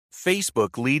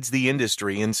Facebook leads the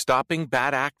industry in stopping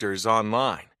bad actors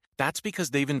online. That's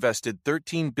because they've invested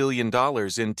 $13 billion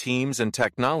in teams and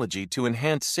technology to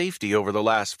enhance safety over the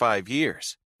last 5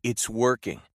 years. It's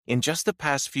working. In just the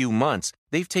past few months,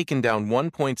 they've taken down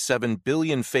 1.7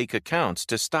 billion fake accounts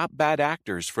to stop bad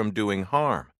actors from doing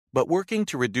harm. But working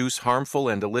to reduce harmful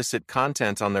and illicit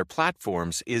content on their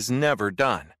platforms is never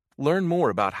done. Learn more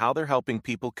about how they're helping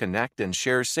people connect and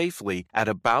share safely at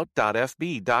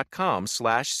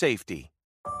about.fb.com/safety.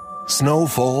 Snow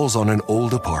falls on an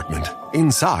old apartment.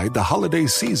 Inside, the holiday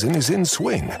season is in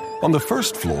swing. On the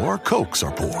first floor, Cokes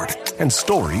are poured and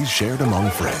stories shared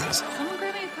among friends.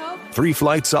 3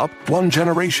 flights up, one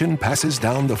generation passes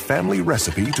down the family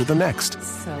recipe to the next.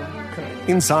 So good.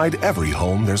 Inside every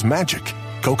home, there's magic.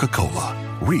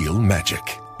 Coca-Cola. Real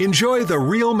magic. Enjoy the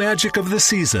real magic of the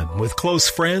season with close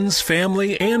friends,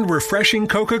 family, and refreshing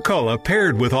Coca-Cola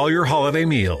paired with all your holiday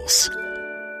meals.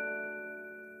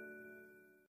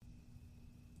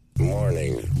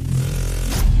 Warning.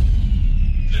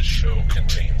 This show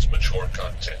contains mature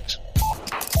content.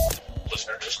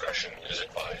 Listener discretion is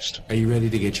advised. Are you ready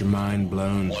to get your mind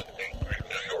blown? One angry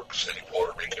New York City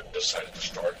Puerto Rican decided to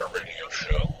start a radio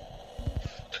show,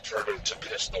 determined to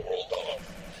piss the world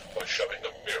off by shoving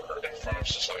a mirror in front of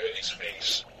society's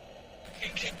face. He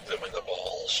kicked them in the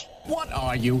balls. What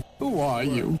are you? Who are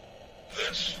you?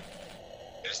 This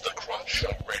is the Crotch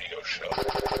Shot Radio Show.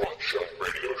 Crotch Shot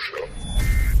Radio Show.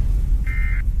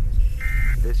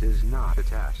 This is not a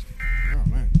test. Oh,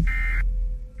 man.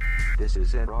 This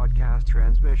is a broadcast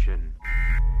transmission.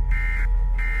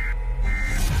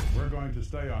 We're going to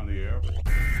stay on the air.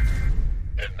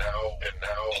 And now,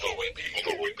 Louie B.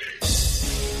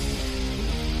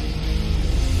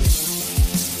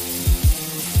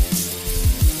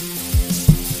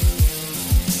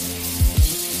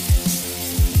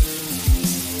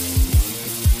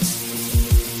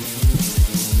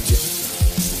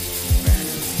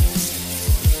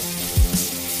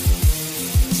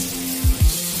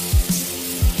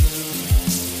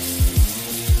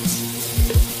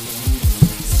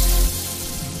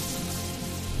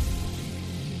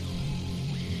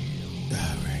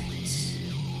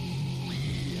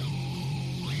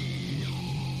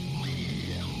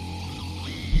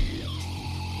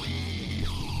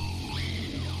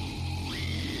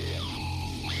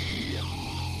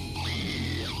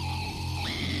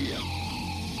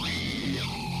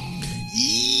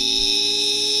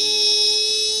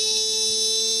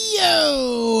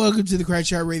 Welcome to the Crotch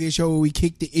Shot Radio Show, where we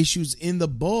kick the issues in the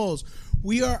balls.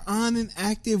 We are on an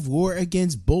active war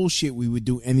against bullshit. We would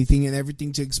do anything and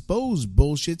everything to expose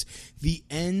bullshit. The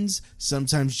ends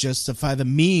sometimes justify the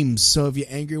memes. So if you're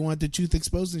angry and want the truth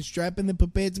exposed, then strap in and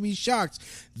prepare to be shocked.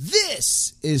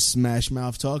 This is Smash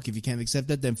Mouth Talk. If you can't accept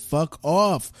that, then fuck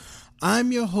off.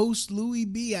 I'm your host, Louie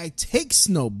B. I take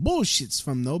no bullshits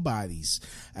from nobodies.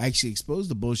 I actually expose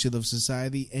the bullshit of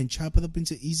society and chop it up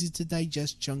into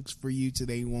easy-to-digest chunks for you.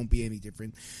 Today won't be any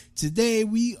different. Today,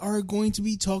 we are going to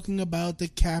be talking about the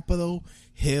Capitol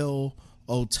Hill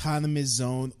Autonomous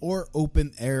Zone or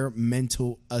Open Air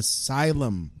Mental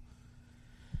Asylum.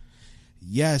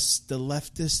 Yes, the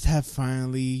leftists have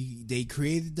finally, they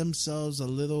created themselves a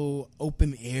little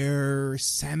open-air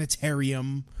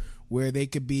sanitarium where they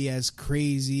could be as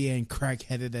crazy and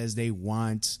crack-headed as they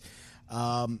want.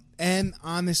 And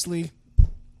honestly,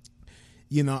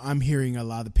 you know, I'm hearing a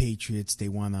lot of patriots, they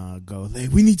want to go,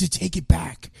 we need to take it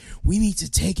back. We need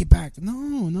to take it back.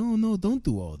 No, don't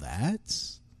do all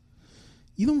that.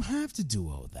 You don't have to do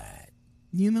all that.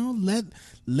 You know,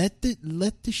 let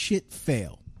the shit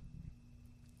fail.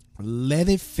 Let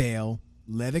it fail.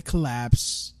 Let it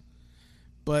collapse.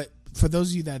 But for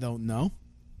those of you that don't know,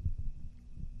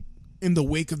 in the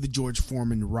wake of the George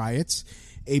Foreman riots,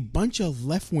 a bunch of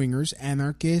left-wingers,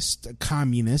 anarchists,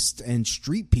 communists, and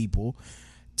street people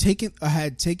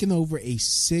had taken over a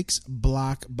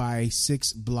 6-block by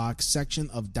 6-block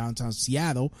section of downtown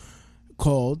Seattle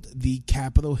called the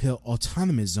Capitol Hill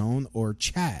Autonomous Zone, or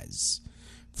CHAZ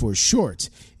for short.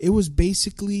 It was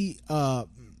basically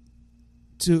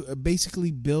to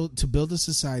build a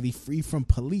society free from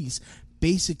police.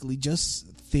 Basically, just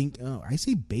think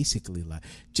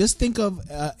of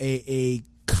a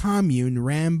commune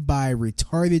ran by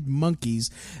retarded monkeys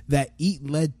that eat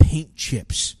lead paint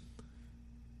chips.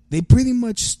 They pretty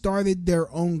much started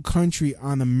their own country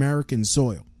on American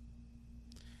soil.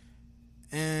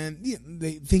 And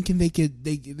they thinking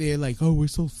they're like, oh, we're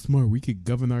so smart, we could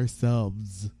govern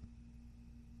ourselves.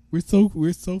 We're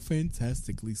so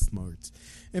fantastically smart.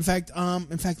 In fact,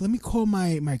 let me call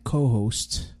my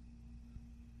co-host.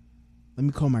 Let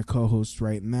me call my co-host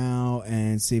right now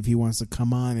and see if he wants to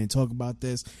come on and talk about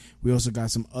this. We also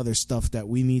got some other stuff that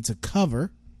we need to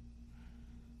cover.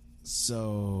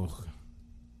 So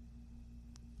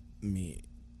let me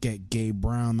get Gabe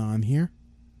Brown on here.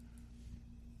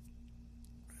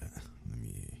 Let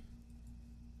me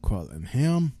call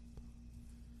him.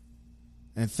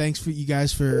 And thanks for you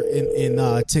guys for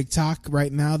in TikTok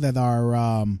right now that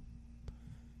are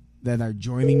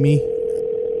joining me.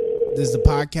 This is the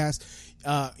podcast.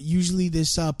 Usually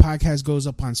this podcast goes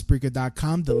up on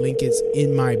Spreaker.com. The link is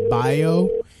in my bio.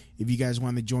 If you guys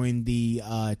want to join the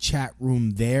chat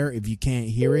room there, if you can't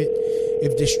hear it.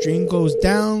 If the stream goes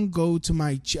down, go to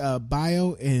my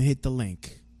bio and hit the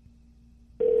link.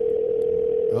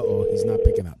 Uh-oh, he's not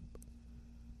picking up.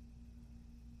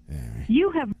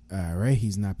 All right,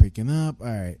 he's not picking up. All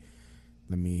right,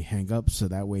 let me hang up so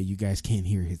that way you guys can't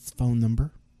hear his phone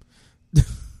number.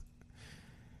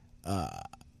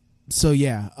 So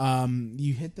yeah,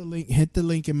 you hit the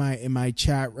link in my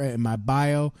chat, right, in my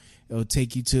bio. It'll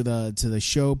take you to the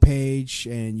show page,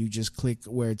 and you just click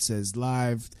where it says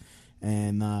live.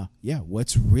 And yeah,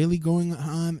 what's really going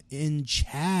on in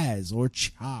CHAZ or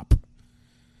CHOP?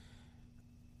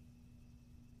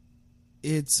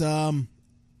 It's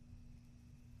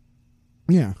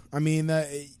yeah, I mean,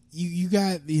 you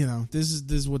got, you know, this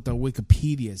is what the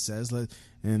Wikipedia says,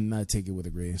 and take it with a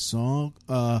grain of salt.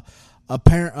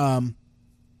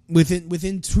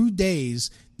 Within 2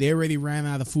 days, they already ran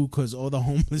out of food because all the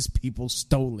homeless people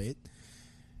stole it.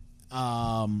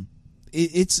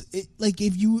 It's like,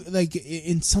 if you like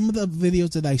in some of the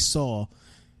videos that I saw,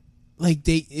 like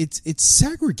it's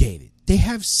segregated. They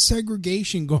have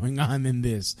segregation going on in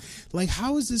this. Like,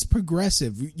 how is this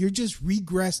progressive? You're just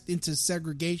regressed into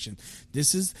segregation.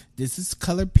 This is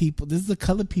colored people. This is the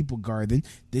colored people garden.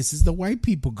 This is the white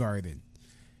people garden.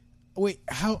 Wait,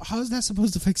 how is that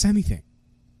supposed to fix anything?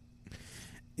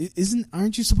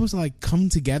 Aren't you supposed to like come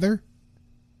together?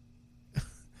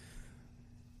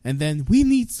 And then we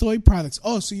need soy products.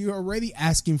 Oh, so you're already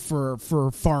asking for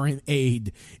foreign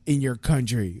aid in your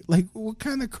country. Like, what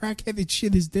kind of crackheaded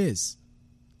shit is this?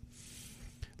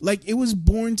 Like, it was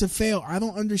born to fail. I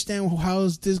don't understand how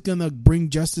is this going to bring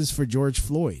justice for George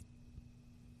Floyd.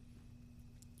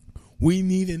 We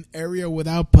need an area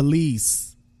without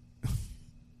police.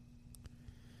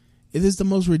 It is the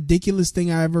most ridiculous thing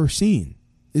I've ever seen.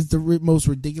 It's the most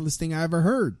ridiculous thing I ever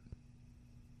heard.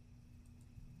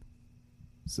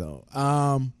 So,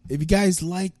 if you guys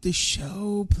like the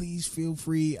show, please feel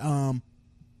free.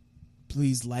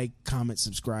 Please like, comment,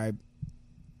 subscribe.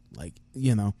 Like,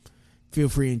 you know, feel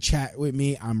free and chat with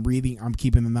me. I'm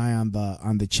keeping an eye on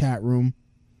the chat room.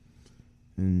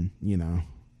 And, you know,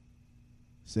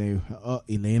 say, oh,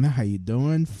 Elena, how you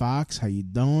doing? Fox, how you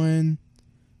doing?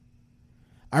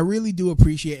 I really do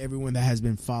appreciate everyone that has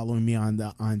been following me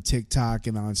on TikTok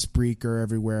and on Spreaker,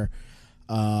 everywhere.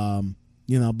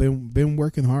 You know, been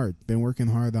working hard.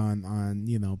 On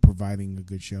you know, providing a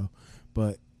good show.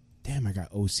 But damn, I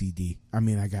got OCD. I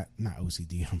mean, I got not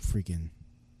OCD. I'm freaking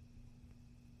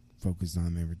focused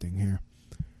on everything here.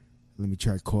 Let me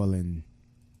try calling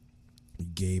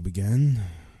Gabe again.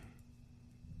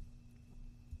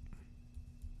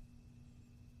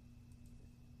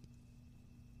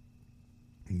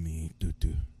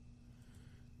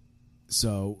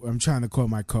 So I'm trying to call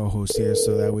my co-host here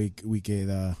so that we could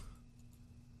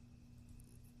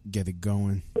get it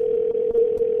going.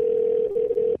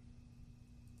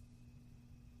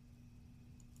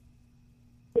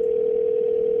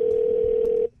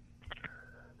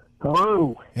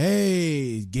 Hello.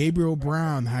 Hey, Gabriel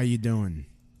Brown, how you doing?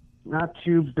 Not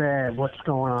too bad. What's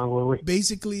going on, Louie?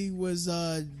 Basically, was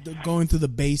going through the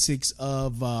basics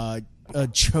of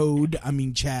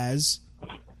CHAZ.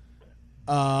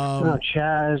 No,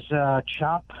 CHAZ,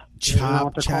 CHOP.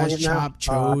 CHAZ, CHOP,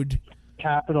 CHOD.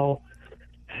 Capitol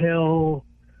Hill,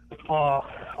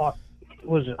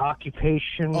 was it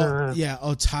occupation? Yeah,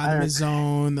 autonomous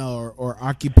zone or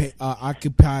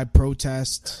occupy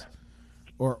protest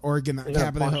or organize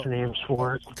Capitol Hill names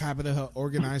for it. Capitol Hill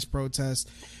organized protest.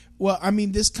 Well, I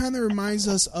mean, this kind of reminds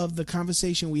us of the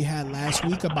conversation we had last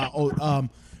week about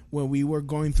when we were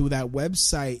going through that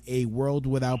website,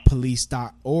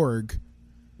 aworldwithoutpolice.org.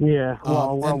 Yeah,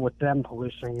 well, with them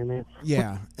policing, I mean.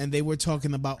 Yeah, and they were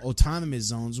talking about autonomous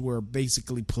zones, where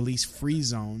basically police-free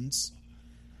zones.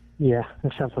 Yeah,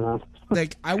 except for that.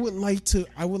 Like, I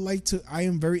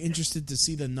am very interested to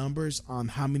see the numbers on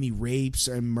how many rapes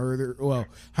and how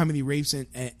many rapes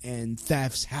and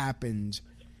thefts happened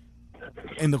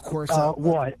in the course of...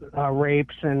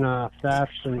 rapes and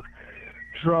thefts and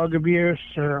drug abuse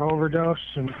or overdose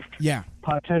and yeah,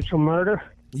 potential murder?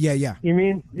 Yeah. You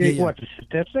mean Yeah. what? The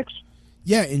statistics?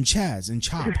 Yeah, in CHAZ, in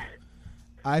CHOP.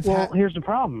 Here's the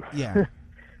problem. Yeah.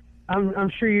 I'm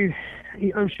sure you're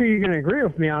going to agree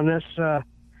with me on this.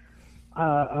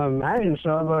 Imagine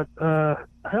so, but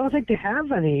I don't think they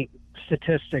have any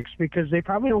statistics because they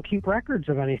probably don't keep records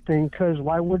of anything. Because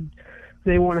why would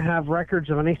they want to have records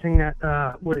of anything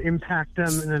that would impact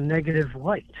them in a negative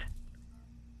light?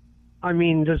 I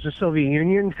mean, does the Soviet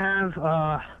Union have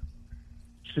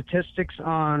statistics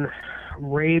on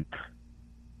rape,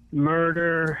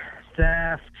 murder,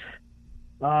 theft,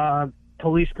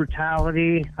 police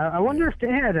brutality? I wonder if they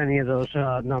had any of those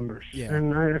numbers. Yeah.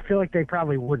 And I feel like they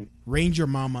probably wouldn't. Ranger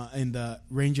Mama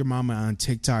on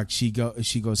TikTok, she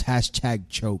goes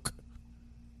 #choke.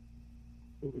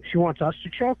 She wants us to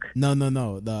choke? No.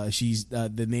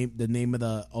 The name of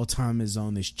the autonomous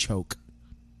zone is Choke.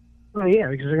 Oh yeah,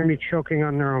 because they're gonna be choking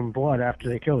on their own blood after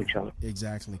they kill each other.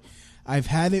 Exactly. I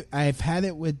had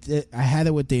it with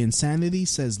the insanity.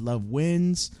 Says love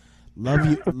wins.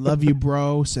 Love you,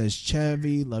 bro. Says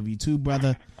Chevy. Love you too,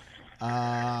 brother.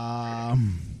 What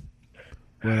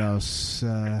else?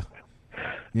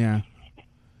 Yeah.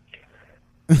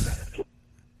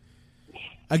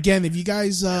 Again, if you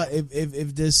guys,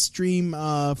 if this stream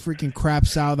freaking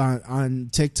craps out on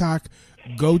TikTok,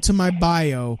 go to my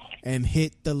bio and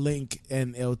hit the link,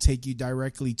 and it'll take you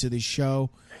directly to the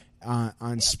show. On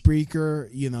Spreaker,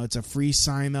 it's a free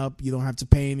sign up. You don't have to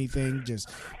pay anything. Just,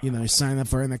 sign up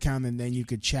for an account, and then you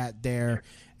could chat there,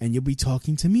 and you'll be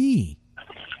talking to me.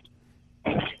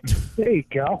 There you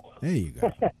go. There you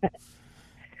go.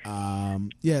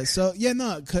 And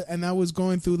I was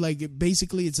going through,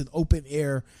 basically it's an open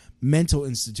air mental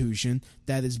institution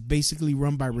that is basically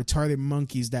run by retarded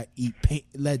monkeys that eat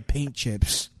lead paint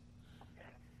chips.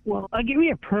 Well, I'll give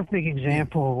you a perfect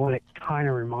example of what it kind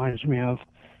of reminds me of.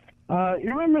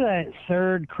 You remember that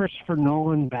third Christopher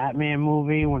Nolan Batman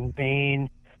movie when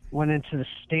Bane went into the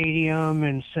stadium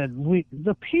and said, "We,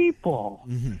 the people,"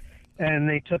 and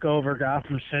they took over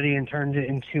Gotham City and turned it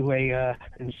into a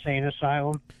insane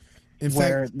asylum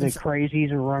where the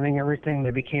crazies are running everything.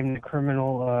 They became the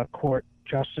criminal court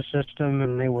justice system,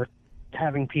 and they were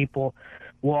having people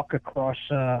walk across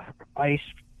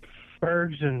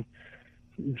icebergs and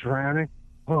drowning.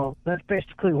 Well, that's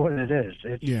basically what it is.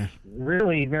 It's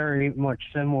really very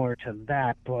much similar to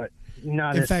that, but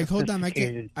not as sophisticated. Hold on.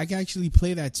 I can actually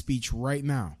play that speech right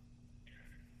now.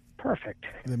 Perfect.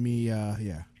 Let me,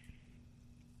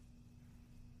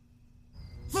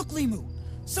 Look, Limu,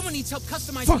 someone needs help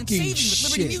customizing fucking and saving with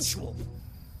Liberty shit. Mutual.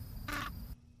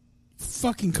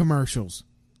 Fucking commercials.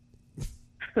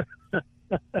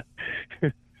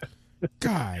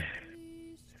 God.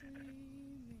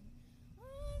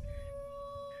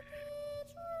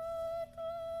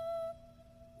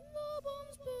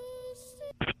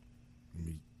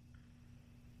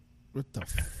 What the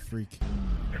freak?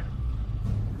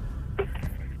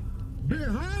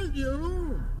 Behind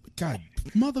you! God,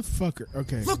 motherfucker.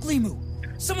 Okay. Look,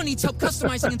 Limu, someone needs help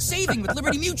customizing and saving with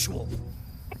Liberty Mutual.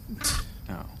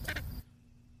 Oh.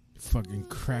 Fucking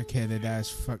crackheaded ass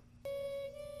fuck.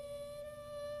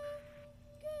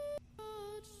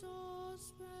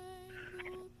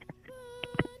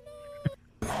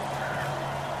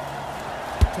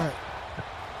 God.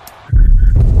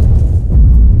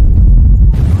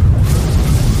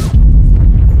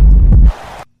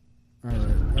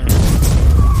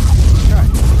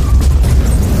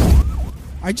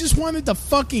 I just wanted the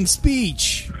fucking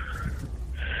speech.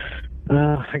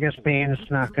 I guess Bane is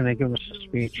not going to give us a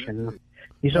speech.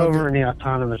 He's over in the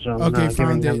autonomous zone. Okay, giving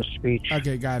found them it. a speech.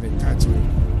 Okay, got it. Got to it.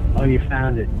 Oh, you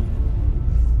found it.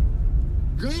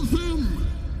 Gotham!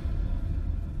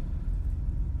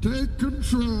 Take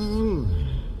control.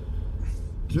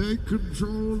 Take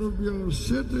control of your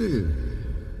city.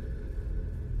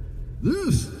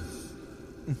 This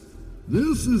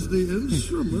is the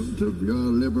instrument of your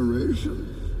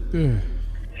liberation.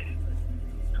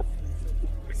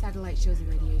 Satellite shows a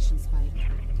radiation spike.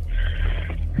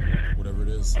 Whatever it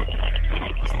is.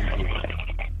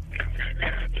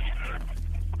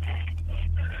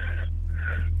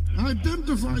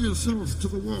 Identify yourself to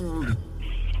the world.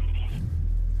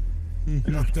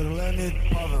 Dr. Leonid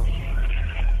Pavel,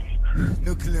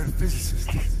 nuclear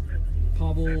physicist.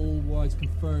 Pavel was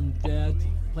confirmed dead.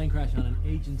 Plane crash on an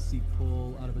agency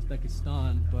pull out of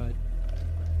Uzbekistan, but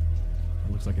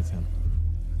It looks like it's him.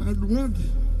 And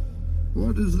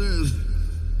what is this?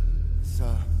 It's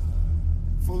a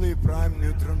fully primed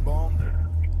neutron bomb.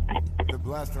 The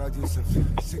blast radius of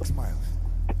 6 miles.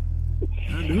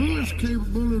 And who is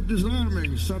capable of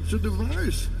disarming such a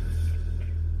device?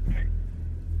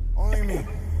 Only me.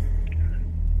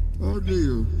 Only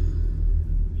you.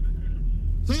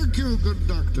 Thank you, good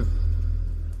doctor.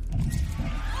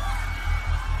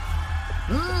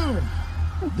 Now,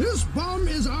 this bomb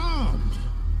is armed.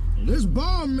 This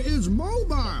bomb is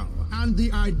mobile. And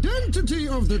the identity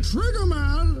of the trigger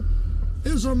man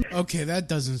is a... Okay, that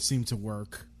doesn't seem to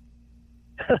work.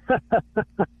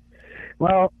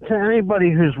 Well, to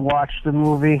anybody who's watched the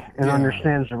movie and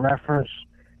understands the reference,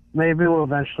 maybe we'll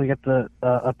eventually get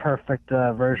a perfect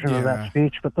version of that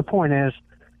speech. But the point is,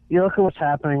 you look at what's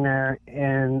happening there,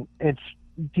 and it's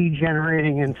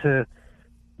degenerating into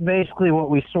basically what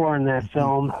we saw in that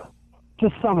film to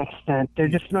some extent. They're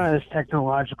just not as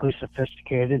technologically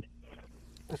sophisticated.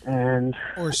 And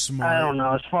or smart. I don't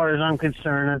know. As far as I'm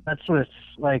concerned, that's what it's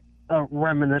like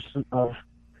reminiscent of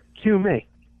to me.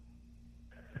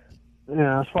 You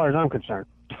know, as far as I'm concerned.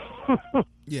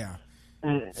 Yeah.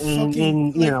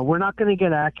 And you know, we're not going to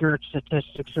get accurate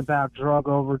statistics about drug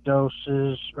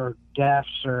overdoses or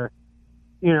deaths or,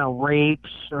 you know, rapes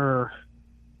or,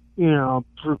 you know,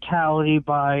 brutality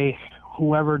by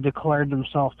whoever declared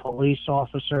themselves police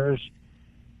officers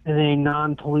in a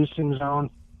non-policing zone.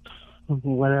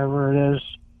 Whatever it is.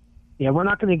 Yeah, we're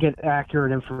not going to get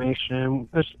accurate information,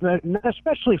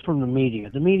 especially from the media.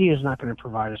 The media is not going to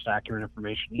provide us accurate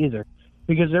information either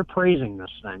because they're praising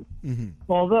this thing. Mm-hmm.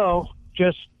 Although,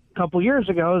 just a couple years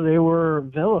ago, they were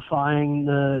vilifying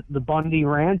the Bundy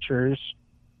ranchers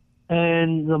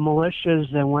and the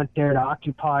militias that went there to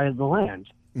occupy the land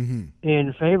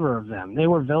in favor of them. They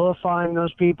were vilifying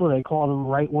those people. They called them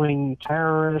right-wing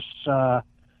terrorists.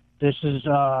 This is...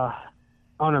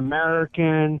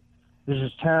 un-American, this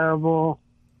is terrible.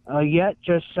 Yet,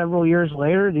 just several years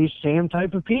later, these same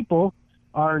type of people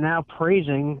are now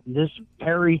praising this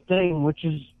very thing, which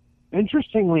is,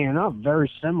 interestingly enough,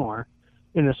 very similar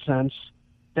in a sense,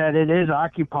 that it is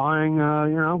occupying,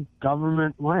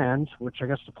 government land, which I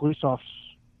guess the police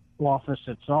office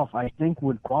itself, I think,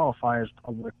 would qualify as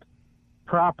public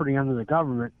property under the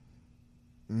government.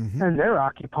 And they're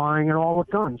occupying it all with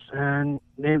guns. And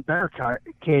they've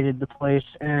barricaded the place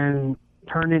and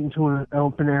turned it into an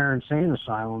open-air insane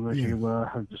asylum, as you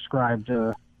have described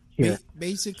here.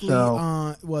 Basically,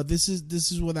 so, well, this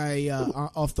is what I,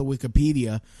 off the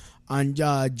Wikipedia, on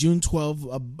June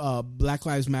 12, Black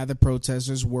Lives Matter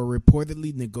protesters were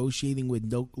reportedly negotiating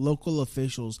with local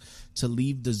officials to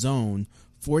leave the zone.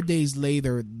 4 days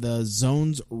later, the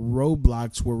zone's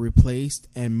roadblocks were replaced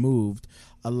and moved,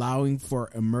 allowing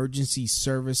for emergency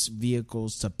service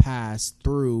vehicles to pass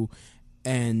through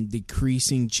and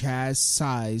decreasing CHAZ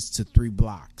size to 3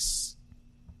 blocks.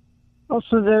 Oh,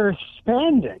 so they're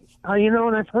expanding.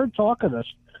 And I've heard talk of this.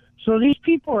 So these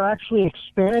people are actually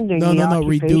expanding the occupation,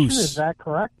 reduce. Is that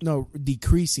correct? No,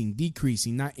 decreasing,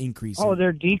 not increasing. Oh,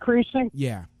 they're decreasing?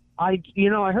 Yeah. I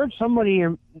heard somebody,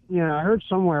 I heard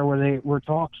somewhere where they were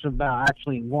talks about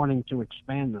actually wanting to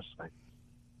expand this thing.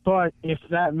 But if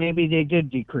that, maybe they did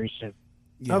decrease it.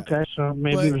 Yeah. Okay, so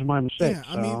maybe it was my mistake. Yeah,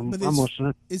 I'm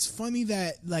listening. It's funny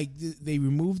that, they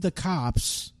removed the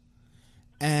cops,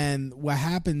 and what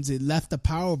happens, it left a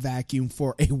power vacuum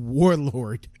for a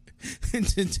warlord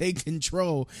to take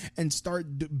control and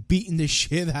start beating the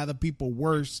shit out of people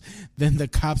worse than the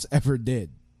cops ever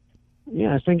did.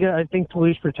 Yeah, I think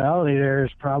police brutality there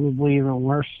is probably even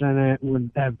worse than it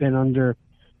would have been under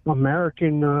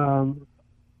American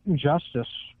justice.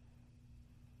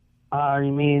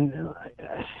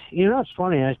 It's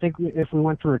funny. I think if we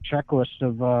went through a checklist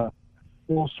of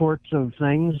all sorts of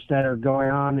things that are going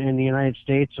on in the United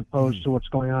States opposed to what's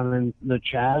going on in the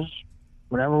CHAZ,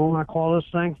 whatever we want to call this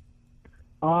thing,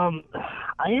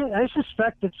 I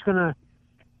suspect it's gonna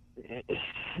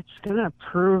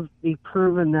be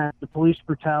proven that the police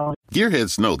brutality.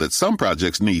 Gearheads know that some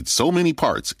projects need so many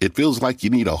parts, it feels like you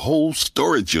need a whole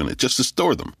storage unit just to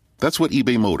store them. That's what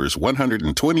eBay Motors'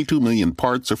 122 million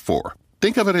parts are for.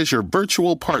 Think of it as your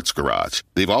virtual parts garage.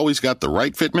 They've always got the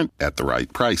right fitment at the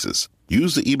right prices.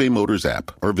 Use the eBay Motors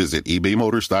app or visit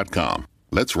ebaymotors.com.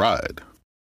 Let's ride.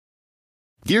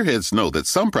 Gearheads know that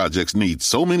some projects need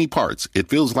so many parts, it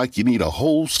feels like you need a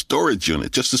whole storage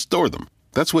unit just to store them.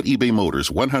 That's what eBay Motors'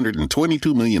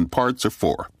 122 million parts are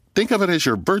for. Think of it as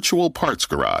your virtual parts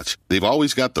garage. They've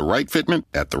always got the right fitment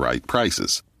at the right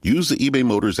prices. Use the eBay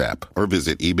Motors app or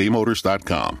visit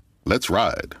ebaymotors.com. Let's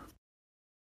ride.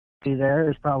 There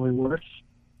is probably worse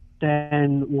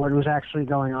than what was actually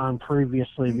going on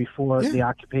previously before the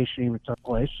occupation even took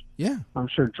place. Yeah. I'm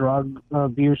sure drug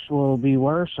abuse will be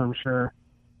worse. I'm sure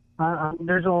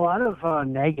there's a lot of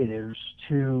negatives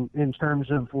in terms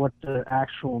of what the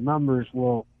actual numbers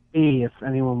will be if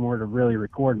anyone were to really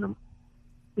record them.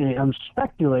 I'm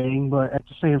speculating, but at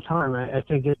the same time, I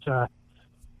think the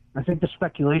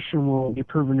speculation will be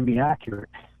proven to be accurate.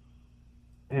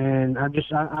 And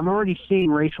I'm already seeing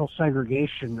racial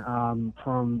segregation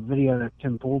from video that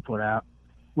Tim Pool put out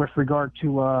with regard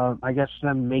to, I guess,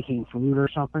 them making food or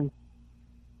something.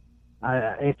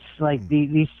 It's like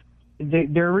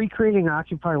they're recreating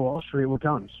Occupy Wall Street with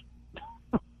guns.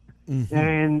 Mm-hmm.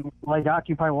 And like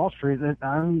Occupy Wall Street,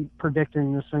 I'm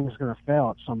predicting this thing is going to fail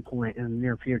at some point in the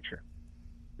near future,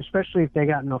 especially if they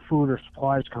got no food or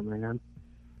supplies coming in.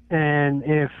 And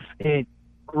if it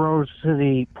grows to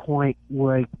the point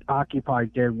like Occupy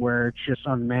did, where it's just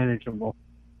unmanageable.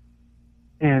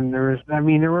 And there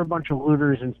were a bunch of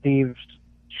looters and thieves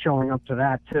showing up to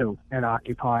that too at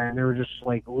Occupy, and they were just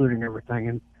like looting everything,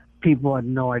 and people had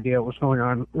no idea what was going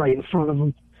on right in front of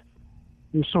them.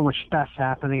 There's so much theft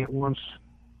happening at once.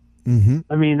 Mm-hmm.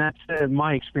 I mean, that's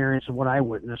my experience of what I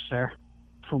witnessed there,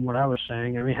 from what I was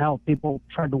saying. I mean, hell, people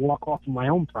tried to walk off of my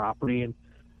own property, and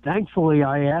thankfully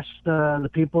I asked the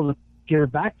people to give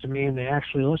it back to me, and they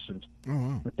actually listened. Oh,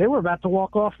 wow. But they were about to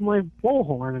walk off my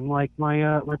bullhorn and like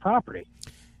my property.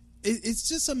 It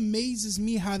just amazes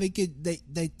me how they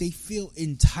feel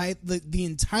entitled. The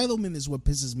entitlement is what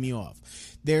pisses me off.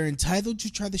 They're entitled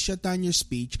to try to shut down your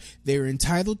speech. They're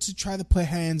entitled to try to put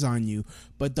hands on you.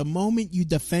 But the moment you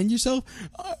defend yourself,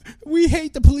 we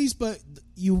hate the police, but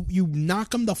you knock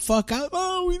them the fuck out.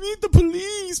 Oh, we need the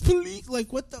police.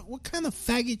 Like what kind of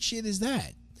faggot shit is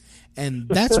that? And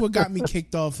that's what got me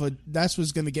kicked off. That's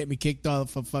what's gonna get me kicked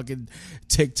off of fucking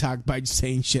TikTok by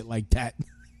saying shit like that.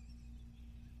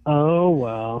 Oh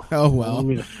well.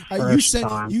 You said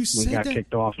we got that,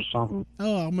 kicked off or something.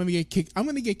 Oh, I'm gonna get kicked.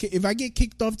 If I get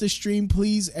kicked off the stream,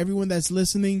 please, everyone that's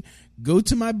listening, go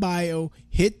to my bio,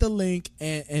 hit the link,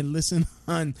 and listen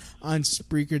on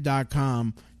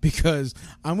Spreaker.com, because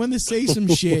I'm gonna say some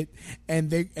shit, and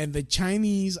the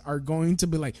Chinese are going to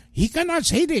be like, he cannot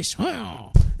say this,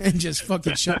 and just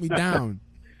fucking shut me down.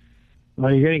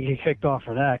 Well, you're gonna get kicked off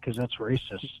for that because that's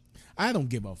racist. I don't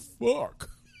give a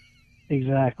fuck.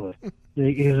 Exactly.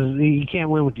 You can't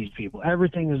win with these people.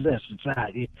 Everything is this, it's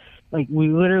that. We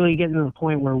literally get to the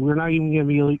point where we're not even going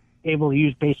to be able to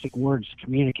use basic words to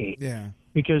communicate. Yeah.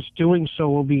 Because doing so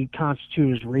will be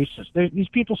constituted as racist. These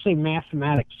people say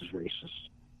mathematics is racist.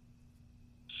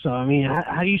 So, I mean, how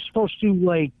are you supposed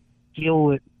to, deal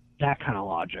with that kind of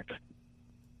logic?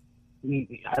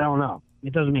 I don't know.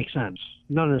 It doesn't make sense.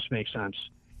 None of this makes sense.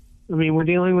 I mean, we're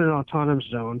dealing with an autonomous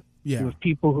zone. Yeah. With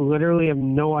people who literally have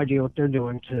no idea what they're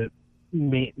doing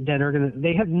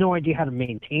they have no idea how to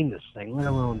maintain this thing, let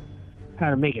alone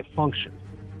how to make it function.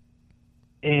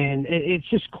 And it's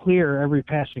just clear every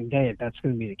passing day that's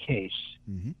going to be the case.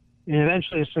 Mm-hmm. And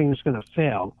eventually this thing is going to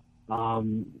fail.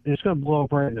 It's going to blow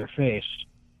up right in their face.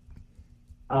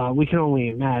 We can only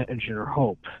imagine or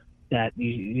hope that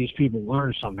these people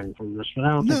learn something from this, but I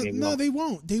don't think they will. No, they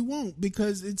won't. They won't,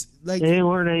 because it's like... They didn't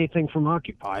learn anything from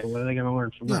Occupy. What are they going to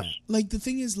learn from this? Like, the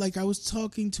thing is, I was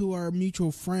talking to our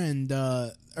mutual friend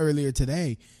earlier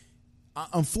today.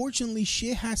 Unfortunately,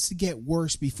 shit has to get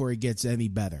worse before it gets any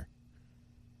better.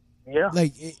 Yeah.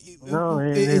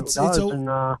 It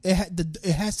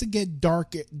has to get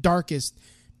darkest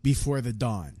before the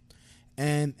dawn.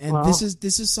 And this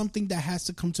is something that has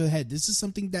to come to a head. This is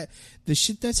something that the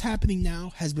shit that's happening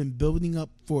now has been building up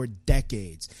for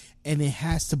decades, and it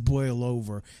has to boil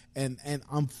over. And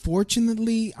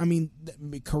unfortunately, I mean,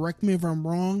 correct me if I'm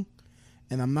wrong,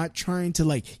 and I'm not trying to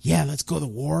let's go to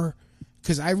war,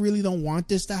 because I really don't want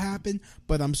this to happen.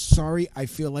 But I'm sorry, I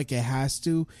feel like it has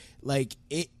to.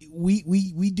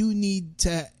 We do need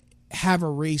to have a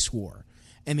race war.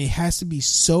 And it has to be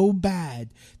so bad,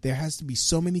 there has to be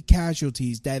so many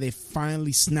casualties that it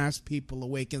finally snaps people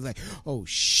awake and oh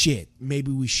shit,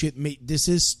 maybe we should make this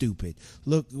is stupid.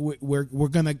 Look, we're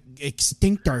gonna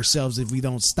extinct ourselves if we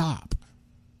don't stop.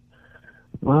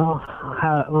 Well,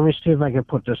 let me see if I can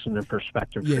put this into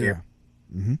perspective for you.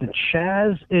 Mm-hmm. The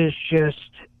CHAZ is just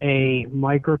a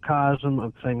microcosm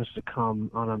of things to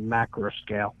come on a macro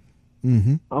scale.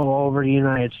 Mm-hmm. All over the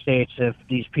United States if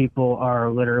these people are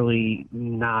literally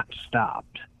not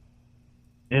stopped.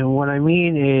 And what I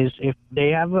mean is, if they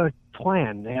have a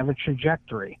plan, they have a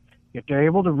trajectory, if they're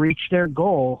able to reach their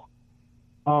goal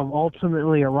of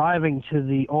ultimately arriving to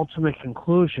the ultimate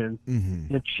conclusion,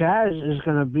 mm-hmm. the CHAZ is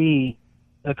going to be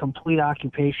a complete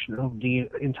occupation of the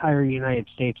entire United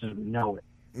States as we know it.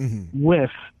 Mm-hmm.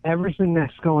 With everything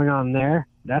that's going on there,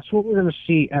 that's what we're going to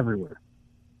see everywhere.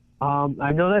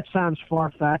 I know that sounds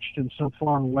far-fetched and so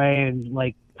far away and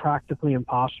practically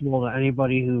impossible to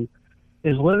anybody who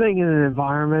is living in an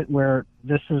environment where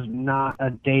this is not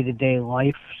a day-to-day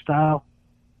lifestyle.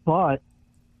 But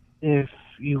if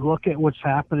you look at what's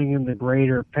happening in the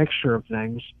greater picture of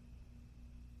things,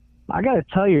 I got to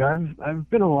tell you, I've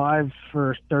been alive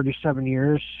for 37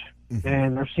 years,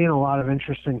 and I've seen a lot of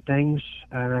interesting things,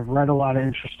 and I've read a lot of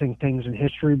interesting things in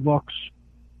history books,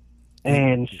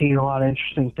 and seen a lot of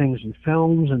interesting things in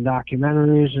films and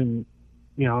documentaries, and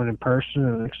and in person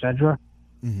and etc.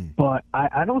 But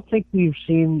I don't think we've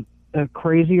seen a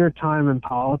crazier time in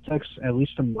politics, at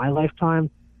least in my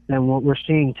lifetime, than what we're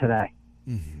seeing today.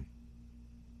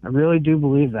 I really do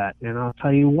believe that, and I'll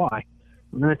tell you why.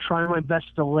 I'm going to try my best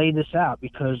to lay this out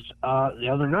because the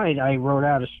other night I wrote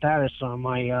out a status on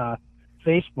my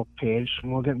Facebook page,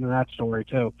 and we'll get into that story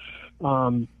too.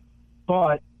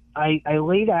 But I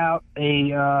laid out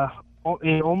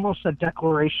almost a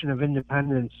Declaration of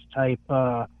Independence type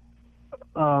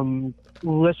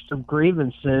list of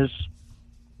grievances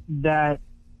that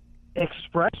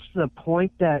express the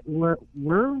point that we're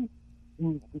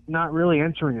not really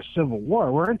entering a civil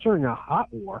war. We're entering a hot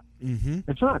war.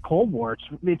 It's not a cold war.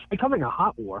 It's becoming a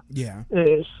hot war. Yeah.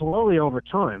 Slowly over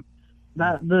time.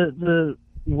 That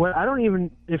what I don't even,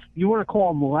 if you want to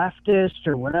call them leftist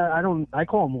or whatever, I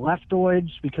call them leftoids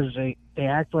because they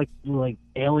act like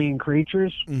alien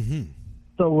creatures. The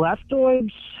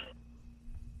leftoids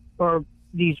are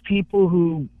these people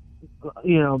who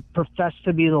profess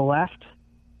to be the left.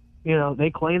 They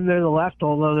claim they're the left,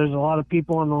 although there's a lot of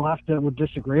people on the left that would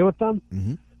disagree with them.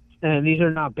 And these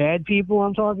are not bad people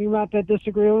I'm talking about that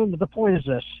disagree with them. But the point is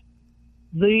this.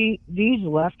 These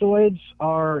leftoids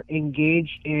are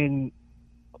engaged in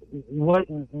what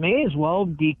may as well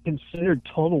be considered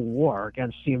total war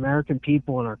against the American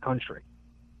people in our country.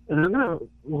 And I'm going to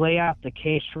lay out the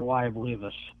case for why I believe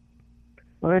this.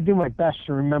 I'm going to do my best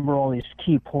to remember all these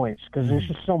key points because there's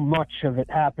just so much of it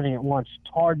happening at once. It's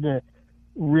hard to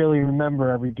really remember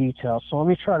every detail. So let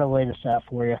me try to lay this out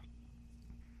for you.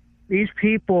 These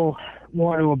people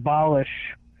want to abolish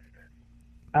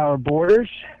our borders.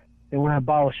 They want to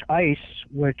abolish ICE,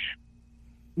 which,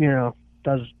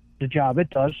 does the job it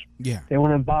does. Yeah. They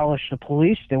want to abolish the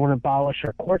police. They want to abolish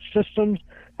our court systems,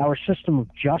 our system of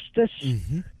justice.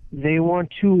 They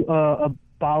want to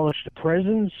abolish the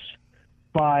prisons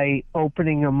by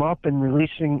opening them up and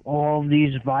releasing all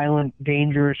these violent,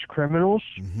 dangerous criminals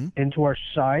into our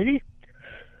society.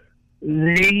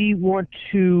 They want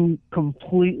to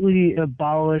completely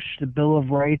abolish the Bill of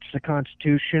Rights, the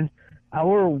Constitution,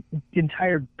 our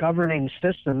entire governing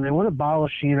system. They want to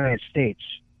abolish the United States.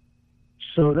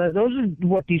 So those are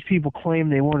what these people claim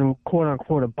they want to,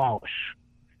 quote-unquote, abolish.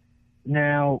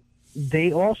 Now,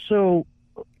 they also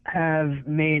have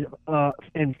made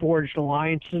and forged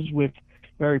alliances with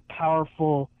very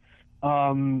powerful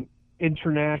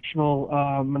international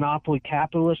monopoly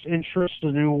capitalist interests,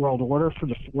 the New World Order for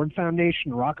the Ford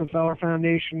Foundation, the Rockefeller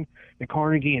Foundation, the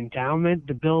Carnegie Endowment,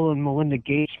 the Bill and Melinda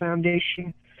Gates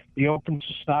Foundation, the Open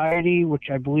Society, which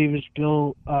I believe is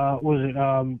Bill,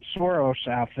 Soros'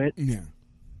 outfit.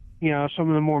 Yeah. Some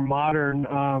of the more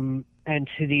modern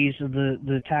entities of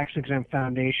the tax-exempt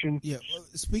foundation. Yeah.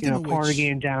 Speaking of which, Carnegie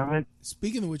Endowment.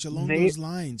 Speaking of which, along those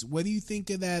lines, what do you think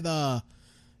of that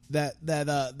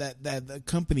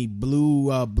company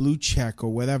Blue Check or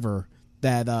whatever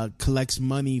that collects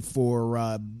money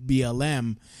for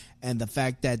BLM, and the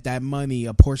fact that money,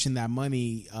 a portion of that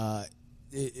money,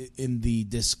 in the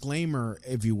disclaimer,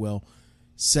 if you will,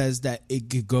 says that it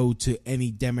could go to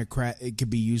any Democrat, it could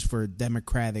be used for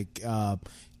Democratic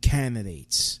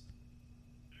candidates.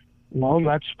 Well,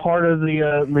 that's part of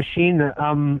the machine that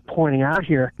I'm pointing out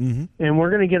here, and we're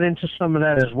going to get into some of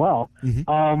that as well.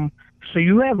 So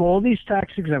you have all these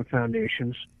tax-exempt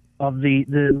foundations of the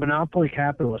monopoly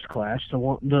capitalist class, the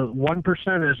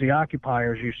 1%, as the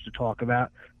occupiers used to talk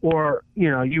about, or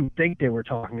you think they were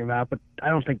talking about, but I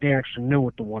don't think they actually knew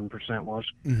what the 1% was.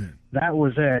 That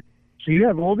was it. So you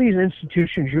have all these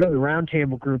institutions. You have the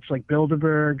roundtable groups like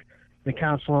Bilderberg, the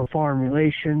Council on Foreign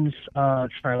Relations,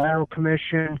 Trilateral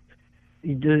Commission,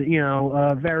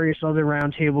 various other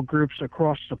roundtable groups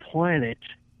across the planet,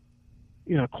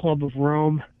 Club of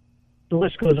Rome. The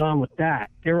list goes on with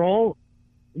that. They're all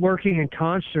working in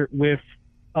concert with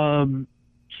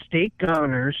state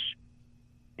governors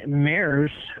and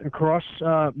mayors across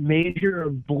major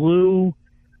blue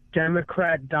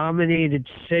Democrat-dominated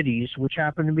cities, which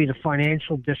happen to be the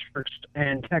financial districts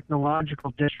and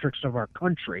technological districts of our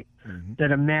country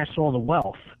that amass all the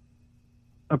wealth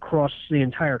across the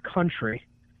entire country.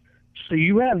 So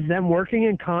you have them working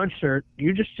in concert.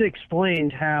 You just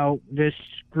explained how this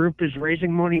group is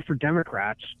raising money for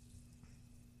Democrats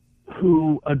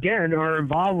who, again, are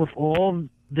involved with all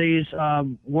these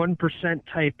 1%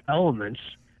 type elements.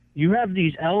 You have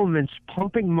these elements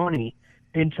pumping money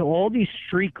into all these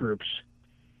street groups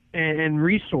and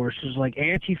resources like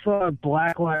Antifa,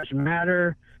 Black Lives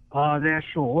Matter,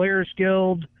 National Lawyers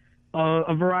Guild,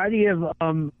 a variety of,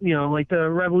 like the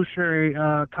Revolutionary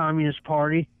Communist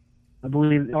Party, I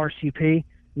believe RCP,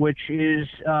 which is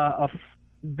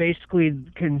basically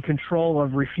in control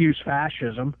of Refuse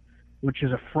Fascism, which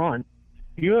is a front.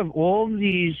 You have all of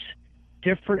these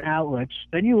different outlets.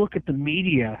 Then you look at the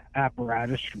media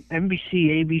apparatus from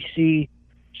NBC, ABC,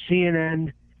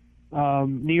 CNN,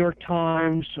 New York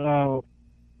Times,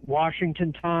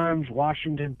 Washington Times,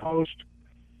 Washington Post.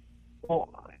 Well,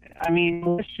 I mean,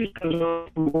 let's just go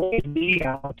from all the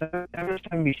media outlets,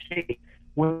 MSNBC,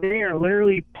 when they are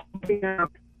literally pumping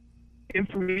out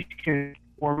information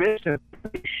or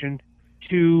misinformation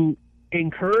to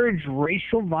encourage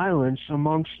racial violence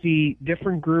amongst the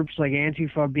different groups like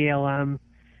Antifa, BLM,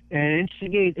 and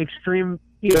instigate extreme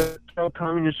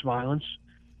pro-communist violence.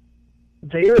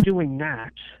 They are doing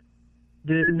that.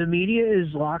 The media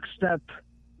is lockstep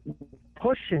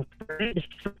pushing for any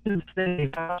destructive thing they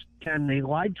possibly can. They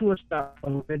lied to us about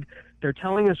COVID. They're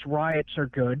telling us riots are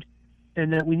good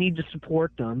and that we need to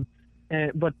support them.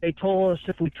 But they told us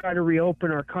if we try to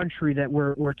reopen our country that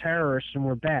we're terrorists and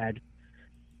we're bad.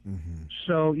 Mm-hmm.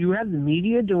 So you have the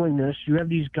media doing this. You have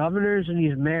these governors and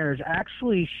these mayors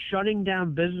actually shutting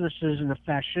down businesses in a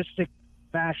fascistic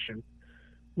fashion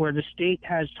where the state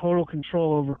has total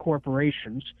control over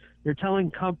corporations. They're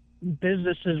telling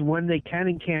businesses when they can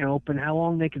and can't open, how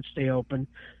long they can stay open.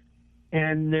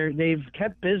 And they've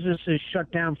kept businesses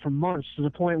shut down for months to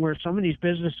the point where some of these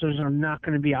businesses are not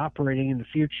going to be operating in the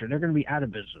future. They're going to be out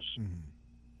of business. Mm-hmm.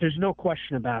 There's no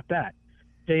question about that.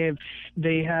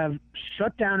 They have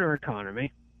shut down our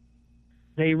economy.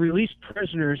 They released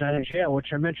prisoners out of jail,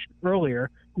 which I mentioned earlier,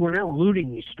 who are now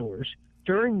looting these stores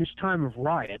during this time of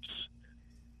riots.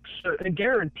 So I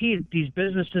guarantee that these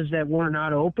businesses that were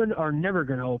not open are never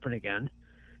going to open again.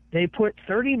 They put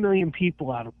 30 million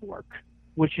people out of work,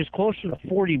 which is closer to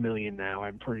 40 million now,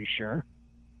 I'm pretty sure.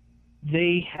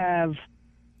 They have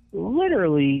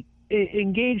literally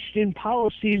engaged in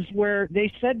policies where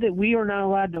they said that we are not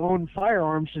allowed to own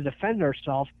firearms to defend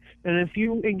ourselves, and if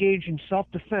you engage in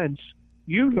self-defense,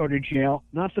 you go to jail,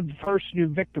 not the person who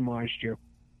victimized you.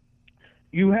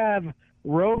 You have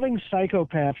roving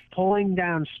psychopaths pulling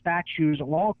down statues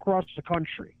all across the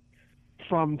country,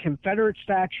 from Confederate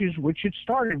statues, which it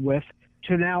started with,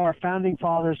 to now our founding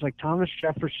fathers like Thomas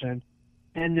Jefferson,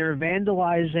 and they're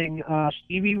vandalizing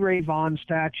Stevie Ray Vaughan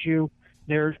statue.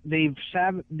 They've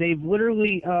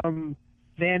literally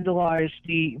vandalized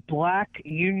the black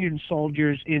Union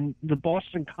soldiers in the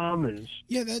Boston Commons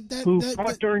who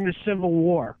fought during the Civil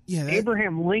War. Yeah,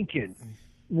 Abraham Lincoln,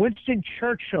 Winston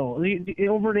Churchill,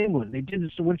 over in England, they did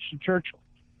this to Winston Churchill.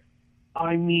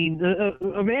 I mean,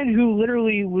 a man who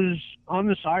literally was on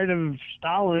the side of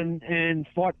Stalin and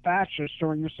fought fascists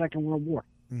during the Second World War.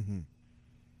 Mm-hmm.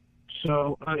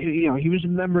 So, he was a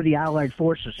member of the Allied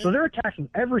forces. So they're attacking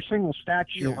every single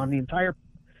statue on the entire,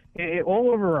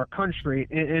 all over our country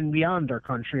and beyond our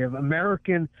country, of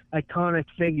American iconic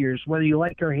figures, whether you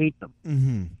like or hate them.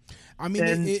 Mm-hmm. I mean,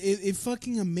 it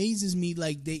fucking amazes me.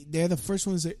 Like, they're the first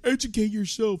ones to say, educate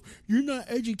yourself. You're not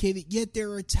educated, yet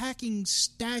they're attacking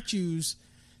statues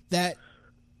that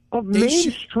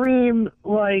mainstream,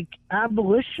 like,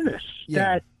 abolitionists,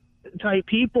 that type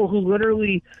people who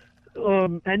literally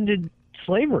ended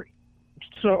slavery.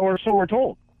 So we're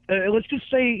told. Let's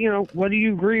just say, whether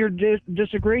you agree or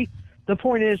disagree, the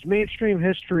point is mainstream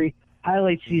history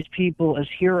highlights these people as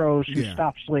heroes who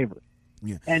stopped slavery.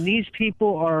 Yeah. And these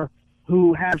people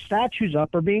who have statues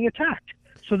up are being attacked.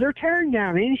 So they're tearing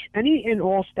down any and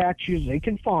all statues they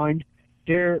can find.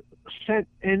 They're sent,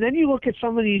 and then you look at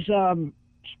some of these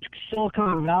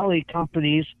Silicon Valley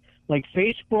companies like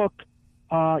Facebook.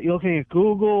 You're looking at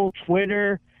Google,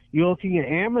 Twitter. You're looking at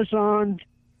Amazon,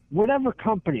 whatever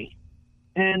company,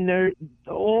 and they're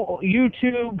all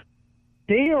YouTube.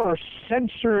 They are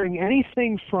censoring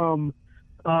anything from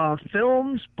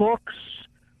films, books,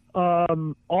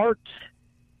 art,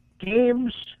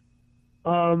 games,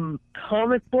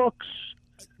 comic books,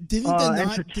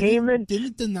 entertainment.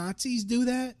 Didn't the Nazis do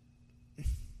that?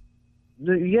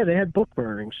 They had book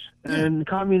burnings, and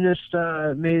communists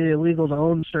made it illegal to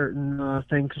own certain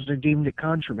things because they deemed it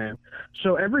contraband.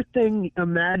 So everything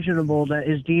imaginable that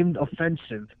is deemed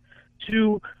offensive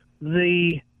to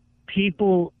the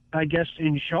people, I guess,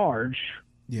 in charge,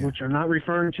 which I'm not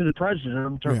referring to the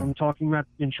president, I'm talking about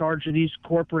in charge of these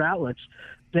corporate outlets.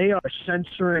 They are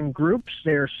censoring groups.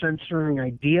 They are censoring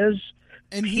ideas,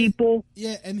 and people.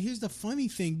 And here's the funny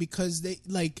thing, because they,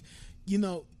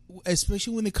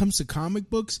 especially when it comes to comic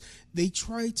books, they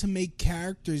try to make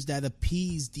characters that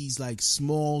appease these like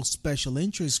small special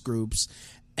interest groups,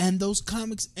 and those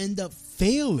comics end up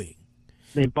failing.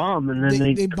 They bomb, and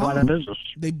then they go out of business.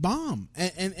 They bomb,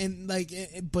 and like,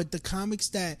 but the comics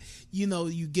that you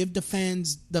give the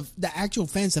fans, the actual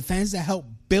fans, the fans that help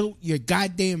build your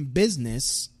goddamn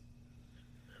business.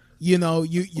 You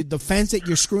the fans that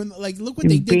you're screwing. Like, look what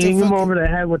they did. Beating them over the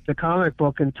head with the comic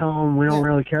book and telling them we don't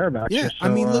really care about you. So, I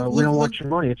mean, we don't want your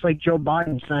money. It's like Joe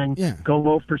Biden saying, "Go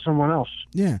vote for someone else."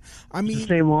 Yeah, I mean, it's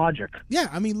the same logic. Yeah,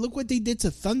 I mean, look what they did to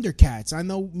Thundercats. I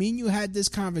know me and you had this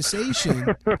conversation,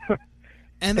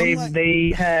 and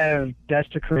they have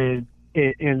desecrated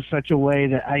it in such a way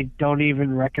that I don't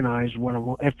even recognize what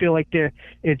I feel like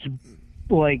it's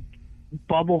like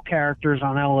bubble characters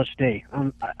on LSD.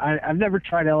 I've never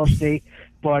tried LSD,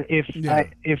 but if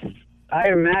I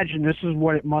imagine this is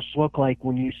what it must look like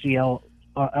when you see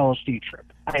LSD trip.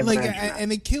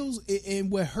 And it kills. And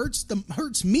what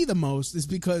hurts me the most is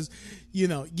because,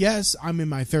 yes, I'm in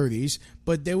my 30s,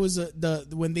 but there was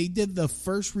when they did the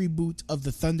first reboot of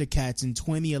the Thundercats in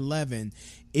 2011.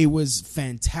 It was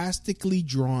fantastically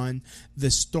drawn. The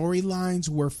storylines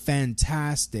were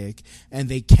fantastic, and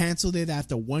they canceled it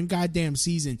after one goddamn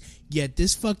season. Yet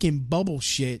this fucking bubble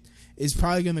shit is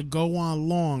probably going to go on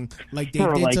long, like they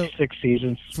for did like 6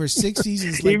 seasons. For 6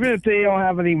 seasons, even if they don't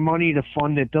have any money to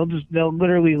fund it, they'll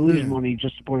literally lose money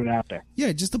just to put it out there.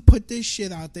 Yeah, just to put this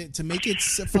shit out there to make it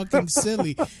fucking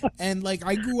silly. And like,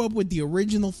 I grew up with the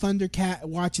original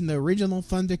watching the original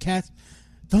Thundercats.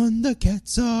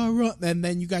 Thundercats are up, and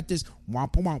then you got this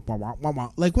womp womp womp womp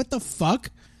womp. Like, what the fuck?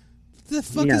 The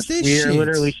fuck is this shit? We are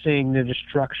literally seeing the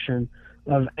destruction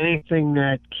of anything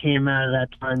that came out of that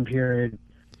time period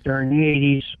during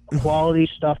the 80s. Quality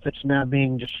stuff that's now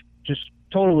being just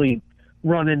totally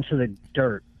run into the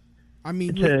dirt. I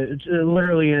mean, it's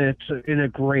literally in a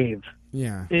grave.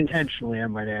 Yeah, intentionally, I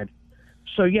might add.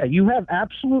 So yeah, you have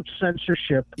absolute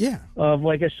censorship. Yeah, of,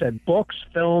 like I said, books,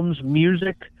 films,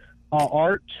 music.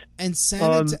 Art and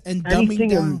and dumbing anything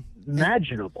down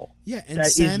imaginable and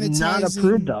that is not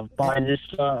approved of by this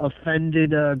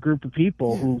offended group of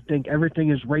people who think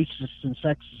everything is racist and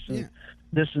sexist and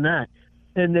this and that,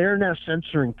 and they're now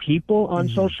censoring people on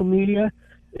social media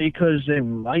because they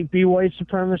might be white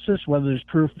supremacists, whether there's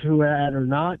proof to that or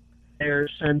not. They're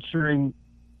censoring.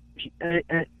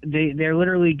 They're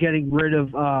literally getting rid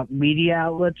of media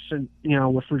outlets, and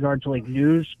with regard to like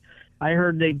news. I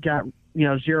heard they got.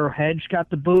 Zero Hedge got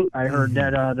the boot. I heard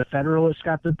that the Federalists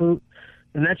got the boot.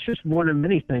 And that's just one of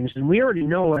many things. And we already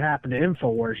know what happened to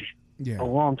InfoWars a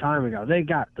long time ago. They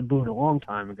got the boot a long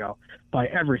time ago by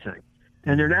everything.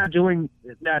 And they're now doing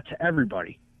that to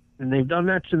everybody. And they've done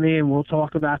that to me, and we'll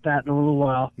talk about that in a little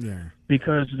while. Yeah.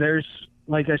 Because there's,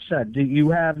 like I said,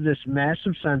 you have this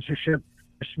massive censorship,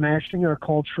 smashing our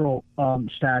cultural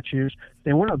statues.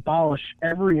 They want to abolish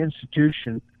every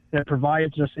institution that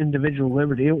provides us individual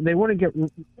liberty. They want to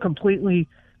completely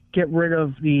get rid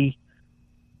of the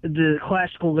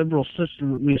classical liberal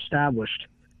system that we established.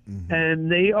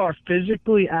 And they are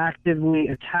physically, actively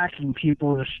attacking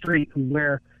people in the street who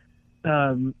wear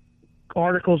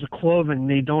articles of clothing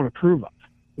they don't approve of,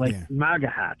 like MAGA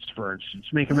hats, for instance,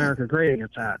 Make America Great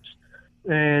Against hats,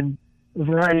 and a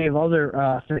variety of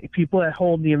other people that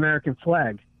hold the American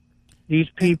flag. These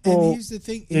people, and here's the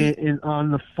thing,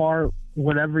 on the far,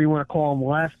 whatever you want to call them,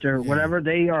 left or whatever,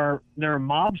 there are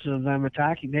mobs of them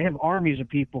attacking. They have armies of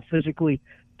people physically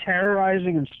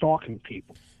terrorizing and stalking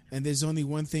people. And there's only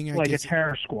one thing a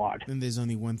terror squad. And there's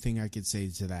only one thing I could say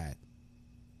to that.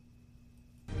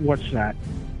 What's that?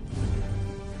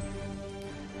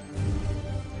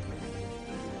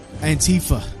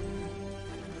 Antifa,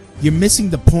 you're missing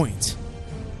the point.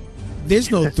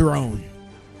 There's no throne.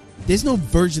 There's no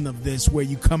version of this where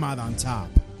you come out on top.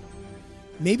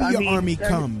 Maybe your army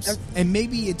comes, and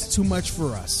maybe it's too much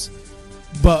for us.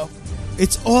 But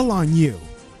it's all on you.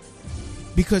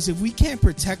 Because if we can't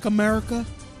protect America,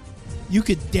 you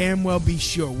could damn well be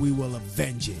sure we will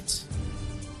avenge it.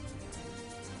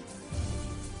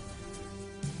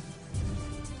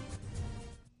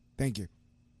 Thank you.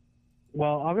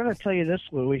 Well, I'm going to tell you this,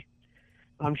 Louie.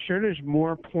 I'm sure there's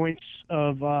more points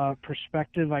of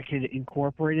perspective I could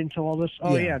incorporate into all this.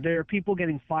 Oh, yeah, there are people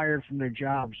getting fired from their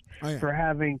jobs for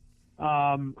having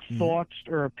thoughts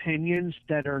or opinions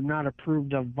that are not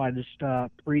approved of by this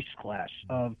priest class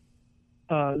of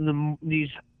these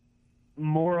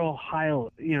moral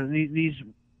these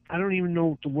I don't even know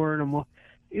what the word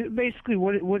basically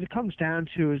what it comes down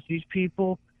to is these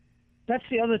people. That's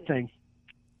the other thing.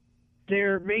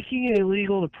 They're making it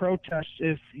illegal to protest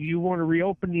if you want to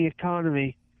reopen the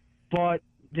economy, but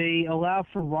they allow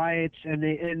for riots, and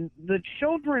the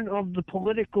children of the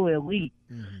political elite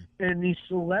and the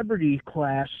celebrity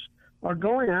class are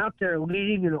going out there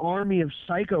leading an army of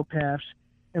psychopaths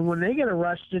And when they get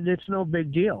arrested, it's no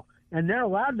big deal. And they're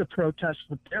allowed to protest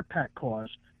with their pet cause.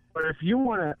 But if you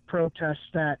want to protest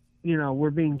that, we're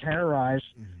being terrorized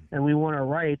and we want our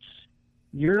rights,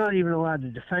 you're not even allowed to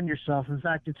defend yourself. In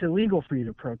fact, it's illegal for you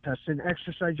to protest and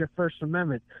exercise your First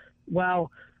Amendment.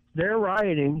 While they're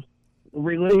rioting,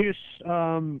 religious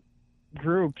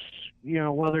groups,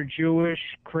 whether Jewish,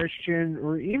 Christian,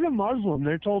 or even Muslim,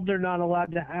 they're told they're not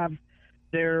allowed to have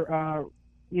their,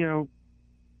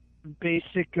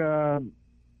 basic, they're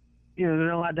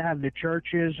not allowed to have their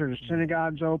churches or the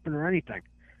synagogues open or anything.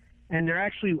 And they're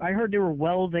actually, I heard they were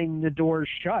welding the doors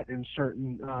shut in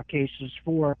certain cases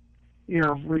for,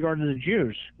 regarding the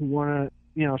Jews who want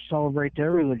to, celebrate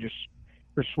their religious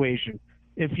persuasion.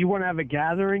 If you want to have a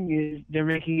gathering, they're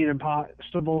making it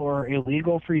impossible or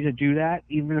illegal for you to do that,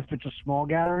 even if it's a small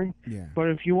gathering. Yeah. But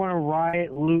if you want to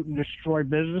riot, loot, and destroy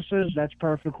businesses, that's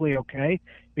perfectly okay,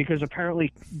 because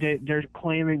apparently they're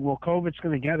claiming, well, COVID's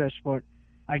going to get us, but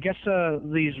I guess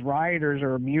these rioters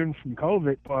are immune from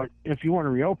COVID, but if you want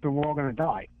to reopen, we're all going to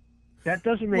die. That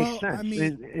doesn't make sense. I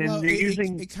mean,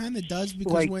 it kind of does,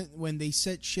 because when they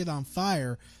set shit on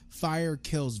fire, fire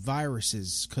kills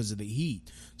viruses because of the heat.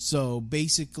 So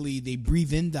basically, they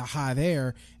breathe in the hot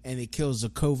air and it kills the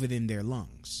COVID in their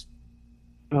lungs.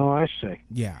 Oh, I see.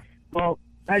 Yeah. Well,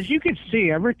 as you can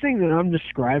see, everything that I'm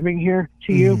describing here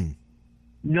to you,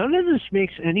 none of this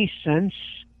makes any sense.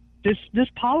 This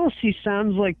policy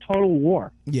sounds like total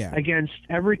war against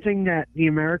everything that the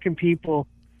American people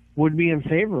would be in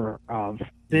favor of.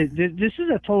 This is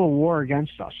a total war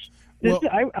against us.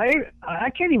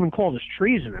 I can't even call this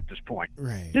treason at this point.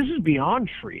 Right. This is beyond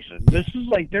treason. This is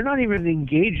like, they're not even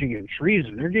engaging in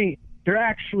treason. They're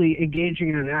actually engaging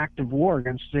in an act of war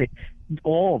against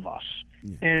all of us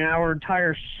and our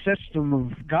entire system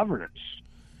of governance.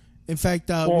 In fact,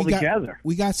 altogether,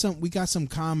 we got some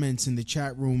comments in the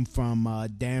chat room from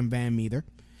Dan Van Meter.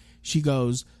 She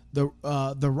goes, the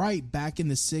right back in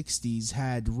the 60s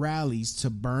had rallies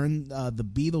to burn the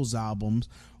Beatles albums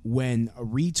when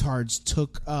retards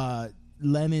took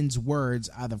Lennon's words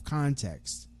out of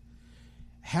context.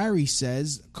 Harry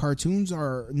says, cartoons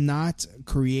are not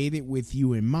created with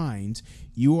you in mind.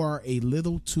 You are a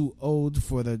little too old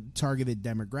for the targeted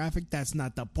demographic. That's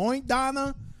not the point,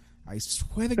 Donna. I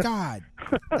swear to God,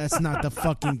 that's not the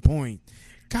fucking point.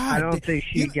 God, I don't think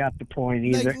she got the point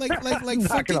either. Like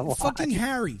fucking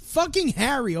Harry. Fucking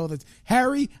Harry all the time.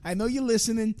 Harry, I know you're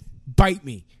listening. Bite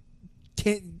me.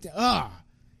 God.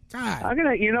 I'm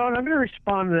gonna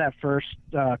respond to that first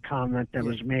comment that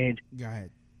was made. Go ahead.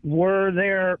 Were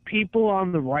there people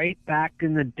on the right back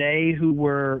in the day who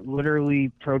were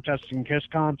literally protesting Kiss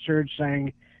concerts,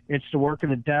 saying it's the work of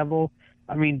the devil?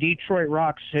 I mean, Detroit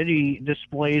Rock City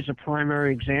displays a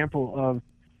primary example of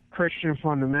Christian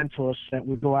fundamentalists that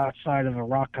would go outside of a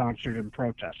rock concert and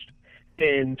protest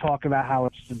and talk about how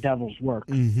it's the devil's work.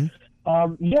 Mm-hmm.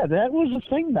 That was a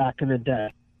thing back in the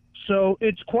day. So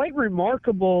it's quite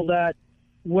remarkable that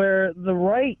where the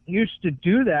right used to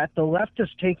do that, the left has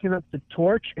taken up the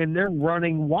torch and they're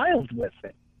running wild with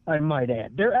it, I might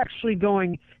add. They're actually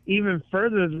going even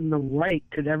further than the right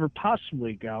could ever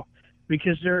possibly go,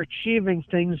 because they're achieving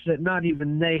things that not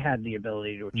even they had the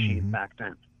ability to achieve back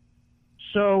then.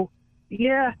 So,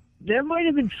 yeah, that might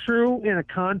have been true in a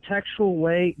contextual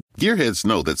way. Gearheads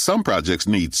know that some projects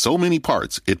need so many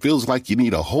parts, it feels like you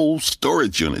need a whole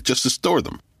storage unit just to store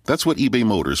them. That's what eBay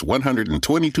Motors'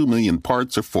 122 million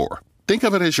parts are for. Think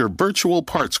of it as your virtual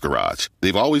parts garage.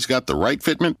 They've always got the right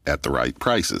fitment at the right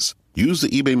prices. Use the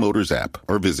eBay Motors app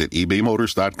or visit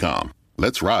ebaymotors.com.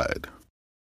 Let's ride.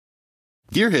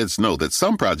 Gearheads know that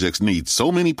some projects need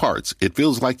so many parts, it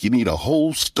feels like you need a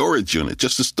whole storage unit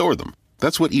just to store them.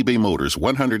 That's what eBay Motors'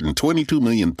 122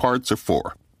 million parts are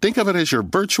for. Think of it as your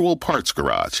virtual parts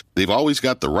garage. They've always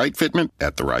got the right fitment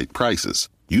at the right prices.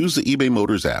 Use the eBay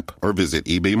Motors app or visit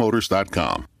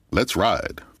ebaymotors.com. Let's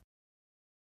ride.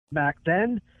 Back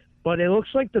then, but it looks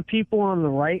like the people on the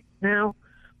right now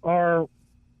are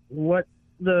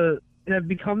have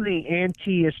become the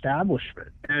anti-establishment,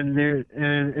 and they're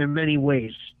in many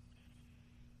ways.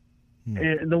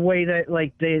 The way that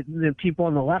the people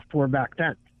on the left were back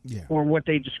then. Yeah. Or what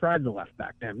they described the left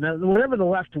back then. Now, whatever the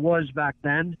left was back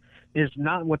then is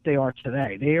not what they are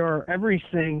today. They are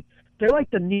everything. They're like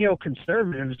the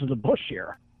neoconservatives of the Bush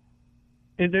era.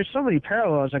 And there's so many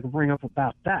parallels I could bring up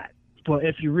about that. But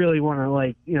if you really want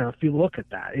to, if you look at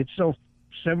that, it's so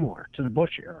similar to the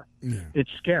Bush era. Yeah.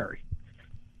 It's scary.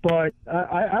 But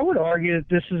I would argue that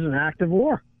this is an act of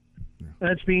war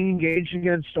that's being engaged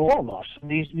against all of us. And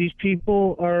these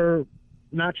people are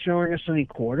not showing us any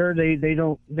quarter. They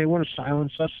want to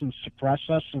silence us and suppress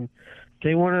us and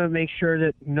They want to make sure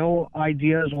that no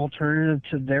ideas alternative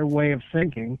to their way of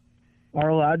thinking are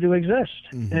allowed to exist.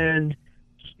 Mm-hmm. And,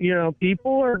 you know,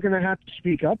 people are going to have to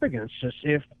speak up against this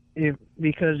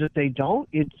because if they don't,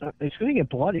 it's going to get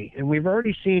bloody. And we've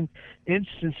already seen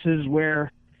instances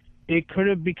where it could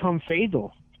have become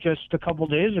fatal just a couple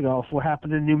days ago for what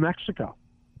happened in New Mexico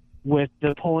with the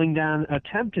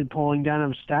attempted pulling down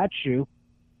of a statue,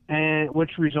 and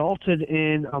which resulted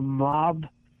in a mob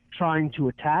trying to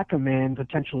attack a man,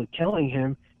 potentially killing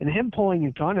him, and him pulling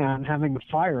a gun out and having to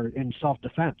fire in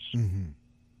self-defense. Mm-hmm.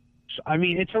 So, I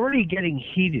mean, it's already getting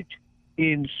heated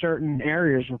in certain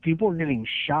areas where people are getting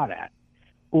shot at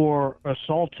or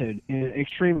assaulted in an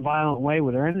extreme violent way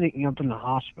where they're ending up in the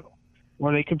hospital,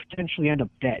 where they could potentially end up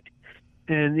dead.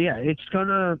 And, yeah, it's going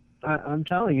to, I'm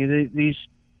telling you, these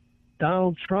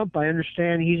Donald Trump, I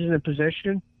understand he's in a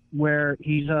position where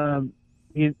he's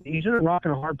in a rock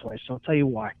and a hard place. I'll tell you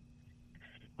why.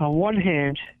 On one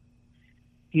hand,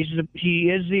 he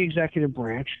is the executive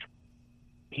branch.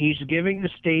 He's giving the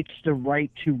states the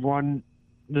right to run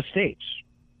the states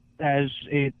as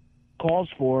it calls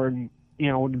for in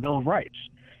the Bill of Rights.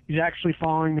 He's actually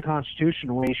following the Constitution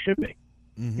the way he should be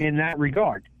in that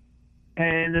regard.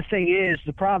 And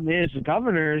the problem is the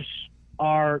governors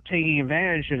are taking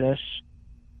advantage of this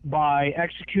by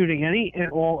executing any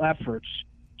and all efforts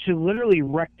to literally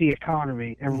wreck the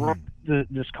economy and wreck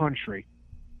this country.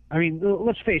 I mean,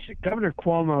 let's face it, Governor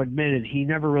Cuomo admitted he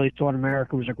never really thought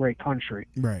America was a great country.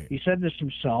 Right. He said this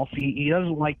himself. He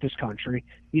doesn't like this country.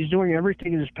 He's doing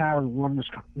everything in his power to run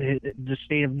the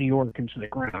state of New York into the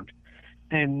ground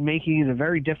and making it a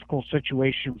very difficult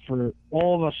situation for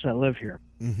all of us that live here.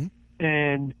 Mm-hmm.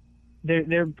 And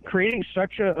they're creating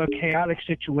such a chaotic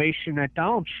situation that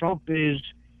Donald Trump is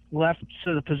left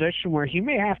to the position where he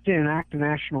may have to enact the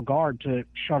National Guard to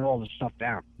shut all this stuff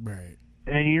down. Right.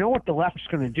 And you know what the left's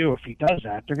going to do if he does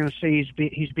that? They're going to say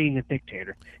he's being a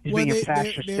dictator. He's being a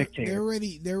fascist dictator.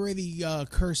 They're already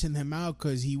cursing him out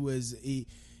because he was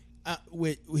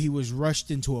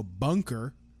rushed into a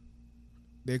bunker.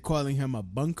 They're calling him a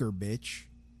bunker bitch.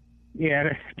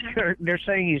 Yeah, they're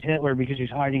saying he's Hitler because he's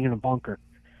hiding in a bunker.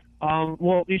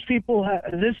 Well, these people,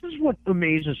 this is what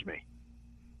amazes me.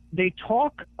 They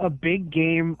talk a big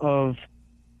game of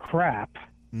crap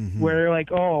where they're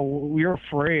like, oh, we're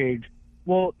afraid.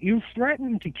 Well, you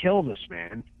threatened to kill this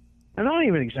man. I'm not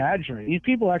even exaggerating. These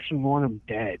people actually want him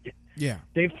dead. Yeah.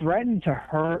 They've threatened to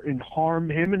hurt and harm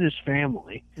him and his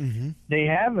family. Mm-hmm. They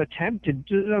have attempted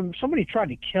to, somebody tried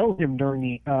to kill him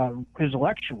during his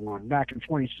election run back in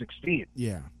 2016.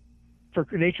 Yeah.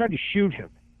 They tried to shoot him.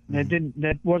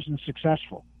 That wasn't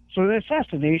successful. So the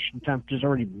assassination attempt has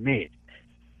already been made.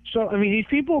 So, I mean, these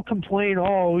people complain,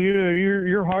 oh,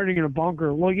 you're hiding in a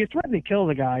bunker. Well, you threatened to kill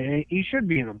the guy. He should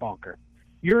be in a bunker.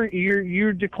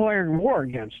 You're declaring war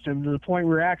against him to the point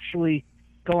where you're actually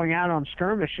going out on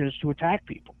skirmishes to attack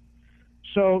people.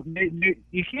 So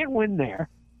you can't win there.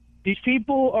 These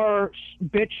people are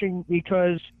bitching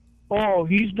because, oh,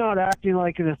 he's not acting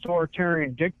like an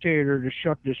authoritarian dictator to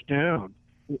shut this down.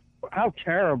 How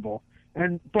terrible.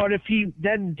 But if he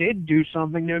then did do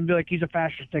something, they'd be like, he's a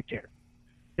fascist dictator.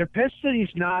 They're pissed that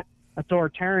he's not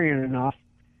authoritarian enough,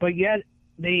 but yet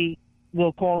they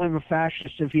will call him a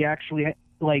fascist if he actually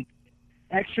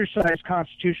exercised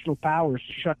constitutional powers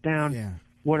to shut down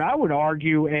what I would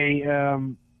argue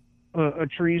a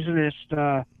treasonous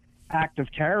act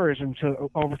of terrorism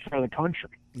to overthrow the country.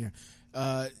 Yeah.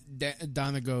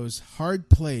 Donna goes, hard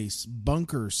place,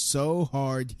 bunker so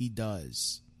hard he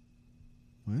does.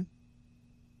 What?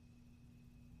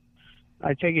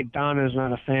 I take it Donna's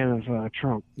not a fan of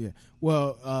Trump. Yeah.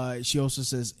 Well, she also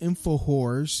says info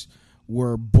whores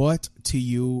were brought to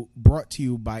you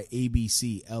by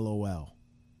ABC. LOL.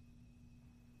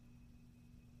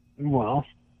 Well,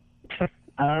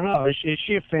 I don't know. Is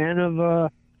she a fan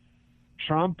of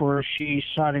Trump, or is she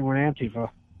siding with Antifa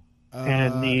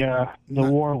and the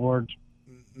warlords?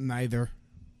 Neither.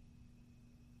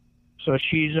 So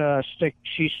she's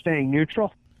staying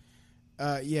neutral.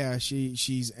 Yeah,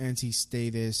 she's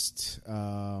anti-statist,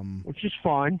 which is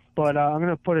fine. But I'm going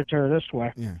to put it to her this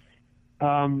way. Yeah.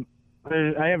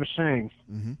 I have a saying.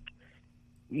 Mm-hmm.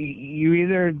 You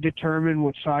either determine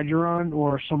what side you're on,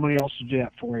 or somebody else will do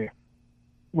that for you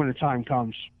when the time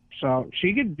comes. So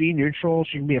she could be neutral.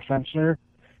 She can be a fencer.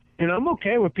 And I'm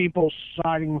okay with people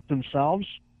siding with themselves.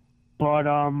 But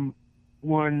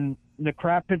when the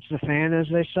crap hits the fan, as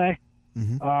they say,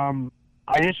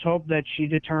 I just hope that she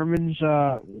determines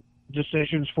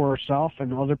decisions for herself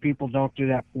and other people don't do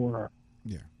that for her.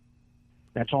 Yeah.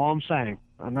 That's all I'm saying.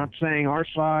 I'm not saying our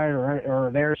side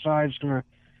or their side's going to...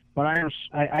 But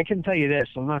I can tell you this.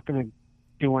 I'm not going to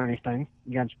do anything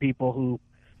against people who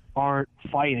aren't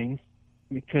fighting,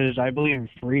 because I believe in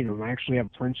freedom. I actually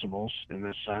have principles in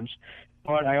this sense.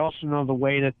 But I also know the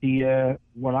way that the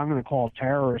what I'm going to call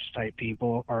terrorist type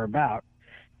people are about.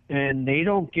 And they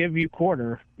don't give you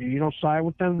quarter. If you don't side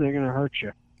with them, they're going to hurt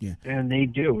you. Yeah. And they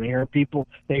do. They hurt people.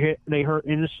 They hurt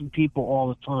innocent people all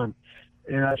the time.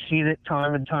 And I've seen it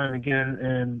time and time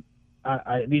again.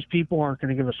 And these people aren't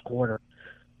going to give us quarter.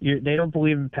 They don't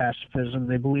believe in pacifism.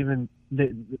 They believe in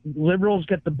liberals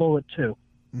get the bullet too,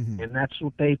 and that's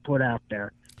what they put out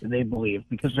there. And they believe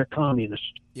because they're communists.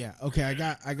 Yeah. Okay.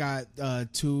 I got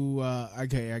two.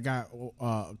 Okay. I got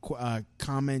a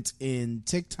comment in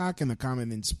TikTok and a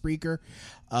comment in Spreaker.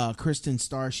 Kristen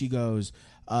Starr. She goes,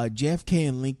 JFK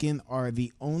and Lincoln are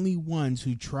the only ones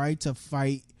who tried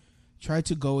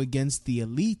to go against the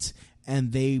elite,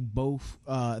 and they're both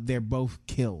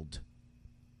killed.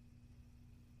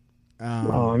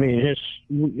 Well, I mean,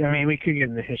 we could get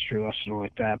into history lesson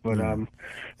like that, but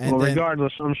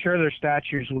regardless, I'm sure their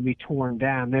statues will be torn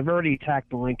down. They've already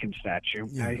attacked the Lincoln statue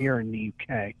here in the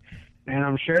UK, and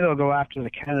I'm sure they'll go after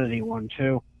the Kennedy one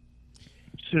too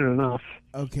soon enough.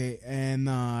 Okay,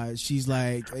 and she's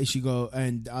like,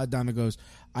 Donna goes,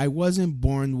 I wasn't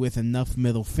born with enough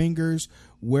middle fingers.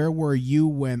 Where were you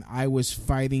when I was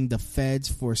fighting the feds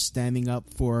for standing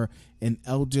up for an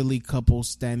elderly couple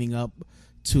standing up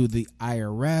to the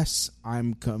IRS?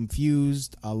 I'm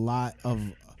confused. A lot of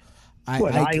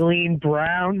Eileen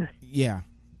Brown? Yeah,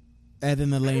 Ed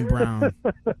and Elaine Brown.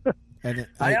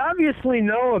 I obviously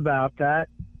know about that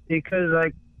because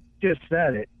I just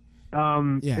said it.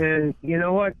 And you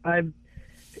know what? I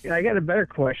got a better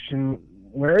question.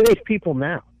 Where are these people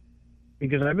now?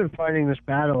 Because I've been fighting this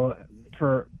battle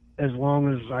for as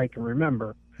long as I can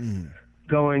remember.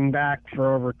 Going back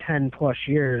for over 10 plus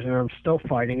years, and I'm still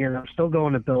fighting it. I'm still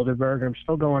going to Bilderberg. I'm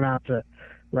still going out to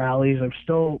rallies.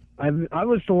 I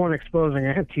was the one exposing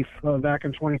Antifa back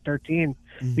in 2013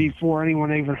 before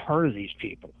anyone even heard of these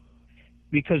people,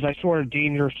 because I saw a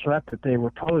dangerous threat that they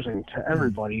were posing to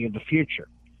everybody in the future.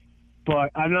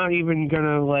 But I'm not even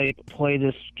gonna play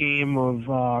this game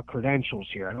of credentials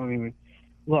here. I don't even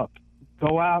look.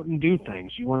 Go out and do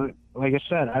things. You want to, like I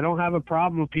said, I don't have a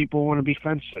problem with people who want to be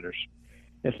fence sitters.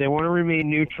 If they want to remain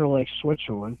neutral like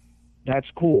Switzerland, that's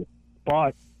cool.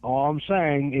 But all I'm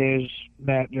saying is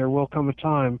that there will come a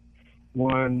time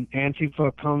when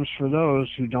Antifa comes for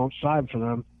those who don't side for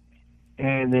them,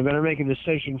 and they better make a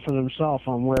decision for themselves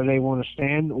on where they want to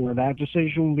stand, or that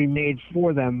decision will be made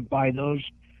for them by those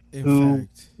who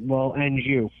will end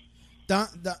you.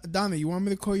 Donna, you want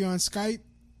me to call you on Skype?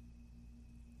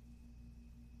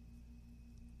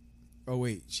 Oh,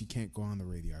 wait, she can't go on the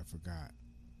radio. I forgot.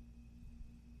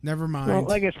 Never mind. Well,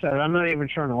 like I said, I'm not even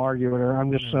trying to argue with her.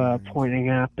 I'm just pointing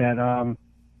out that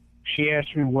she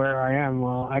asked me where I am.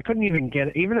 Well, I couldn't even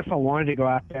get, even if I wanted to go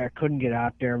out there, I couldn't get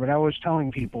out there. But I was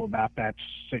telling people about that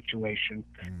situation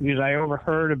because I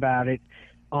overheard about it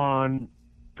on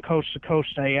Coast to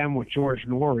Coast AM with George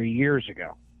Norrie years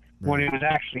ago when it was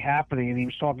actually happening, and he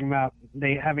was talking about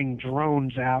they having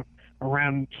drones out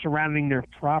around surrounding their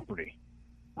property.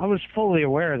 I was fully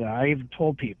aware of that. I even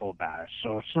told people about it,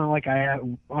 so it's not like I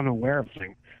am unaware of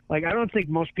things. Like, I don't think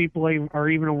most people are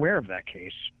even aware of that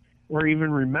case or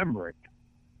even remember it.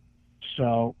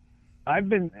 So I've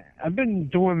been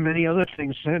doing many other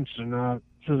things since, and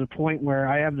to the point where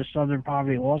I have the Southern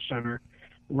Poverty Law Center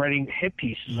writing hit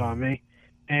pieces on me,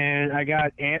 and I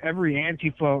got every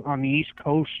Antifa on the East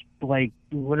Coast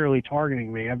literally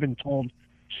targeting me. I've been told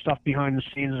stuff behind the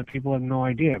scenes that people have no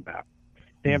idea about.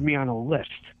 They have me on a list.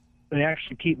 They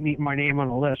actually keep my name on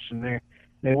a list, and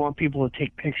they want people to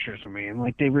take pictures of me,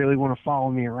 and they really want to follow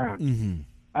me around.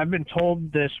 I've been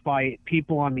told this by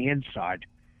people on the inside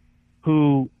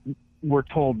who were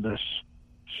told this.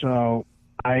 So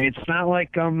it's not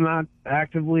like I'm not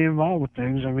actively involved with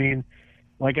things. I mean,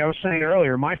 like I was saying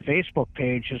earlier, my Facebook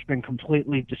page has been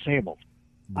completely disabled.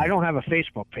 I don't have a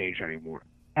Facebook page anymore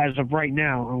as of right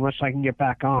now, unless I can get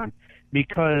back on,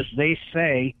 because they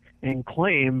say and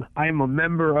claim I am a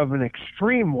member of an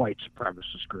extreme white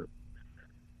supremacist group.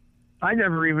 I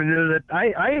never even knew that.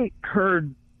 I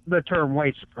heard the term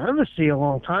white supremacy a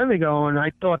long time ago, and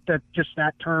I thought that just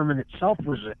that term in itself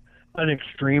was an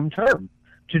extreme term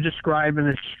to describe an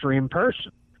extreme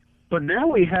person. But now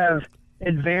we have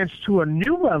advanced to a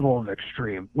new level of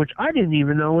extreme, which I didn't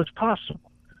even know was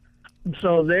possible.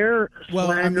 So they're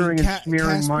slandering and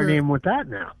smearing my name with that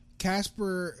now.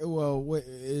 Casper,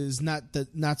 is not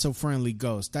so friendly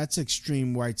ghost. That's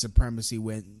extreme white supremacy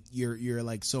when you're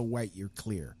so white you're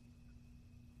clear.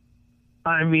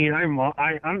 I mean, I'm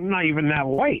not even that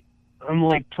white. I'm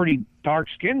pretty dark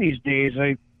skinned these days.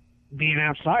 being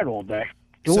outside all day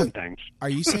doing things. Are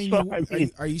you saying So, I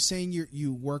mean, are you saying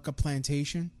you work a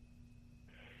plantation?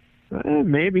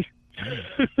 Maybe.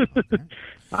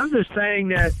 I'm just saying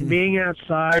that being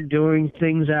outside, doing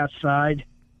things outside,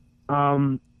 I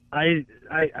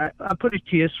put it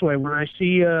to you this way: when I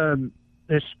see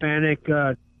Hispanic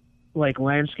like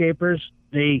landscapers,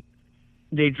 they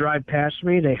drive past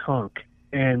me, they honk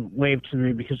and wave to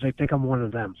me because they think I'm one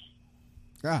of them.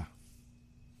 Ah.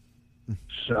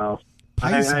 So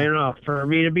I don't know. For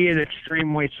me to be an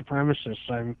extreme white supremacist,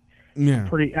 I'm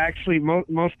pretty. Actually,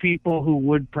 most people who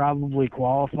would probably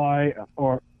qualify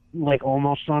or like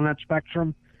almost on that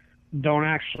spectrum don't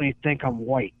actually think I'm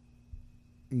white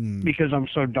because I'm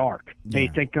so dark. They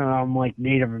think I'm like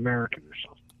Native American or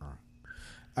something.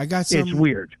 I got some. It's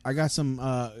weird. I got some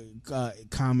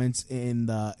comments in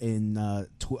I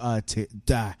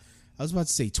was about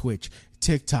to say Twitch,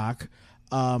 TikTok,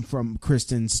 from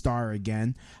Kristen Starr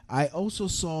again. I also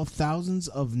saw thousands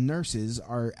of nurses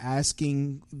are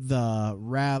asking the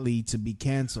rally to be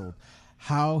canceled.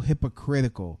 How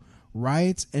hypocritical!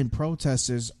 Riots and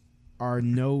protesters are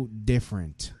no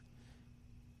different.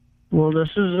 Well, this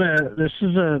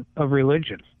is a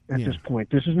religion at this point.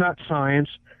 This is not science.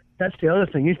 That's the other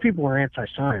thing. These people are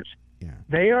anti-science. Yeah.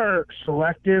 They are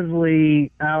selectively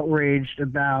outraged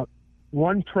about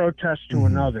one protest to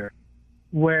another,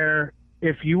 where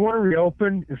if you want to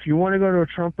reopen, if you want to go to a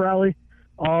Trump rally,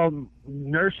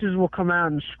 nurses will come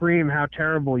out and scream how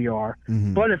terrible you are.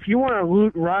 But if you want to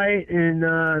loot, riot,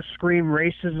 and scream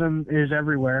racism is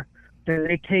everywhere, then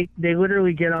they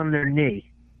literally get on their knee.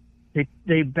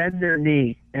 They bend their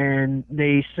knee and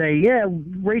they say, yeah,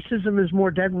 racism is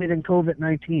more deadly than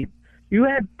COVID-19. You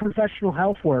had professional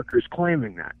health workers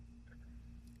claiming that.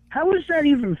 How is that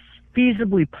even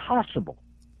feasibly possible?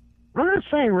 I'm not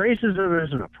saying racism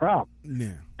isn't a problem,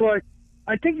 but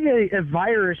I think a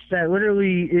virus that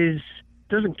literally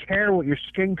doesn't care what your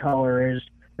skin color is,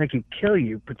 that could kill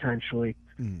you potentially,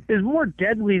 is more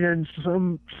deadly than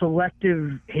some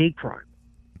selective hate crime.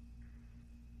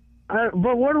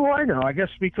 But what do I know? I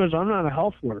guess because I'm not a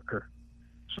health worker.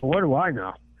 So what do I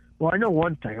know? Well, I know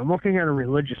one thing. I'm looking at a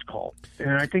religious cult.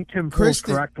 And I think Tim Pool's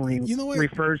correctly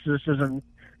refers to this as a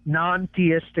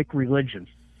non-theistic religion.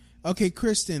 Okay,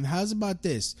 Kristen, how's about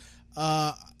this?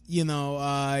 You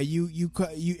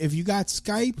if you got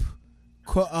Skype,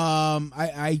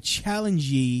 I challenge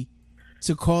ye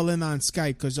to call in on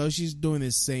Skype, because all she's doing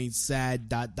is saying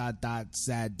sad ...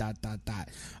 sad ...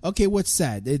 Okay, what's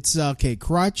sad? It's okay.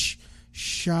 Crutch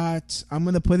shot. I'm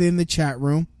gonna put it in the chat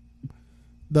room.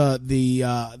 The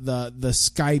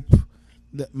Skype,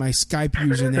 my Skype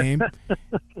username,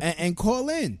 and call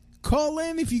in. Call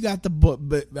in if you got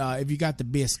the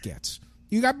biscuits.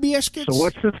 You got biscuits. So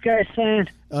what's this guy saying?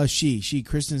 She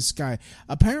Kristen Sky.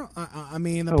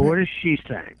 Apparently, what is she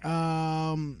saying?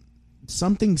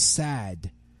 Something sad.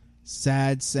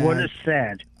 Sad. What is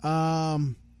sad?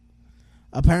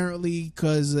 Apparently,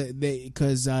 because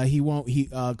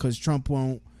Trump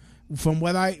won't. From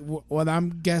what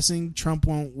I'm guessing, Trump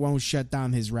won't shut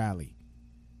down his rally.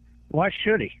 Why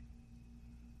should he?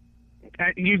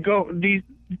 These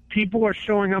people are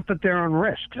showing up at their own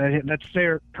risk. That's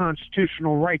their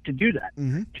constitutional right to do that.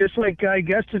 Just like I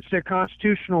guess it's their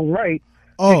constitutional right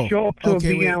to show up to a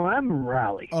BLM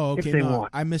rally if they want.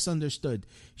 I misunderstood.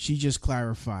 She just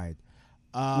clarified.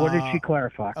 What did she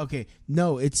clarify? Okay,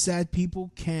 no, it said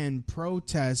people can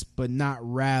protest but not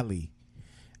rally.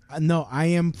 No,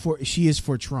 she is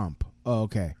for Trump. Oh,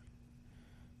 okay.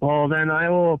 Well, then I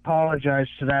will apologize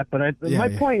to that, but my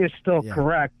point is still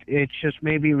correct. It's just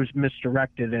maybe it was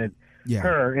misdirected at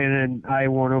her, and then I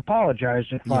want to apologize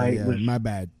if I was my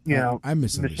bad. I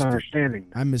misunderstanding.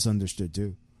 I misunderstood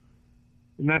too.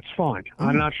 And that's fine.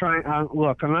 I'm not trying.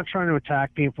 Look, I'm not trying to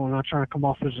attack people. I'm not trying to come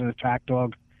off as an attack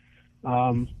dog.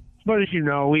 But as you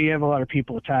know, we have a lot of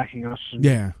people attacking us. And,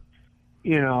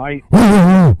 and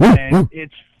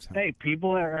it's hey,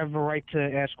 people have a right to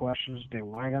ask questions.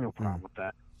 I got no problem with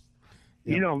that.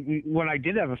 Yep. When I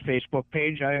did have a Facebook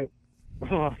page,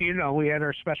 we had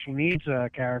our special needs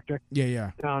character.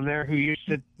 Down there who used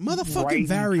to motherfucking write and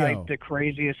Vario. type the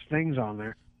craziest things on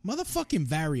there. Motherfucking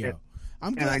Vario.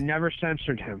 And I never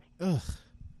censored him. Ugh,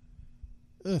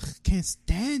 can't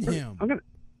stand him.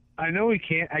 I know we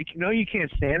can't. I know you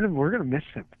can't stand him. We're gonna miss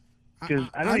him because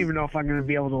I don't even know if I'm gonna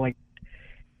be able to like.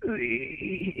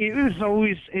 It was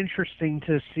always interesting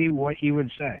to see what he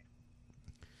would say,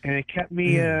 and it kept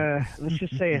me. Let's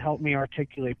just say it helped me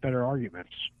articulate better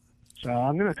arguments. So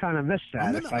I'm gonna kind of miss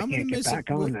that if I can't get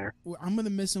back on there. I'm gonna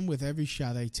miss him with every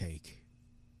shot I take.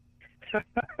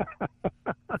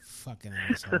 Fucking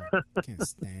asshole. Can't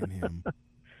stand him.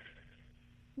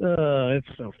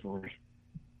 It's so funny.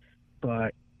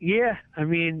 But, yeah, I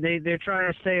mean, they're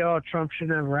trying to say, oh, Trump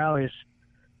shouldn't have rallies.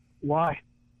 Why?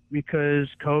 Because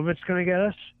COVID's going to get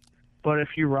us? But if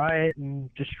you riot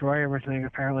and destroy everything,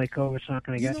 apparently COVID's not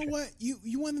going to get you. You know what?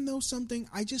 You want to know something?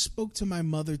 I just spoke to my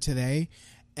mother today,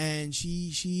 and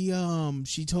she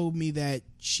told me that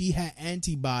she had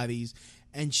antibodies,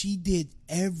 and she did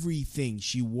everything.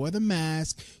 She wore the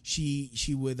mask. She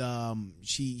would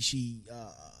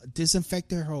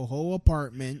disinfected her whole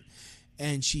apartment,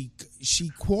 and she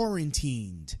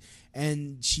quarantined,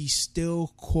 and she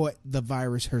still caught the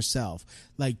virus herself.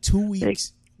 Like 2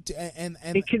 weeks. And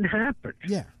it can happen.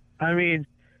 Yeah. I mean,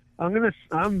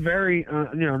 I'm very,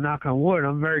 knock on wood,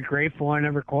 I'm very grateful I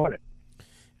never caught it.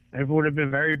 It would have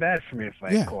been very bad for me if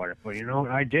I had caught it, but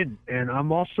I didn't. And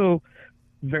I'm also,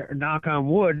 knock on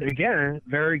wood, again,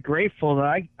 very grateful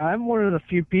that I'm one of the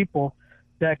few people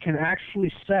that can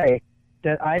actually say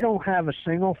that I don't have a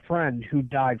single friend who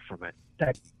died from it,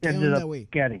 that ended up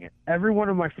getting it. Every one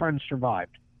of my friends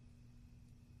survived.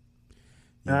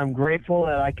 And I'm grateful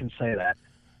that I can say that.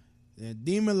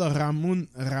 Dímelo, Ramón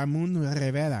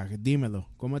Rivera. Dímelo.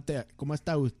 ¿Cómo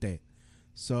está usted?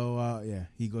 So, yeah,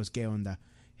 he goes, ¿qué onda?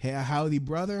 Hey, howdy,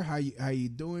 brother. How you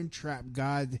doing? Trap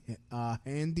God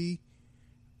Handy.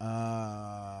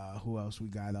 Who else we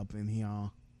got up in here?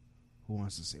 Who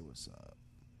wants to say what's up?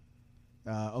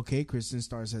 Okay, Kristen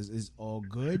Star says, is all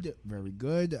good. Very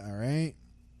good. All right.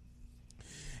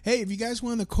 Hey, if you guys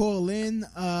want to call in,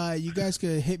 you guys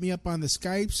could hit me up on the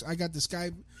Skypes. I got the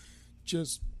Skype.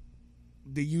 Just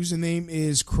the username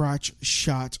is Crotch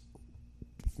Shot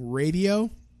Radio,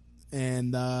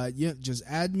 and yeah, just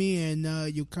add me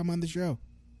and you'll come on the show.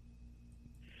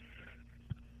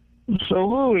 So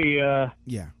Louis,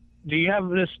 yeah, do we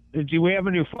have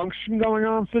a new function going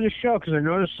on for the show? Because I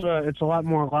noticed it's a lot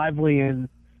more lively in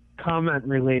comment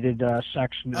related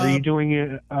section. Are you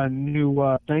doing a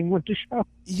new thing with the show?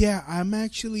 Yeah, I'm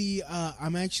actually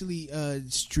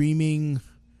streaming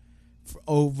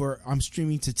I'm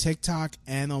streaming to TikTok,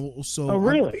 and also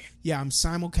really? I'm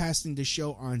simulcasting the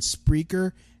show on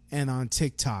Spreaker and on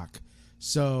TikTok.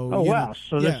 So wow,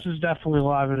 so this is definitely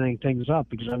livening things up,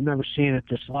 because I've never seen it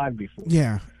this live before.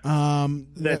 Yeah,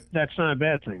 that's not a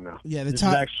bad thing though. Yeah, this is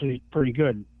actually pretty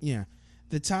good. Yeah,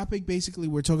 the topic basically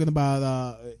we're talking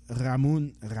about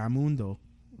Raimundo.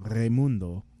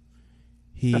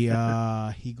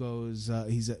 He goes.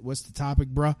 He's what's the topic,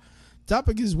 bruh?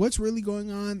 Topic is what's really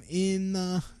going on in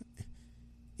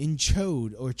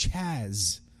CHOD or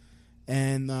CHAZ,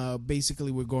 and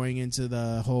basically we're going into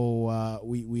the whole.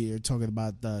 We are talking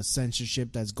about the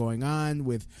censorship that's going on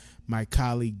with my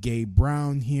colleague Gabe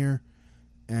Brown here,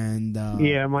 and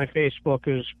yeah, my Facebook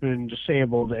has been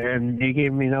disabled, and they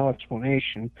gave me no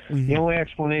explanation. Mm-hmm. The only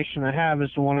explanation I have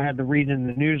is the one I had to read in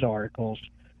the news articles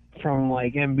from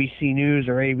like NBC News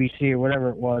or ABC or whatever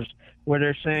it was, where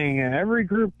they're saying every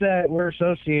group that we're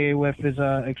associated with is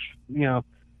a,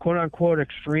 quote unquote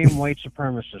extreme white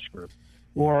supremacist group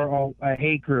or a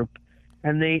hate group.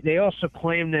 And they also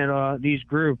claim that these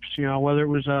groups, whether it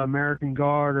was American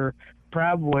Guard or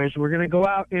Proud Boys, were going to go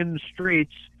out in the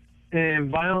streets and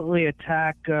violently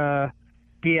attack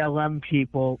BLM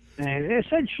people. And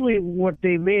essentially what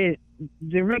they're making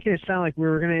it sound like we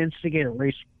were going to instigate a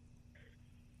race.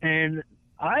 And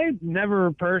I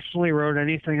never personally wrote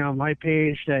anything on my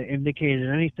page that indicated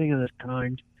anything of this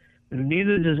kind, and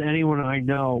neither does anyone I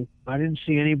know. I didn't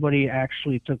see anybody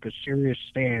actually took a serious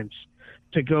stance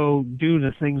to go do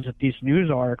the things that these news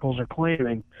articles are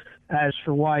claiming as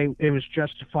for why it was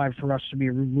justified for us to be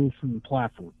removed from the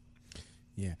platform.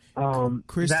 Yeah.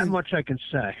 That much I can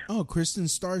say. Oh, Kristen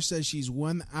Starr says she's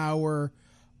 1 hour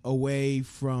away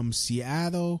from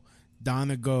Seattle.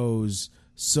 Donna goes,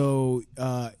 so,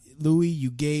 Louis,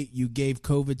 you gave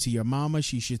COVID to your mama.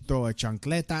 She should throw a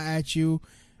chancleta at you.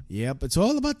 Yep, it's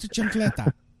all about the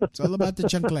chancleta. It's all about the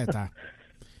chancleta.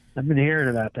 I've been hearing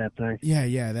about that thing.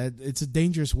 Yeah, that it's a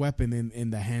dangerous weapon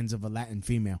in the hands of a Latin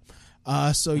female.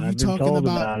 So you're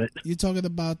talking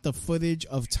about the footage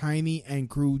of Tiny and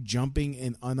crew jumping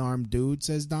an unarmed dude,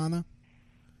 says Donna.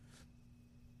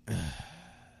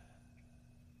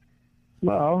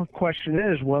 Well, question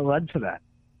is, what led to that?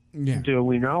 Yeah. Do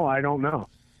we know? I don't know.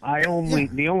 The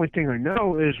only thing I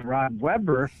know is Rod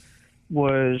Webber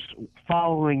was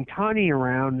following Tiny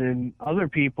around and other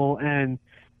people and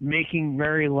making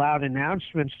very loud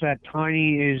announcements that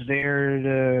Tiny is there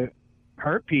to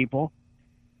hurt people.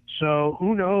 So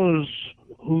who knows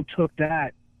who took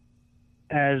that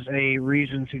as a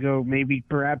reason to go maybe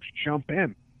perhaps jump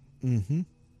in. Mm-hmm.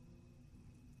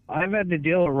 I've had to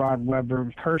deal with Rod Webber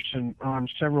in person on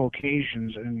several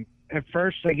occasions, and at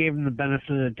first I gave him the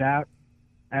benefit of the doubt,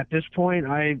 at this point,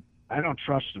 I don't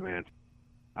trust the man.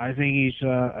 I think he's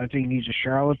a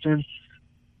charlatan,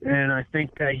 and I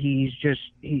think that he's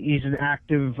an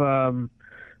active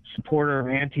supporter of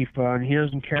Antifa, and he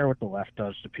doesn't care what the left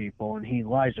does to people, and he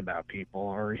lies about people,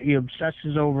 or he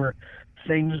obsesses over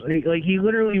things. Like, he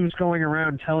literally was going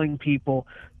around telling people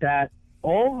that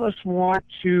all of us want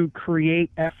to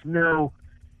create ethno-state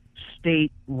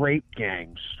rape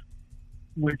gangs,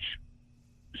 which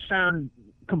sound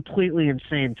completely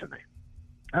insane to me.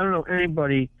 I don't know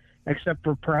anybody except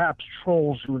for perhaps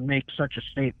trolls who would make such a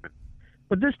statement.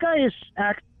 But this guy is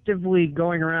actively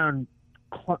going around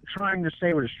trying to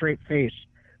say with a straight face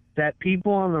that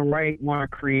people on the right want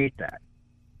to create that.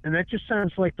 And that just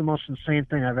sounds like the most insane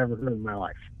thing I've ever heard in my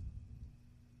life.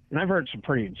 And I've heard some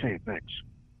pretty insane things.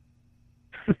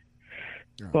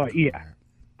 But yeah,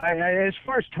 as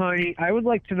far as Tiny, I would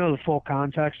like to know the full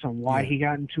context on why he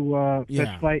got into a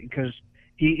fist fight, because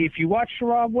if you watch the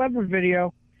Rob Weber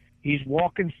video, he's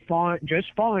walking just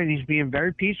fine. He's being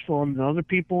very peaceful, and the other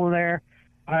people in there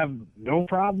have no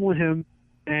problem with him,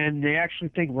 and they actually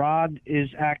think Rod is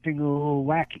acting a little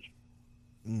wacky.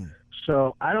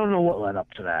 So I don't know what led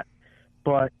up to that.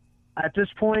 But at this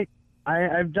point,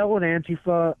 I've dealt with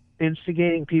Antifa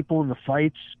instigating people in the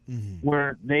fights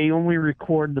where they only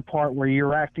record the part where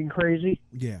you're acting crazy.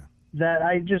 Yeah. That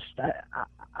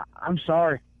I'm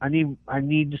sorry. I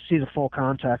need to see the full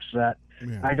context of that.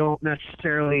 Yeah. I don't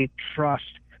necessarily trust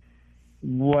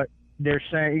what they're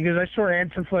saying, because I saw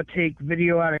Antifa take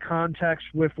video out of context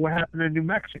with what happened in New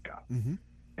Mexico,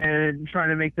 and trying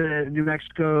to make the New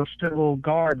Mexico Civil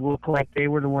Guard look like they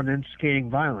were the one instigating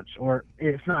violence, or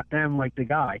if not them, like the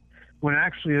guy, when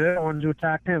actually they're the ones who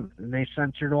attacked him, and they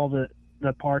censored all the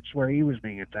parts where he was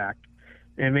being attacked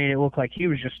and made it look like he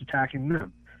was just attacking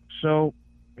them. So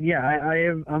yeah,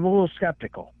 I'm a little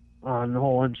skeptical on the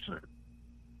whole incident.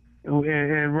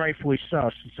 And rightfully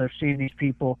so, since I've seen these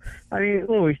people. I mean,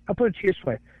 Louis, I'll put it to you this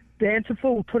way. The Antifa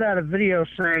will put out a video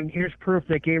saying, here's proof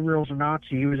that Gabriel's a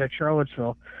Nazi. He was at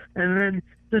Charlottesville. And then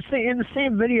in the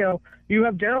same video, you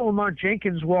have Daryl Lamont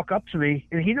Jenkins walk up to me,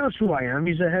 and he knows who I am.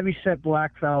 He's a heavy-set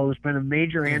black fellow who's been a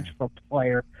major Antifa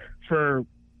player for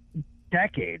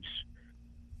decades.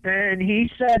 And he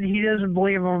said he doesn't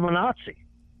believe I'm a Nazi.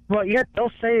 But yet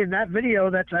they'll say in that video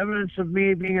that's evidence of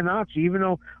me being a Nazi, even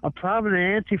though a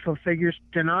prominent Antifa figure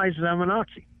denies that I'm a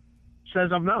Nazi,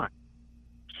 says I'm not.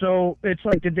 So it's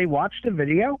like, did they watch the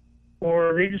video? Or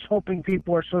are they just hoping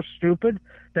people are so stupid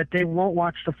that they won't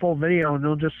watch the full video, and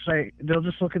they'll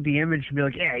just look at the image and be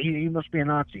like, yeah, he must be a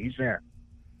Nazi, he's there.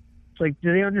 It's like,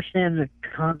 do they understand the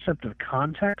concept of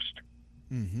context?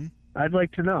 I'd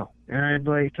like to know. And I'd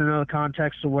like to know the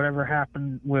context of whatever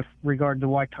happened with regard to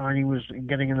why Tiny was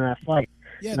getting into that fight.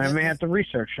 Yeah, and I may have to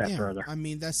research that further. I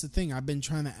mean, that's the thing. I've been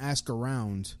trying to ask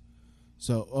around.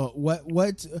 So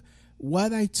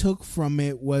what I took from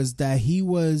it was that he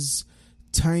was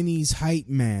Tiny's hype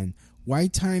man. Why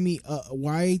Tiny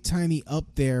up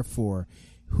there for?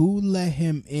 Who let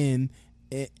him in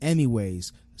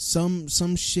anyways? Some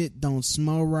shit don't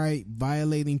smell right,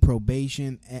 violating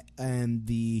probation and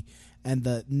the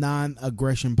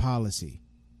non-aggression policy.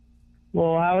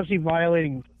 Well, how is he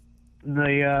violating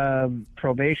the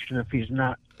probation if he's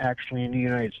not actually in the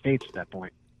United States at that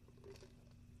point?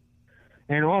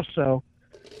 And also,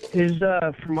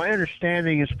 from my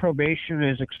understanding, his probation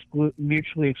is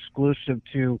mutually exclusive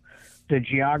to the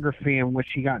geography in which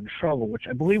he got in trouble, which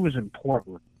I believe was in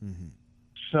Portland.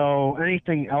 So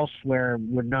anything elsewhere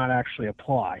would not actually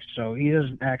apply. So he's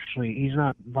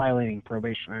not violating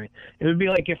probation. I mean, it would be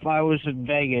like if I was in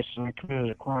Vegas and I committed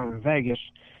a crime in Vegas,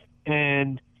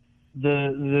 and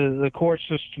the court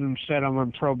system said I'm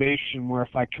on probation, where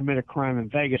if I commit a crime in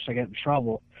Vegas, I get in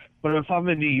trouble. But if I'm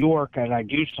in New York and I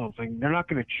do something, they're not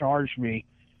going to charge me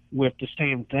with the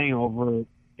same thing over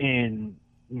in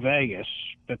Vegas.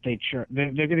 They're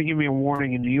going to give me a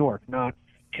warning in New York, not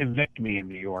convict me in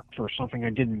New York for something I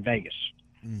did in Vegas.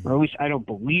 Or at least I don't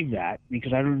believe that,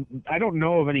 because I don't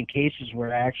know of any cases where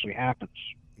that actually happens.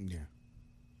 Yeah.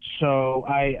 So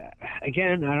I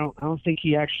don't think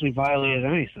he actually violated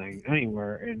anything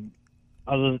anywhere. And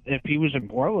if he was in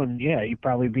Portland, yeah, he'd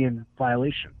probably be in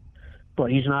violation.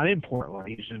 But he's not in Portland.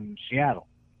 He's in Seattle,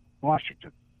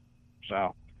 Washington.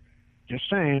 So, just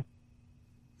saying.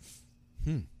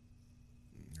 All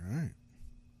right.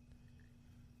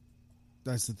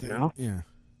 That's the thing. You know? Yeah.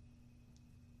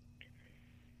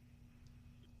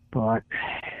 But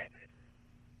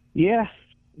yeah,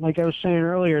 like I was saying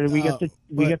earlier, we got the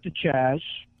CHAZ.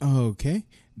 Okay.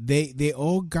 They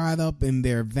all got up in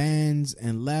their vans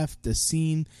and left the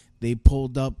scene. They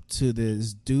pulled up to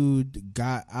this dude,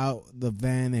 got out the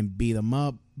van and beat him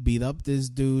up, beat up this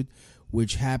dude,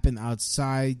 which happened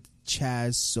outside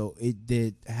CHAZ, so it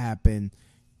did happen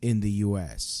in the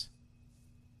U.S.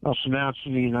 Well, so now it's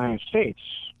in the United States.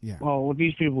 Yeah. Well, with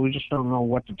these people, we just don't know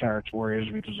what the territory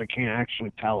is because they can't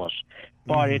actually tell us.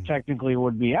 But it technically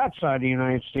would be outside the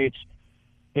United States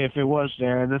if it was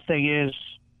there. And the thing is,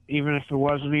 even if it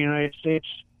was in the United States,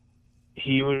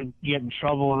 he would get in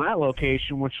trouble in that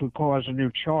location, which would cause a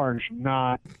new charge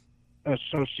not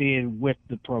associated with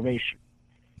the probation.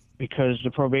 Because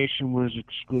the probation was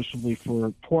exclusively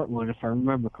for Portland, if I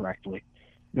remember correctly.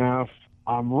 Now, if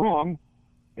I'm wrong,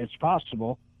 it's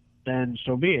possible, then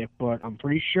so be it. But I'm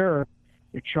pretty sure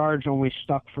the charge only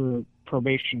stuck for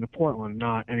probation to Portland,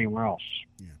 not anywhere else.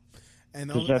 Yeah.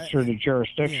 Because that's where the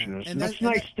jurisdiction is. And that's the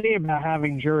nice thing about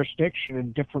having jurisdiction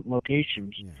in different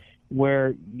locations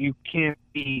where you can't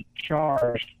be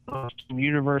charged on some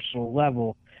universal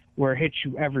level where it hits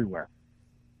you everywhere.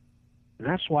 And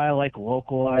that's why I like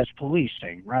localized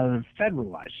policing rather than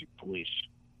federalizing police.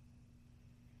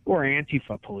 Or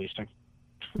Antifa policing.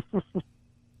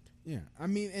 Yeah, I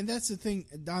mean, and that's the thing,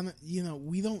 Donna,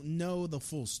 we don't know the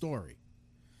full story.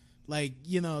 Like,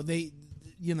 a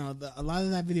lot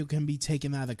of that video can be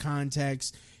taken out of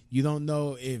context. You don't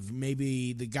know if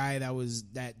maybe the guy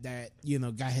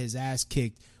that got his ass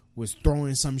kicked was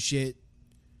throwing some shit.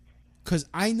 Because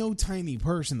I know Tiny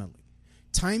personally.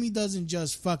 Tiny doesn't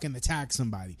just fucking attack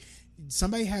somebody.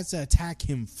 Somebody has to attack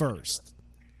him first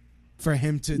for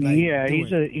him to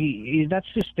that's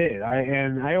just it.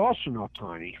 I also know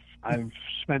Tiny. I've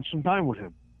spent some time with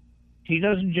him. He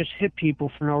doesn't just hit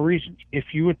people for no reason. If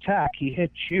you attack, he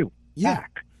hits you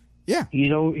back. Yeah.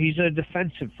 He's a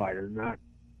defensive fighter, not.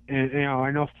 And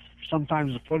I know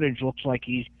sometimes the footage looks like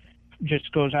he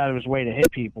just goes out of his way to hit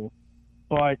people,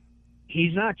 but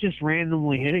he's not just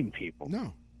randomly hitting people.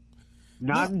 No.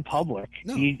 Not in public.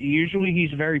 No.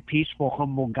 He's a very peaceful,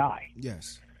 humble guy.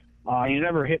 Yes. He's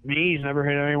never hit me. He's never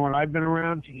hit anyone I've been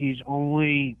around. He's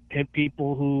only hit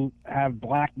people who have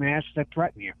black masks that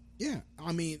threaten you. Yeah,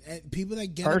 I mean, people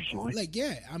that get personally,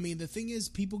 I mean, the thing is,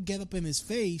 people get up in his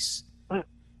face,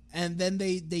 and then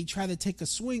they try to take a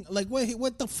swing. Like,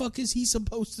 what the fuck is he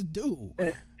supposed to do?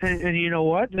 And you know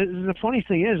what? The funny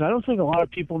thing is, I don't think a lot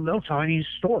of people know Tiny's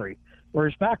story or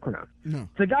his background. No.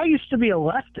 The guy used to be a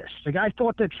leftist. The guy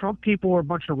thought that Trump people were a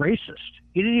bunch of racists.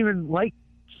 He didn't even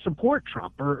support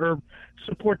Trump or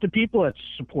support the people that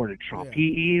supported Trump.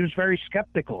 Yeah. He was very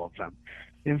skeptical of them.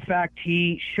 In fact,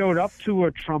 he showed up to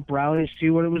a Trump rally to see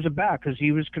what it was about because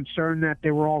he was concerned that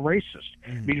they were all racist.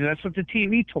 Because that's what the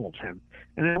TV told him.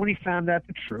 And then when he found out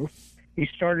the truth, he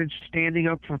started standing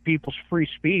up for people's free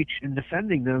speech and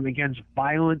defending them against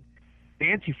violent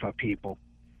Antifa people.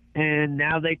 And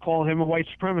now they call him a white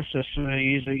supremacist and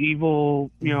he's an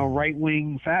evil,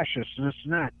 right-wing fascist and this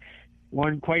and that.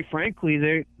 When, quite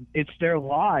frankly, it's their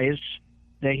lies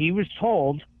that he was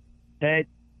told that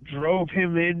drove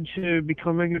him into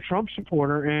becoming a Trump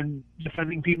supporter and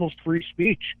defending people's free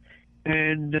speech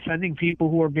and defending people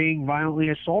who are being violently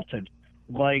assaulted,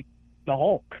 like the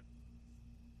Hulk.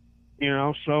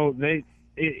 So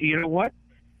you know what?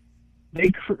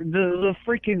 The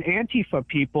freaking Antifa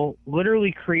people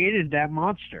literally created that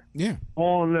monster. Yeah,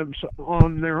 on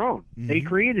their own. Mm-hmm. They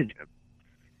created him,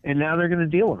 and now they're going to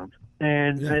deal with him.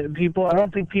 And I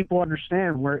don't think people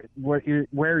understand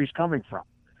where he's coming from.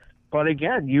 But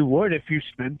again, you would if you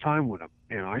spend time with him.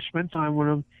 I spent time with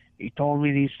him. He told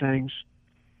me these things,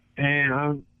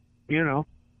 and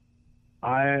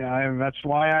that's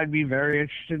why I'd be very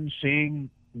interested in seeing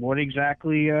what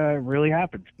exactly really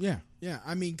happened. Yeah.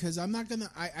 I mean, because I'm not gonna.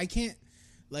 I can't,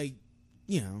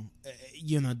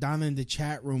 Donna in the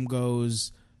chat room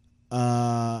goes,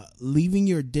 leaving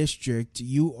your district,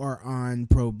 you are on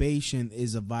probation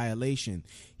is a violation.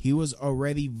 He was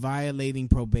already violating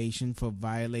probation for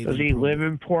violating. Does he live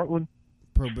in Portland?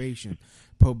 Probation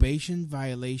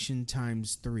violation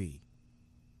times 3.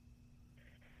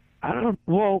 I don't know.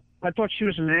 Well, I thought she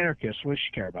was an anarchist. What does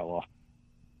she care about law?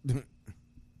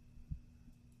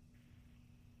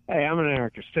 Hey, I'm an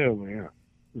anarchist too. Yeah,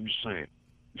 I'm just saying.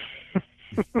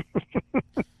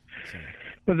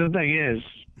 But the thing is,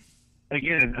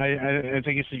 again, I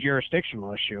think it's a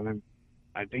jurisdictional issue, and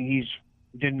I think he's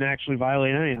didn't actually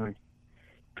violate anything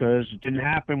because it didn't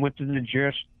happen within the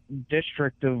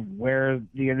district of where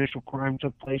the initial crime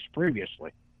took place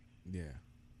previously. Yeah.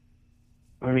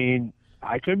 I mean,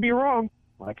 I could be wrong,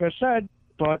 like I said,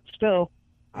 but still,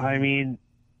 I mean,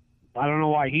 I don't know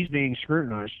why he's being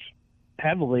scrutinized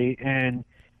heavily, and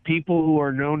people who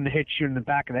are known to hit you in the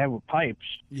back of the head with pipes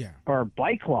or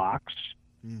bike locks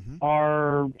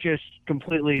are just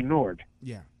completely ignored.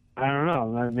 Yeah. I don't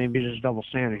know. Maybe there's double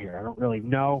standard here. I don't really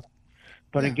know.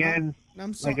 But Yeah, again,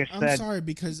 I'm like I I'm said, sorry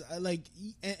because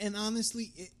and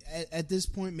honestly, at this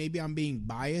point, maybe I'm being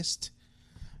biased,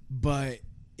 but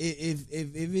if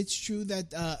it's true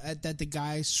that that the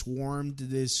guy swarmed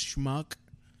this schmuck,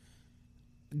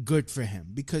 good for him.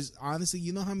 Because honestly,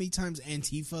 you know how many times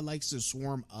Antifa likes to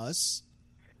swarm us?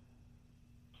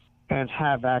 and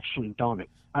have actually done it.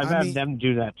 I've had them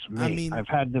do that to me. I've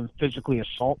had them physically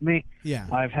assault me. Yeah.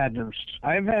 I've had them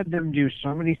do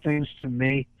so many things to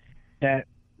me that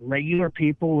regular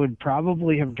people would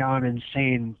probably have gone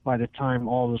insane by the time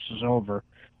all this is over,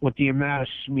 with the amount of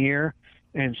smear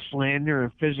and slander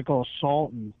and physical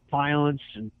assault and violence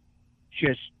and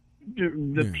just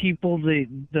the people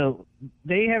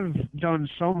they have done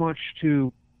so much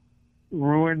to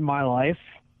ruin my life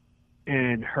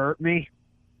and hurt me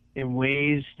in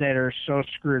ways that are so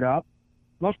screwed up.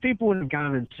 Most people would have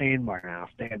gone insane by now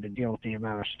if they had to deal with the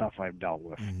amount of stuff I've dealt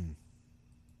with. Mm-hmm.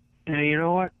 And you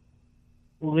know what?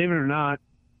 Believe it or not,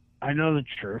 I know the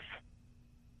truth.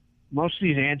 Most of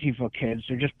these Antifa kids,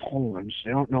 they're just pawns.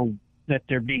 They don't know that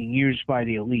they're being used by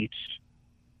the elites.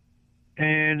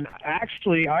 And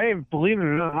actually, believe it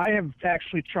or not, I have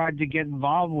actually tried to get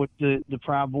involved with the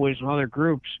Proud Boys and other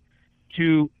groups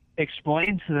to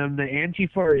explain to them that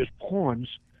Antifa are just pawns,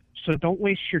 so don't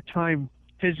waste your time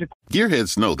physically.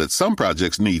 Gearheads know that some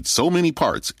projects need so many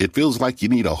parts, it feels like you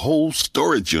need a whole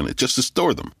storage unit just to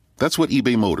store them. That's what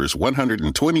eBay Motors'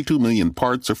 122 million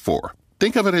parts are for.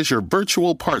 Think of it as your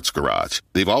virtual parts garage.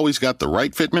 They've always got the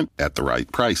right fitment at the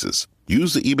right prices.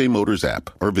 Use the eBay Motors app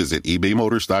or visit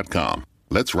ebaymotors.com.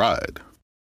 Let's ride.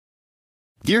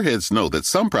 Gearheads know that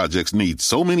some projects need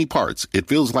so many parts, it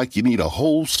feels like you need a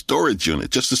whole storage unit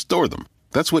just to store them.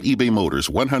 That's what eBay Motors'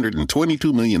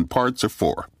 122 million parts are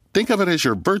for. Think of it as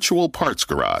your virtual parts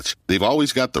garage. They've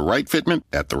always got the right fitment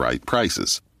at the right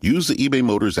prices. Use the eBay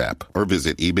Motors app or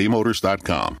visit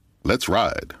ebaymotors.com. Let's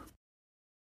ride.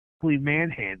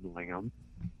 Manhandling them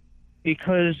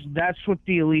because that's what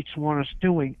the elites want us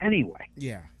doing anyway.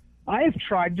 Yeah. I have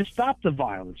tried to stop the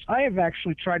violence. I have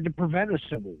actually tried to prevent a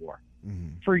civil war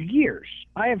for years.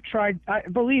 I have tried,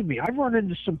 believe me, I've run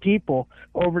into some people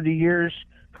over the years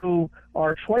who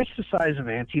are twice the size of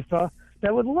Antifa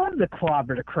that would love to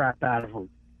clobber the crap out of them.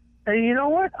 And you know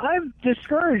what? I've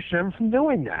discouraged them from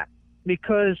doing that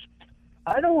because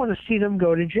I don't want to see them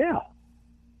go to jail.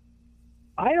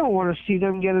 I don't want to see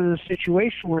them get in a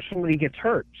situation where somebody gets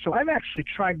hurt. So I've actually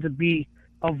tried to be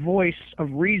a voice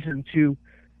of reason to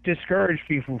discourage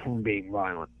people from being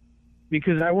violent,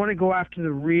 because I want to go after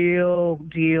the real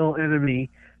deal enemy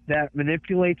that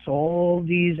manipulates all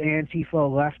these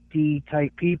Antifa lefty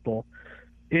type people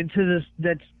into this.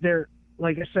 That's they're,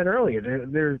 like I said earlier,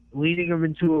 they're leading them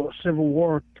into a civil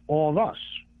war with all of us,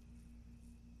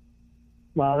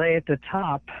 while they at the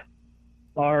top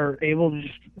are able to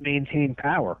just maintain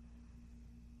power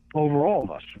over all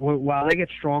of us, while they get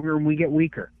stronger and we get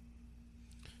weaker.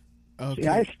 Okay. See,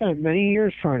 I spent many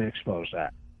years trying to expose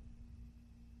that.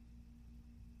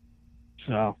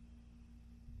 So,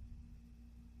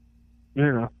 you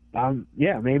know,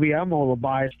 maybe I'm a little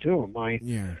biased too.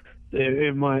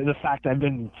 The fact I've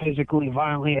been physically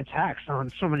violently attacked on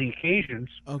so many occasions.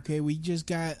 Okay, we just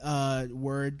got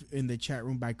word in the chat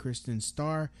room by Kristen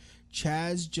Starr.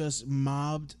 Chaz just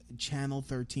mobbed Channel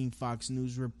 13 Fox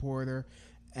News reporter,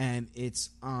 and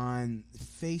it's on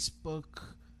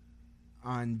Facebook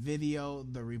on video.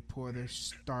 The reporter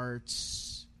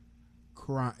starts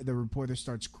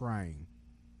crying.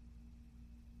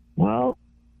 Well,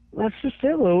 that's just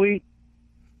it, Louie.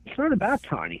 It's not about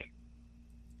Tiny.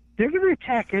 They're going to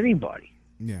attack anybody.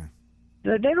 Yeah.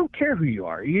 They don't care who you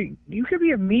are. You could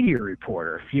be a media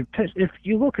reporter if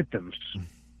you look at them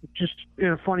just in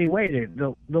a funny way.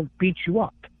 They'll beat you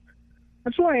up.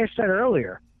 That's why I said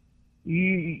earlier.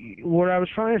 What I was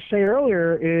trying to say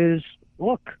earlier is,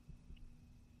 look,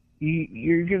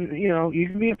 you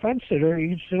can be a fence sitter, you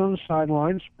can sit on the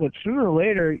sidelines, but sooner or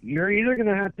later you're either going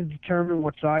to have to determine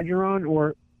what side you're on,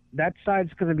 or that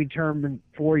side's going to be determined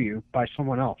for you by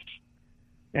someone else.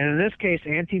 And in this case,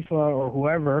 Antifa or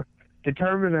whoever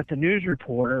determined that the news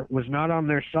reporter was not on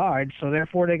their side, so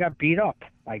therefore they got beat up,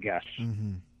 I guess.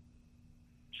 Mm-hmm.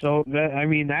 So,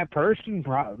 that person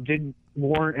didn't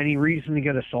warrant any reason to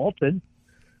get assaulted,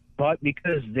 but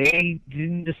because they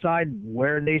didn't decide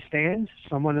where they stand,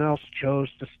 someone else chose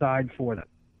to side for them.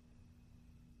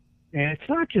 And it's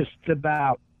not just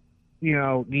about,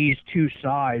 these two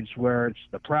sides where it's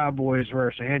the Proud Boys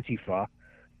versus Antifa.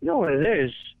 You know what it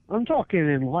is? I'm talking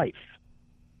in life.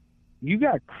 You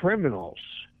got criminals,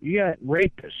 you got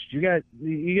rapists, you got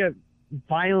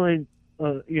violent,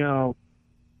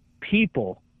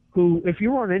 people who, if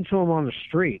you run into them on the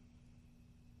street,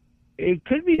 it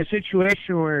could be a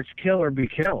situation where it's kill or be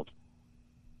killed.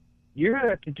 You're going to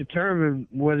have to determine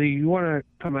whether you want to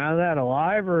come out of that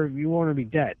alive or if you want to be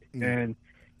dead. Mm-hmm. And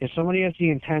if somebody has the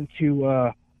intent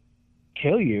to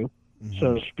kill you, mm-hmm.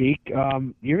 so to speak, you're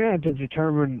going to have to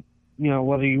determine,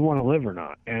 whether you want to live or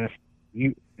not. And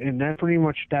that pretty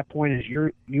much at that point is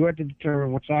you have to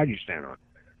determine what side you stand on.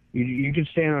 You can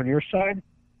stand on your side,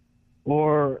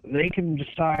 or they can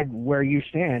decide where you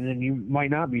stand, and you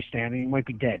might not be standing. You might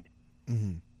be dead.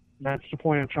 Mm-hmm. That's the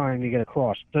point I'm trying to get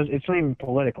across. It's not even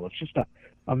political. It's just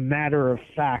a matter of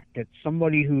fact that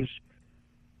somebody who's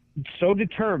so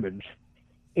determined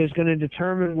is going to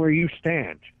determine where you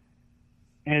stand.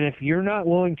 And if you're not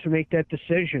willing to make that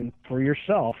decision for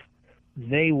yourself,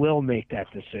 they will make that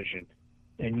decision.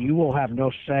 And you will have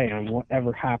no say on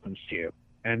whatever happens to you.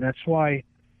 And that's why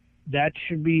that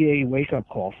should be a wake-up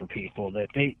call for people that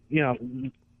they,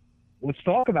 let's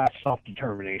talk about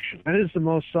self-determination. That is the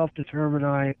most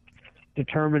self-determining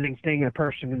thing a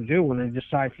person can do when they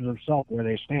decide for themselves where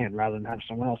they stand rather than have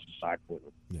someone else decide for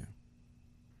them. Yeah.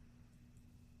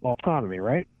 Well, autonomy,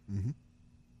 right? Mm-hmm.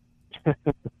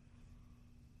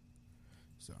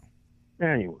 So.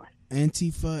 Anyway.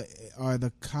 Antifa are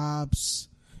the cops.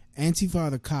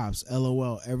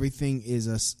 LOL. Everything's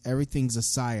a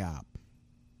psyop.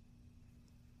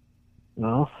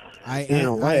 Well, I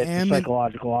am a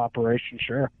psychological operation,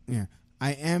 sure. Yeah.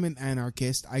 I am an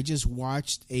anarchist. I just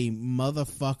watched a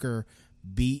motherfucker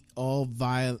be all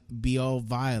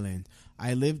violent.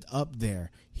 I lived up there.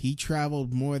 He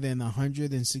traveled more than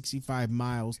 165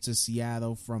 miles to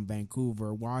Seattle from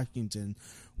Vancouver, Washington,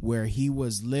 where he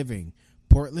was living.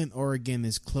 Portland, Oregon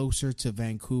is closer to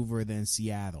Vancouver than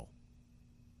Seattle.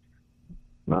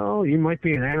 Well, you might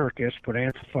be an anarchist, but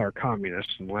Antifa are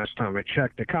communists. And last time I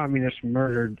checked, the communists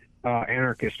murdered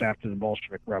anarchists after the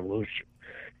Bolshevik Revolution.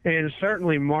 And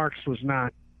certainly Marx was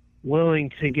not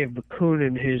willing to give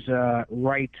Bakunin his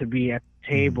right to be at the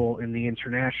table in the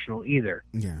International either.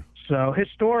 Yeah. So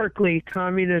historically,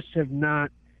 communists have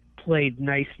not played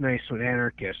nice with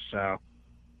anarchists. So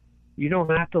you don't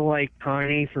have to like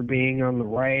Tiny for being on the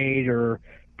right or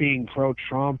being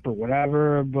pro-Trump or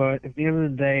whatever, but at the end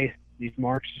of the day, these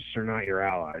Marxists are not your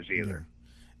allies either.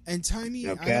 Yeah. And Tiny,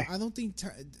 okay? I don't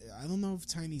know if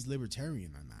Tiny's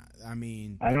libertarian or not. I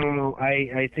mean, I don't know.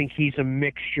 I think he's a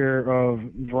mixture of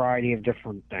variety of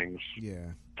different things.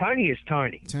 Yeah. Tiny is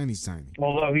tiny. Tiny's tiny.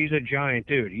 Although he's a giant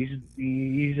dude.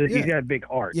 He's got a big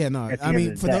heart. Yeah, no. I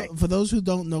mean, for those who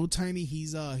don't know Tiny,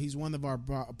 he's one of our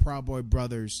Proud Boy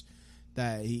brothers.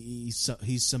 That he's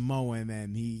Samoan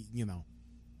and he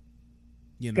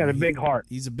got a big heart.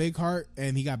 He's a big heart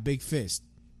and he got big fists.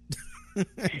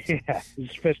 Yeah,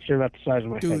 his fists are about the size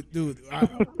of my head. Dude,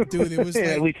 it was like,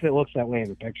 at least it looks that way in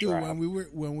the picture.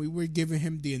 Dude, when we were giving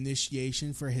him the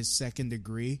initiation for his second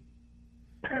degree,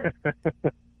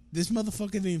 this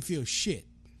motherfucker didn't feel shit.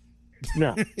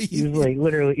 No, he was like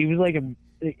literally. He was like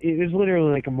it was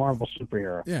literally like a Marvel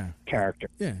superhero character.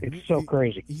 Yeah. It's so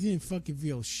crazy. He didn't fucking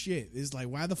feel shit. It's like,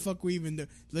 why the fuck we even do?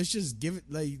 Let's just give it,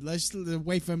 like, let's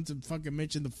wait for him to fucking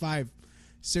mention the 5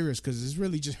 serious, because it's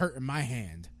really just hurting my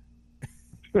hand.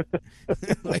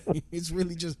 Like, it's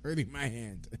really just hurting my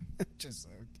hand. Just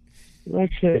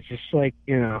that's it. It's just like,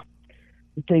 the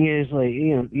thing is, like,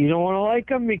 you don't want to like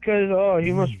him because,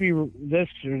 he must be this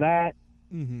or that.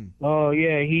 Mm-hmm. Oh,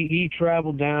 yeah, he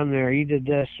traveled down there. He did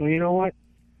this. Well, you know what?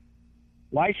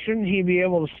 Why shouldn't he be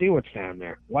able to see what's down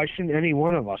there? Why shouldn't any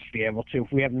one of us be able to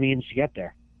if we have means to get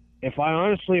there? If I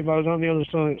was on the other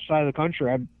side of the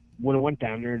country, I would have went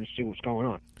down there to see what's going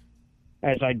on,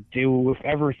 as I do with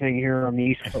everything here on the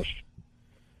East Coast.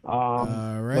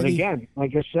 But again,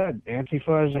 like I said,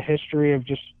 Antifa has a history of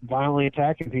just violently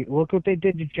attacking people. Look what they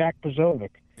did to Jack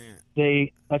Posobiec. Yeah.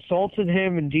 They assaulted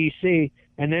him in D.C.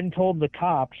 and then told the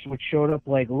cops, which showed up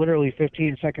like literally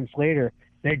 15 seconds later,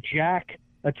 that Jack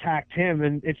attacked him,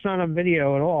 and it's not on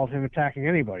video at all of him attacking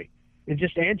anybody. It's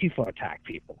just Antifa attacked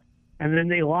people. And then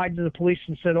they lied to the police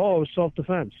and said, it was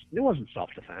self-defense. It wasn't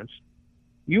self-defense.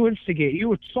 You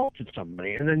assaulted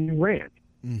somebody, and then you ran.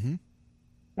 Mm-hmm.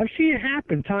 I've seen it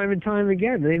happen time and time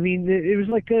again. I mean, it was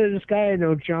like this guy I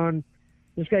know, John.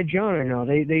 This guy John I know.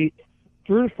 They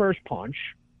threw the first punch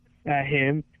at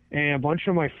him and a bunch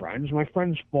of my friends. My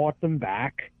friends fought them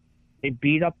back. They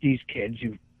beat up these kids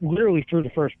who literally threw the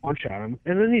first punch at him.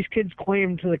 And then these kids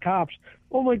claimed to the cops,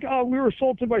 "Oh my God, we were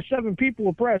assaulted by 7 people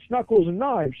with brass knuckles and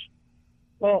knives."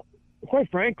 Well,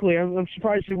 quite frankly, I'm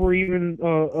surprised they were even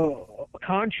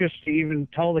conscious to even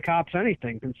tell the cops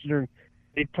anything, considering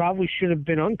they probably should have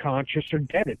been unconscious or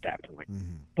dead at that point.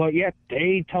 Mm-hmm. But yet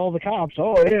they tell the cops,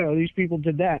 these people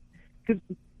did that. Because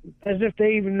as if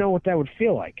they even know what that would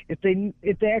feel like. If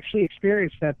they actually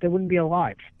experienced that, they wouldn't be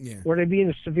alive. Yeah. Or they'd be in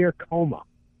a severe coma.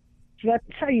 So that's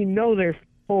how you know they're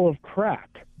full of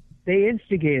crap. They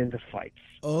instigated the fights.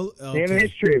 Oh, okay. They have a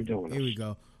history of doing this. Here we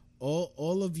go.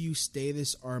 All of you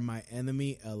statists are my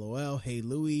enemy. LOL. Hey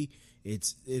Louis,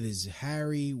 it is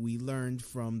Harry. We learned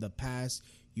from the past.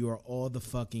 You are all the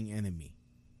fucking enemy.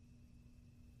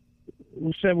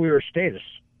 Who said we were statists?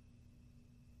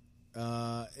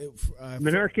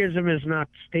 Minarchism is not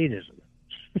statism.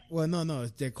 Well, no,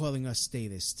 they're calling us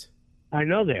statist. I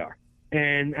know they are,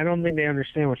 and I don't think they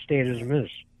understand what statism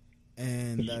is.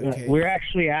 And okay. We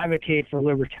actually advocate for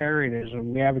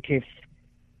libertarianism. We advocate.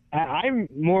 I'm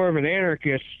more of an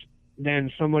anarchist than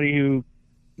somebody who,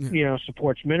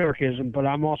 supports minarchism. But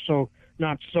I'm also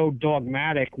not so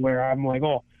dogmatic where I'm like,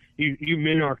 oh, you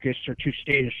minarchists are too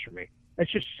statist for me.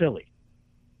 That's just silly.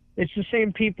 It's the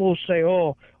same people who say,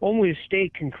 oh, only the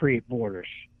state can create borders.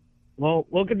 Well,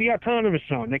 look at the autonomous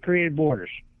zone. They created borders.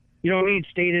 You don't need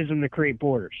statism to create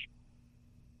borders.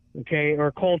 Okay?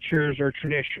 Or cultures or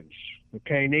traditions.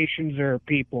 Okay? Nations are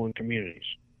people and communities.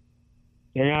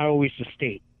 They're not always the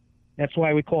state. That's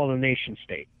why we call it a nation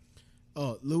state.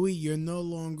 Oh, Louis, you're no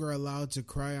longer allowed to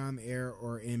cry on air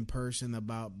or in person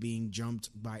about being jumped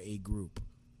by a group.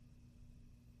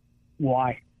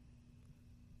 Why?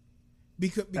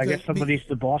 Because I guess somebody's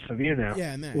the boss of you now.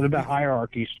 Yeah, man. What about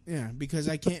hierarchies? Yeah, because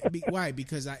I can't. Why?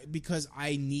 Because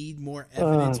I need more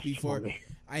evidence before funny.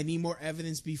 I need more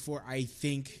evidence before I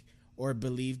think or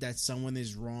believe that someone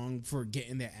is wrong for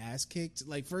getting their ass kicked.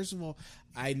 Like, first of all,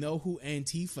 I know who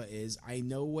Antifa is. I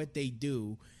know what they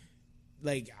do.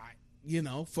 Like,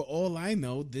 for all I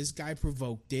know, this guy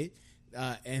provoked it,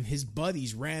 and his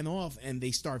buddies ran off, and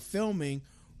they start filming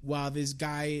while this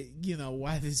guy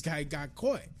got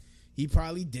caught. He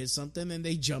probably did something, and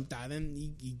they jumped out, and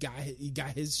he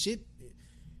got his shit.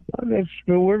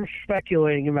 We're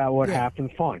speculating about what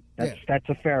happened. Fine, that's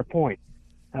a fair point.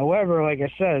 However, like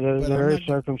I said, there is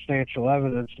circumstantial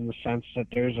evidence in the sense that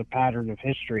there's a pattern of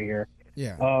history here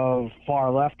of far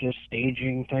leftists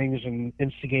staging things and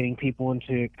instigating people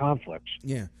into conflicts.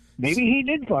 Yeah, maybe he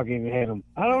did fucking hit him.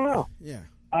 I don't know. Yeah,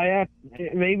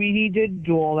 maybe he did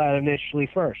do all that initially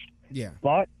first. Yeah,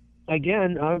 but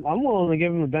again, I'm willing to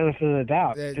give him the benefit of the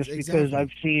doubt because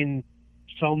I've seen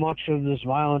so much of this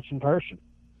violence in person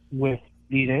with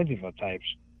these Antifa types.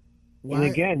 And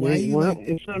again,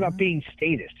 it's not about being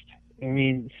statist. I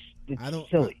mean, it's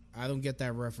silly. I don't get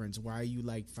that reference. Why you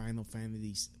like Final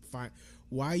Fantasy?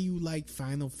 Why you like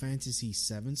Final Fantasy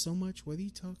VII so much? What are you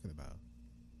talking about?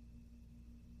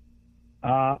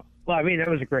 Well, I mean, that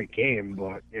was a great game,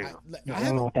 but I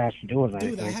don't know what that has to do with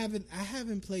anything. Dude, I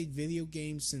haven't played video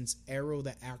games since Aero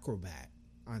the Acrobat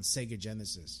on Sega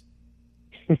Genesis.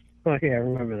 Oh yeah, I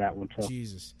remember that one too.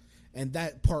 Jesus, and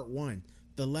that part 1.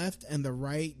 The left and the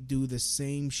right do the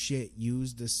same shit,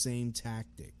 use the same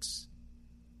tactics.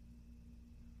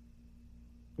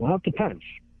 Well, it depends.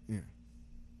 Yeah.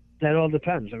 That all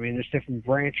depends. I mean, there's different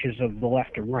branches of the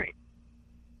left and right.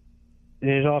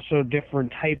 There's also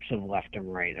different types of left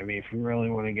and right. I mean, if you really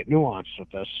want to get nuanced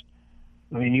with this,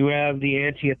 I mean, you have the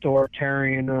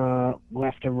anti-authoritarian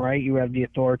left and right. You have the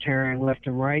authoritarian left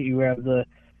and right. You have the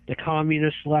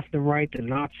communist left and right, the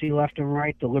Nazi left and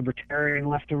right, the libertarian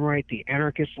left and right, the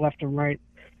anarchist left and right,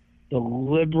 the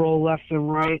liberal left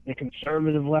and right, the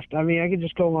conservative left. I mean, I could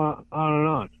just go on and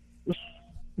on.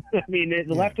 I mean,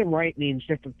 the left and right means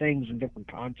different things in different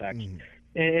contexts,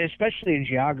 and especially in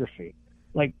geography.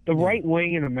 Like, the right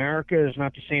wing in America is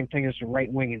not the same thing as the right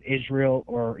wing in Israel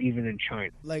or even in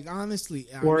China. Like, honestly.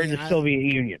 Or in the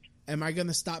Soviet Union. Am I going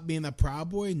to stop being a Proud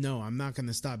Boy? No, I'm not going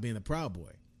to stop being a Proud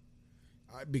Boy.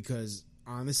 Because,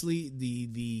 honestly,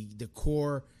 the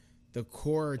core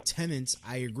tenets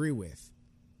I agree with.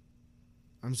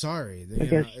 I'm sorry.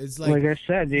 It's like I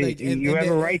said, you have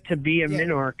a right to be a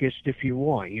minarchist if you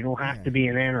want. You don't have to be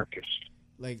an anarchist.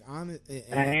 Like,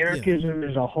 anarchism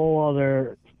is a whole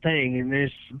other thing, and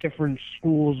there's different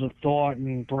schools of thought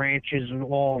and branches and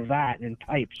all of that and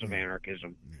types of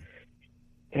anarchism.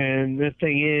 And the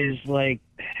thing is, like,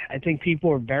 I think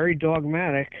people are very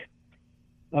dogmatic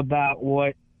about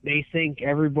what they think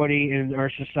everybody in our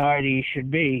society should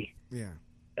be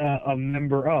a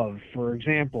member of. For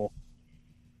example,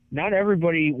 not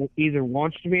everybody either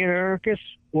wants to be an anarchist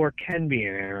or can be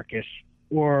an anarchist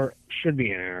or should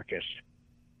be an anarchist.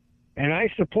 And I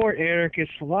support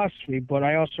anarchist philosophy, but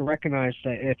I also recognize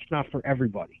that it's not for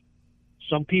everybody.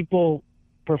 Some people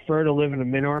prefer to live in a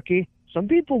minarchy. Some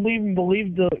people even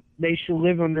believe that they should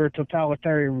live under a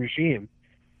totalitarian regime.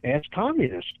 As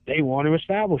communists, they want to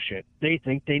establish it. They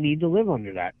think they need to live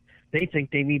under that. They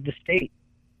think they need the state.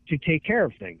 to take care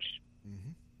of things.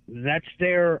 That's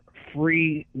their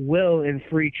free will and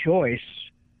free choice.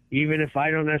 Even if I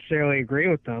don't necessarily agree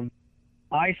with them,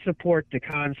 I support the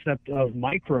concept of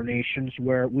micronations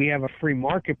where we have a free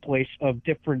marketplace of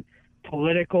different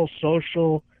political,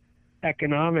 social,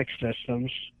 economic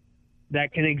systems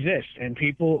that can exist. And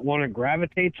people want to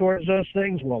gravitate towards those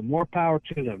things. Well, more power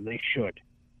to them. They should.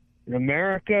 And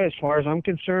America, as far as I'm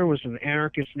concerned, was an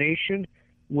anarchist nation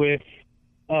with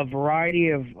a variety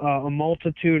of a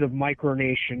multitude of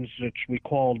micronations which we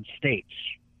called states,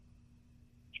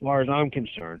 as far as I'm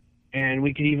concerned. And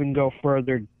we could even go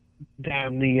further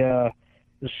down the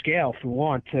scale if we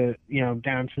want to,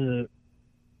 down to the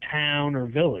town or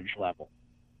village level.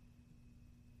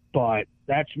 But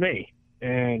that's me.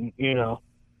 And, not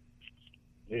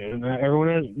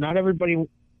everybody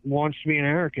wants to be an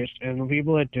anarchist. And the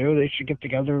people that do, they should get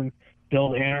together and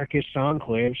build anarchist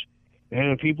enclaves.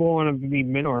 And if people want to be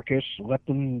minarchists, let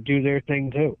them do their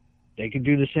thing too. They can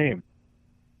do the same.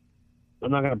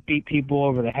 I'm not going to beat people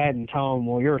over the head and tell them,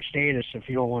 well, you're a statist if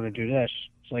you don't want to do this.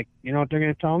 It's like, you know what they're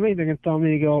going to tell me? They're going to tell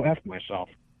me to go F myself.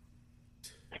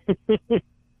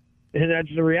 And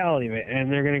that's the reality of it.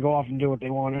 And they're going to go off and do what they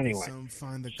want anyway.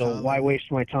 So why waste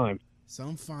my time?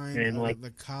 Some find and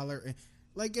the collar.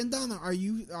 Like, and Donna,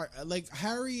 like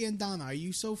Harry and Donna, are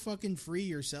you so fucking free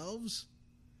yourselves?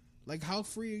 Like, how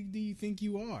free do you think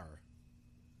you are?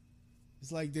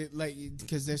 It's like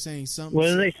because they're saying some. What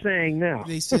are they saying now?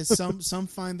 They said some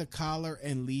find the collar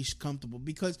and leash comfortable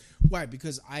because why?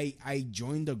 Because I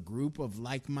joined a group of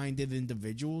like-minded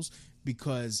individuals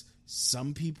because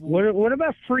some people. What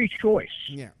about free choice?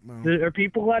 Yeah, well, are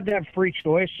people allowed to have free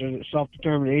choice or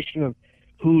self-determination of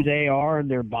who they are and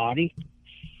their body?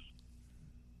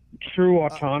 True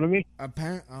autonomy.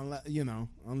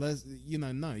 Unless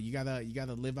no, you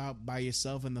gotta live out by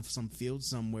yourself in some field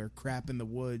somewhere, crap in the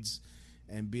woods,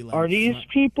 and be like. Are these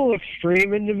people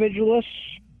extreme individualists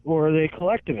or are they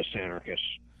collectivist anarchists?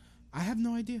 I have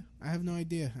no idea. I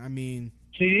mean,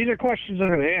 see, these are questions I'm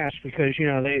going to ask because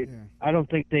I don't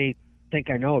think they think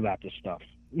I know about this stuff.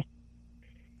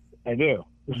 I do.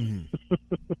 Mm-hmm.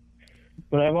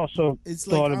 But I've also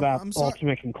thought about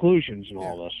ultimate conclusions and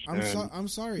all this. I'm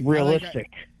sorry. Realistic.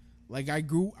 I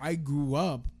grew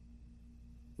up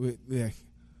with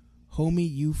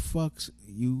homie. You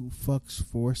fucks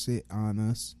force it on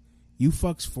us. You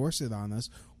fucks force it on us.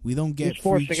 We don't get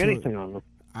free forcing anything on them.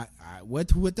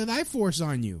 What did I force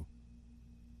on you?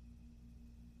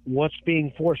 What's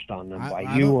being forced on them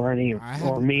by you or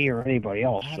me or anybody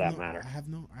else for that matter? I have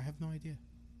no idea.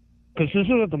 Because this is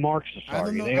what the Marxists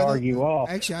argue. They argue,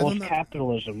 it's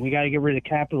capitalism. We got to get rid of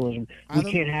capitalism. We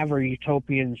can't have a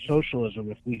utopian socialism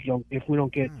if we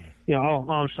don't get,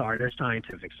 I'm sorry, they're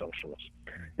scientific socialists.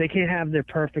 They can't have their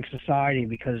perfect society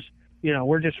because,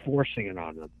 we're just forcing it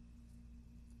on them.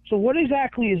 So what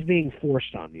exactly is being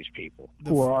forced on these people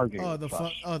who are arguing with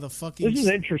us? The fucking. This is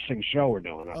an interesting show we're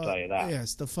doing, I'll tell you that.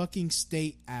 Yes, the fucking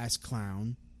state ass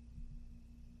clown.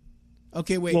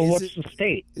 Okay, wait. Well, what's the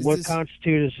state? What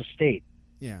constitutes a state?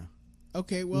 Yeah.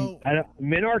 Okay, well...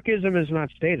 minarchism is not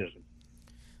statism.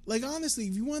 Like, honestly,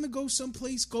 if you want to go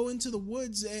someplace, go into the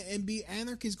woods and be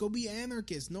anarchist, go be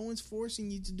anarchist. No one's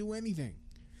forcing you to do anything.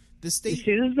 The state... You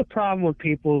see, this is the problem with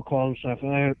people who call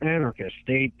themselves anarchists.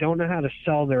 They don't know how to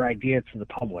sell their idea to the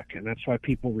public, and that's why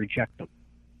people reject them.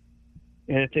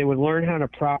 And if they would learn how to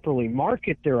properly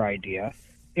market their idea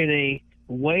in a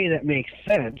way that makes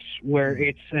sense, where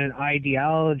it's an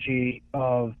ideology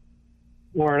or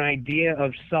an idea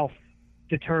of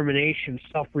self-determination,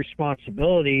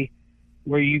 self-responsibility,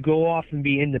 where you go off and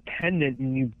be independent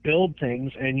and you build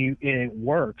things and it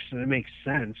works and it makes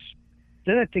sense,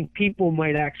 then I think people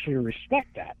might actually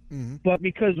respect that. Mm-hmm. But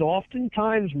because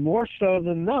oftentimes, more so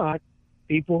than not,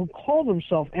 people who call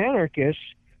themselves anarchists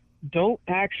don't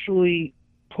actually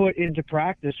put into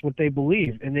practice what they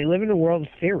believe, and they live in a world of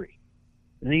theory.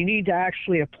 They need to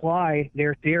actually apply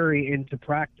their theory into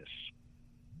practice.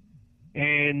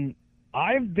 And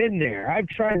I've been there. I've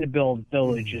tried to build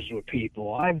villages with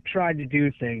people. I've tried to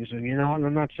do things. And,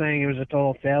 I'm not saying it was a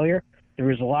total failure. There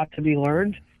was a lot to be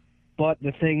learned. But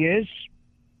the thing is,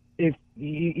 if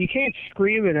you can't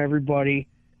scream at everybody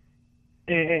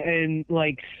and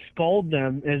scold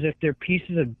them as if they're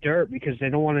pieces of dirt because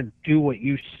they don't want to do what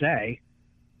you say,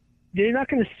 they're not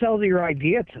going to sell your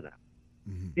idea to them.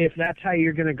 If that's how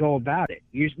you're going to go about it.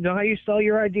 You know how you sell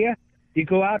your idea? You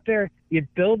go out there, you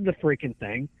build the freaking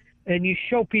thing, and you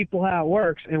show people how it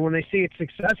works, and when they see it's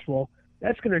successful,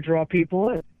 that's going to draw people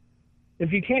in.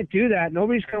 If you can't do that,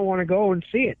 nobody's going to want to go and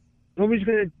see it.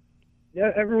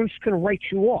 Everyone's going to write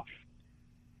you off.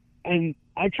 And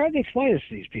I tried to explain this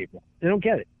to these people. They don't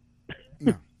get it.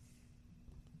 No.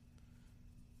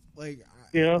 Like,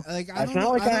 it's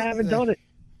not like I haven't done it.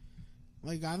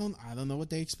 Like, I don't know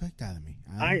what they expect out of me.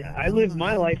 I live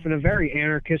my life in a very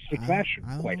anarchistic fashion,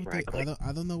 quite frankly.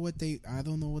 I don't know what the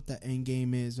end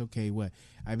game is. Okay, what?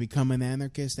 I become an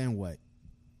anarchist and what?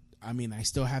 I mean, I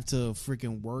still have to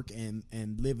freaking work and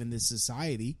live in this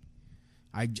society.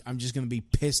 I'm just gonna be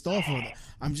pissed off.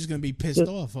 I'm just gonna be pissed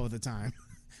off all the time.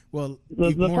 Well,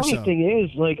 the funny thing is,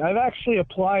 like, I've actually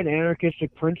applied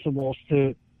anarchistic principles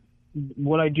to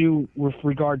what I do with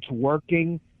regard to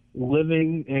working,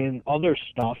 living, and other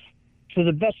stuff to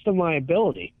the best of my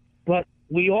ability. But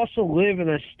we also live in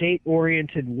a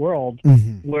state-oriented world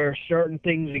where certain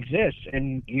things exist,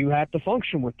 and you have to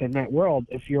function within that world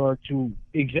if you're to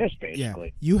exist,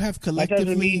 basically. Yeah. You have collectively... That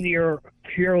doesn't mean you're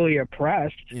purely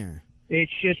oppressed. Yeah.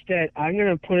 It's just that I'm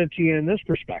going to put it to you in this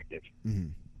perspective.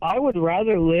 I would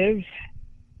rather live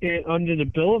under the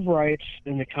Bill of Rights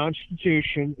and the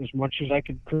Constitution as much as I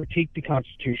could critique the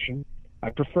Constitution. I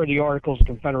prefer the Articles of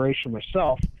Confederation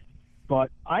myself,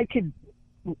 but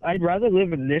I'd rather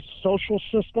live in this social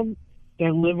system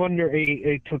than live under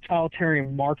a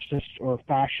totalitarian Marxist or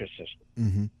fascist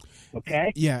system.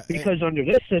 Okay? Yeah. Because under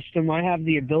this system, I have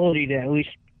the ability to at least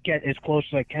get as close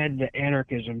as I can to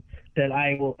anarchism that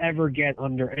I will ever get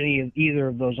under either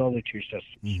of those other two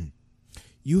systems.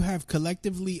 You have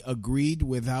collectively agreed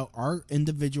without our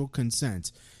individual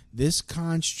consent. This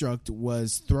construct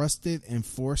was thrusted and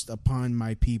forced upon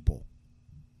my people.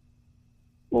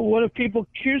 Well, what if people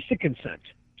choose to consent?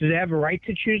 Do they have a right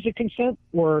to choose to consent,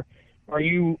 or are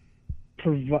you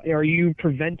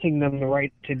preventing them the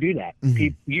right to do that?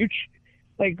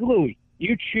 Like Louis,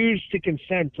 you choose to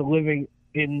consent to living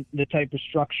in the type of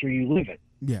structure you live in.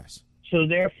 Yes. So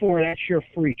therefore, that's your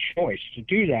free choice to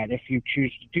do that if you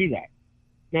choose to do that.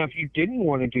 Now, if you didn't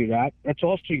want to do that, that's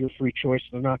also your free choice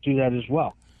to not do that as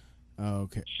well.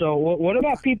 Okay. So what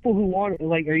about people who want,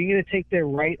 like, are you going to take their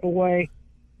right away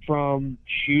from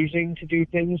choosing to do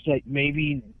things that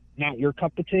maybe not your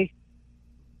cup of tea?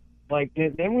 Like,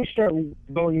 then we start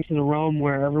going into the realm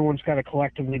where everyone's got to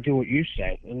collectively do what you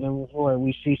say, and then where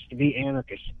we cease to be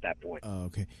anarchists at that point.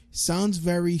 Okay. Sounds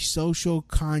very social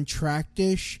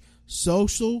contractish.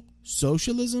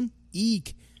 Socialism?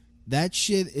 Eek. That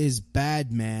shit is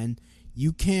bad, man.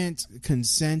 You can't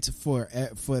consent for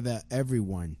the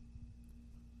everyone.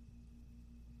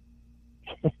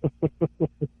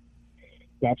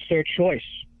 That's their choice.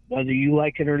 Whether you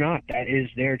like it or not, that is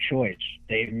their choice.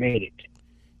 They've made it.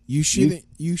 You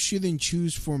shouldn't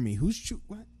choose for me.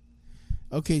 What?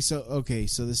 Okay, so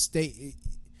the state.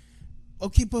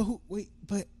 Okay, but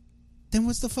but then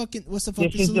what's the fucking solution?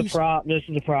 This is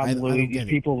the problem, Louis. These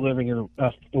people living in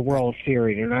the world of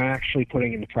theory, they're not actually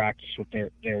putting into practice what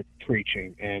they're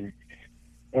preaching, and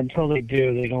until they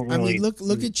do, they don't really. I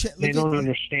mean, they don't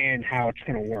understand how it's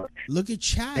going to work. Look at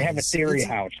CHAZ. They have a theory of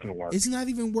how it's going to work. It's not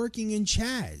even working in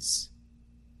CHAZ.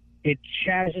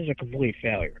 CHAZ is a complete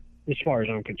failure, as far as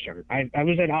I'm concerned. I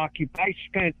was at Occupy. I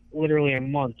spent literally a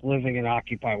month living at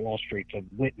Occupy Wall Street to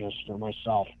witness for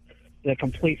myself the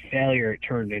complete failure it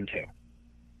turned into.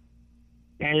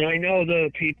 And I know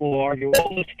the people argue, well,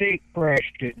 the state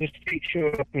crashed it. The state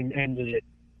showed up and ended it.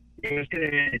 It was going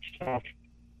to end itself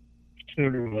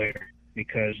sooner or later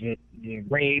because the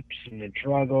rapes and the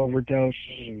drug overdoses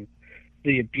and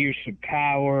the abuse of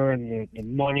power and the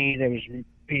money that was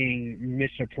being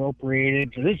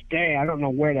misappropriated. To this day, I don't know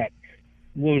where that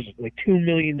was, like $2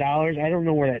 million. I don't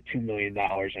know where that $2 million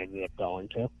ended up going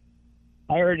to.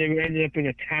 I heard it ended up in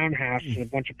a townhouse and a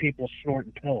bunch of people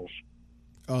snorting pills.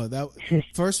 Oh,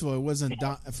 first of all, it wasn't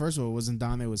Don. First of all, it wasn't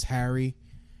Don. It was Harry.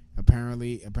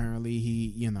 Apparently,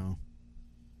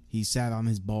 he sat on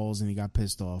his balls and he got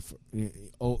pissed off.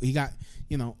 He got,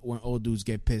 when old dudes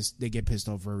get pissed, they get pissed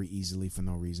off very easily for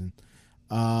no reason.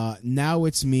 Now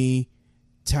it's me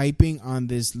typing on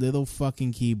this little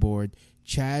fucking keyboard.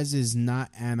 CHAZ is not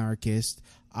anarchist.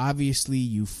 Obviously,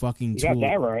 you fucking tool. You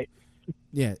got that right.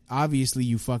 Yeah, obviously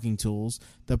you fucking tools.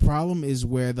 The problem is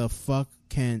where the fuck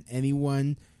can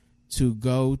anyone to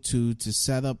go to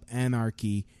set up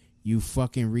anarchy? You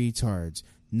fucking retards.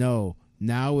 No,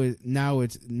 now it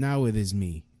is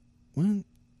me. What?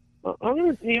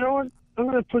 I'm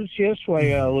gonna put it to you this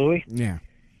way, Louis. Yeah.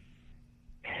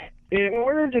 In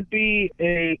order to be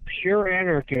a pure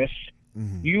anarchist,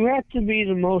 you have to be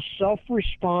the most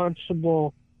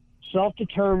self-responsible,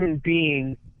 self-determined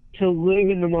being to live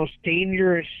in the most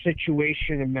dangerous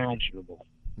situation imaginable.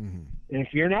 And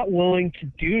if you're not willing to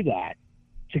do that,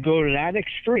 to go to that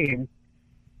extreme,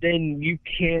 then you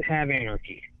can't have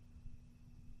anarchy.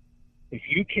 If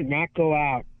you cannot go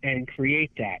out and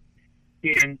create that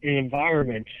in an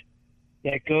environment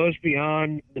that goes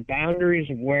beyond the boundaries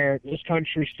of where this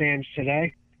country stands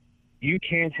today, you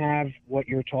can't have what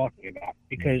you're talking about,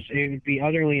 because it would be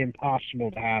utterly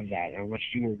impossible to have that unless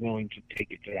you were willing to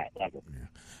take it to that level. Yeah.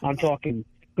 I'm talking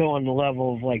go on the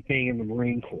level of like being in the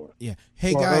Marine Corps. Yeah.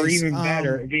 Hey, or even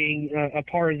better, being a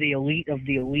part of the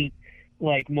elite,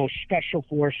 like most special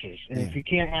forces. And if you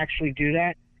can't actually do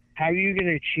that, how are you going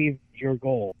to achieve your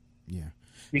goal? Yeah.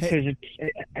 Because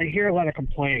I hear a lot of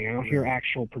complaining. I don't hear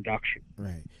actual production.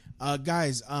 Right.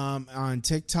 Guys, on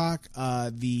TikTok,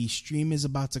 the stream is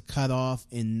about to cut off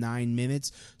in 9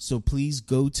 minutes. So please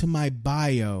go to my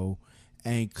bio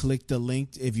and click the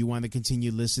link if you want to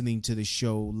continue listening to the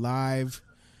show live.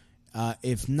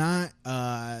 If not,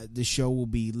 the show will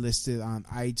be listed on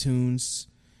iTunes,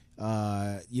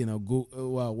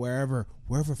 Google, wherever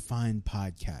fine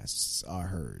podcasts are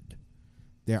heard.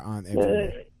 They're on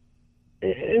everywhere.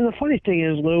 And the funny thing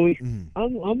is, Louis,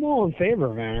 I'm all in favor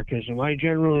of anarchism. I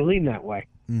generally lean that way.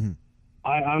 Mm-hmm.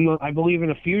 I believe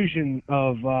in a fusion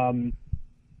of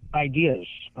ideas.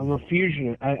 I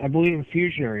believe in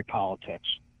fusionary politics.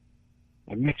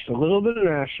 I mixed a little bit of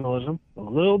nationalism, a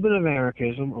little bit of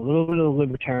anarchism, a little bit of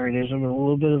libertarianism, and a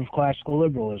little bit of classical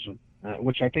liberalism,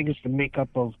 which I think is the makeup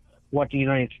of what the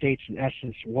United States, in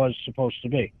essence, was supposed to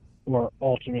be, or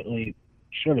ultimately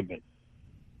should have been.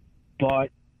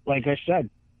 But like I said,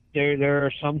 there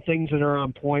are some things that are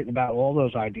on point about all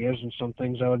those ideas, and some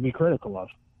things I would be critical of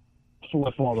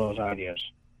with all those ideas.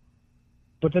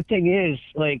 But the thing is,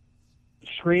 like,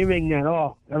 screaming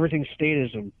that, everything's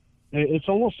statism, it's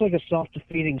almost like a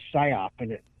self-defeating psyop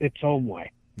in its own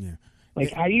way. Yeah.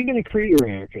 Like, how are you going to create your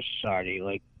anarchist society?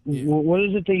 Like, what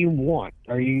is it that you want?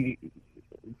 Are you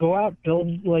go out,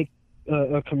 build, like,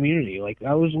 a community? Like,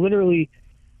 I was literally,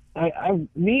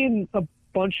 me and a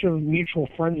bunch of mutual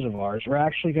friends of ours were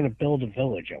actually going to build a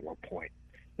village at one point,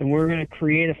 and we're going to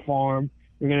create a farm.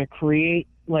 We're going to create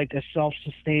like a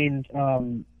self-sustained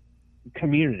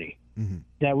community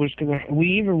that was going to. We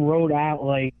even wrote out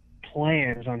like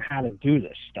plans on how to do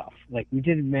this stuff. Like, we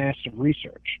did massive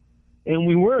research, and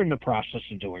we were in the process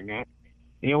of doing that.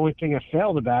 The only thing that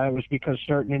failed about it was because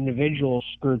certain individuals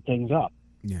screwed things up.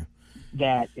 Yeah.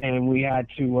 And we had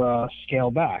to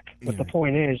scale back. But the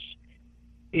point is,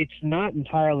 it's not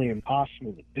entirely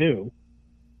impossible to do,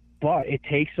 but it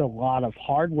takes a lot of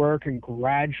hard work and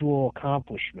gradual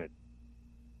accomplishment.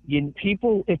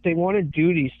 People, if they want to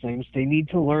do these things, they need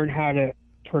to learn how to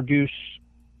produce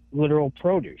literal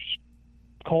produce,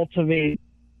 cultivate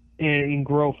and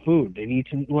grow food. They need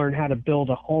to learn how to build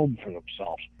a home for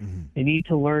themselves. They need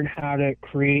to learn how to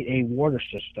create a water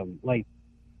system, like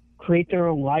create their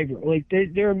own library.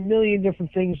 Like, there are a million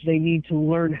different things they need to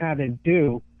learn how to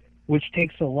do, which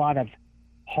takes a lot of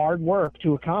hard work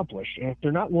to accomplish. And if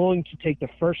they're not willing to take the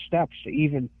first steps to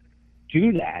even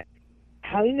do that,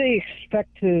 how do they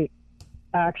expect to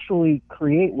actually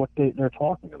create what they're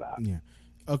talking about? Yeah.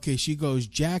 Okay, she goes,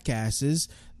 jackasses.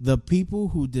 The people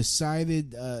who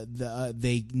decided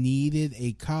they needed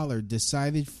a collar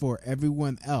decided for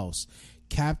everyone else.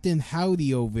 Captain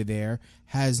Howdy over there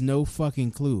has no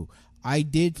fucking clue. I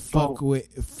did fuck with.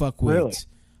 Really?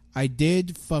 I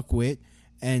did fuck with.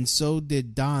 And so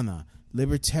did Donna.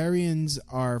 Libertarians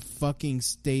are fucking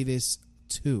status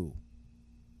too.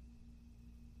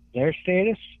 Their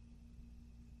status?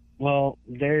 Well,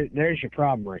 there's your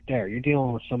problem right there. You're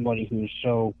dealing with somebody who's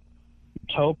so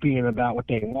utopian about what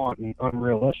they want and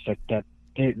unrealistic that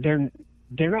they're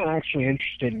not actually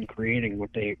interested in creating what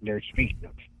they're speaking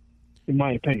of, in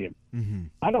my opinion.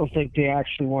 I don't think they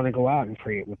actually want to go out and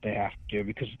create what they have to do,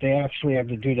 because if they actually have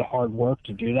to do the hard work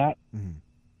to do that,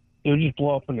 it would just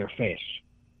blow up in their face.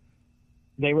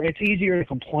 It's easier to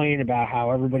complain about how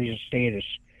everybody's a status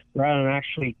rather than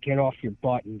actually get off your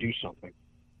butt and do something.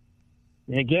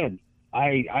 And again,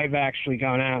 I've actually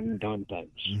gone out and done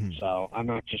things, so I'm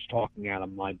not just talking out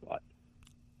of my butt.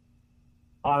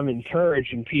 I'm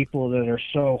encouraging people that are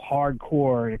so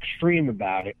hardcore and extreme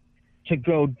about it to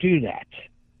go do that.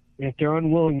 And if they're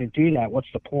unwilling to do that, what's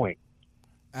the point?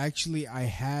 Actually, I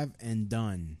have and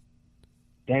done.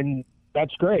 Then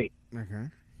that's great. Okay.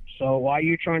 So why are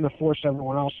you trying to force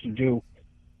everyone else to do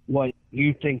what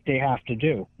you think they have to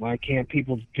do? Why can't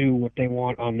people do what they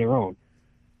want on their own?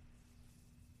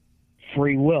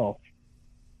 Free will.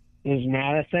 Isn't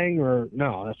that a thing? Or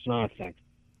no, that's not a thing.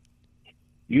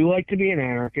 You like to be an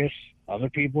anarchist. Other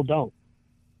people don't.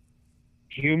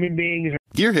 Human beings are...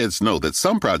 Gearheads know that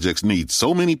some projects need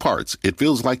so many parts, it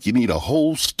feels like you need a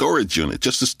whole storage unit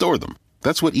just to store them.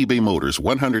 That's what eBay Motors'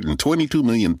 122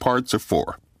 million parts are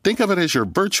for. Think of it as your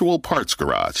virtual parts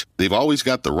garage. They've always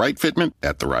got the right fitment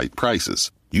at the right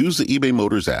prices. Use the eBay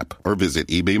Motors app or visit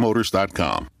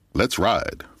ebaymotors.com. Let's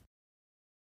ride.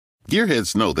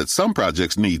 Gearheads know that some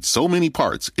projects need so many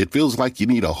parts, it feels like you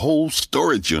need a whole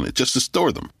storage unit just to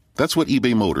store them. That's what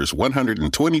eBay Motors'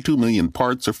 122 million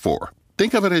parts are for.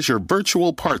 Think of it as your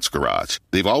virtual parts garage.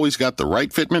 They've always got the right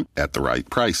fitment at the right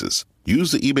prices.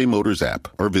 Use the eBay Motors app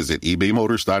or visit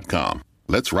ebaymotors.com.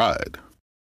 Let's ride.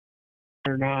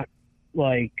 We're not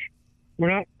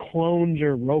clones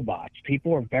or robots.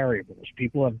 People are variables.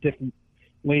 People have different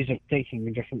ways of thinking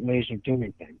and different ways of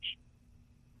doing things.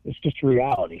 It's just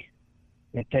reality.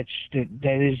 That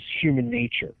is human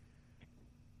nature.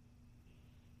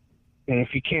 And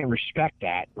if you can't respect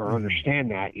that or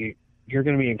understand that, you're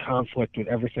going to be in conflict with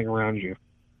everything around you.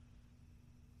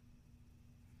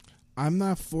 I'm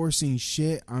not forcing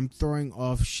shit. I'm throwing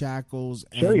off shackles,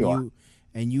 Sure you are.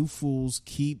 And you fools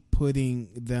keep putting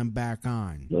them back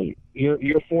on.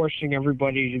 You're forcing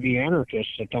everybody to be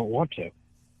anarchists that don't want to.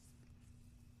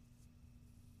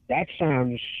 That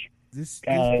sounds this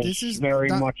is very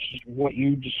much what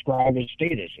you describe as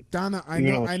statism. Donna, I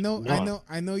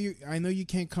know you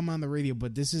can't come on the radio,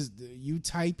 but this is you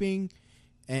typing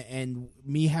and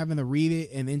me having to read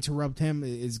it and interrupt him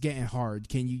is getting hard.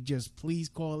 Can you just please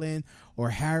call in, or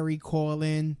Harry call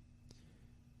in?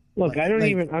 Look, I'm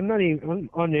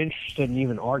uninterested in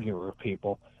even arguing with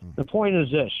people. The point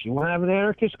is this: you want to have an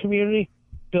anarchist community,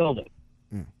 build it.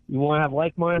 You want to have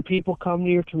like-minded people come to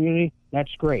your community,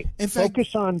 that's great. In fact,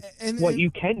 focus on what you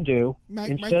can do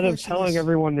instead of telling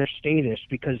everyone they're statists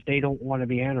because they don't want to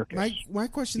be anarchists. My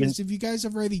question is, if you guys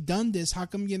have already done this, how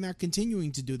come you're not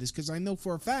continuing to do this? Because I know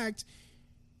for a fact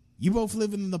you both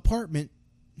live in an apartment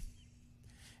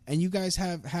and you guys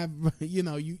have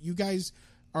you guys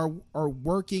are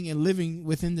working and living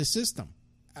within the system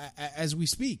as we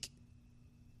speak.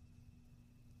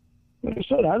 Like I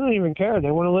said, I don't even care. They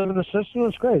want to live in the system,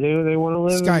 that's great. They want to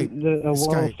live in a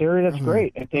world theory, that's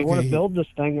great. If they want to build this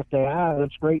thing, if they have,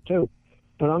 that's great too.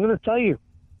 But I'm going to tell you,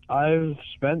 I've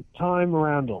spent time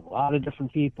around a lot of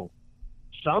different people.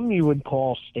 Some you would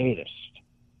call statists.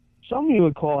 Some you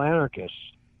would call anarchists.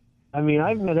 I mean,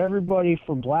 I've met everybody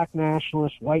from black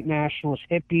nationalists, white nationalists,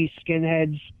 hippies,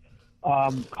 skinheads,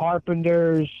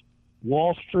 carpenters,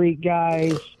 Wall Street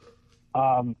guys,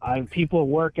 people who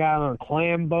work out on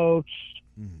clam boats,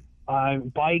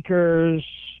 bikers.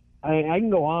 I can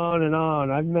go on and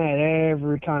on. I've met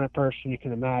every kind of person you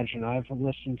can imagine. I've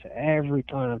listened to every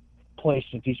kind of place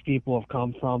that these people have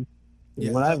come from.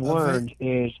 Yeah, what I've learned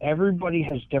is everybody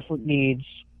has different needs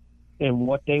and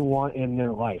what they want in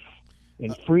their life.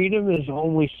 And freedom is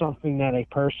only something that a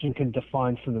person can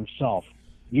define for themselves.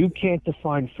 You can't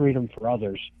define freedom for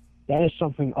others. That is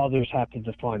something others have to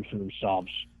define for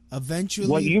themselves. Eventually,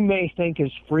 what you may think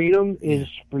is freedom is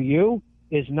for you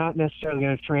is not necessarily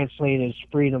going to translate as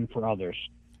freedom for others.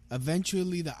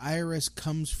 Eventually, the IRS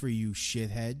comes for you,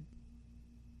 shithead.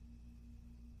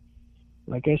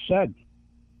 Like I said,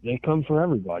 they come for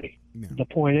everybody. Yeah. The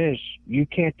point is, you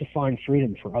can't define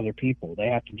freedom for other people. They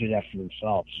have to do that for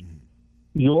themselves.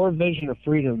 Your vision of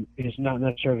freedom is not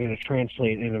necessarily going to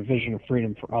translate in a vision of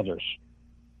freedom for others.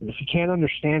 And if you can't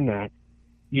understand that,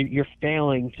 you're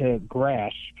failing to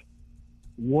grasp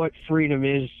what freedom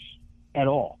is at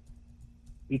all.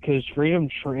 Because freedom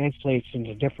translates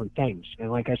into different things.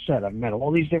 And like I said, I've met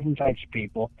all these different types of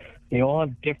people. They all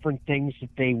have different things that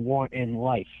they want in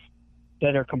life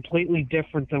that are completely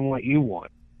different than what you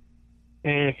want.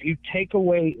 And if you take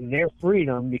away their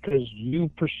freedom because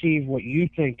you perceive what you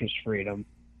think is freedom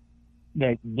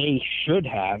that they should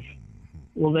have,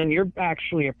 well, then you're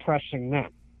actually oppressing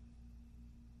them.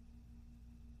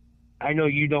 I know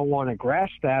you don't want to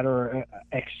grasp that or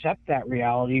accept that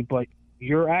reality, but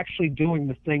you're actually doing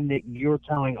the thing that you're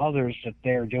telling others that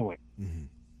they're doing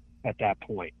at that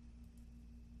point.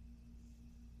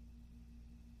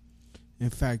 In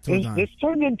fact, hold on. This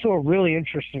turned into a really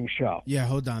interesting show. Yeah,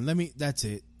 hold on. That's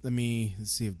it.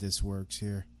 Let's see if this works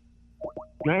here.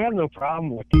 I have no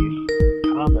problem with these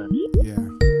comments. Yeah.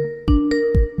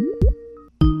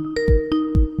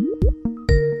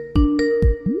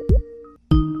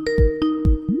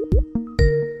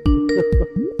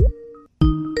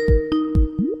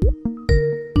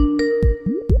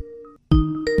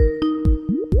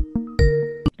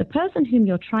 The person whom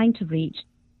you're trying to reach.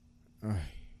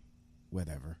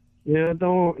 Whatever. Yeah,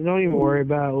 don't even worry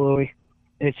about it, Louis.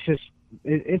 It's just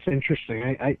it's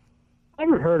interesting. I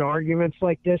haven't heard arguments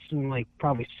like this in like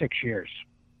probably 6 years.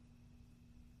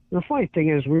 The funny thing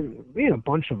is, we had a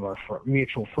bunch of our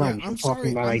mutual friends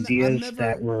talking about ideas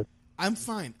that were. I'm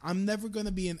fine. I'm never going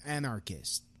to be an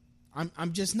anarchist.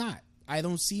 I'm just not. I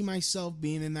don't see myself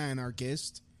being an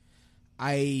anarchist.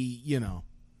 I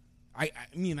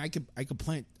mean, I could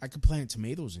plant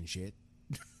tomatoes and shit.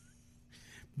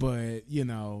 But, you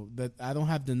know, that I don't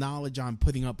have the knowledge on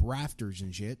putting up rafters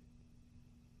and shit.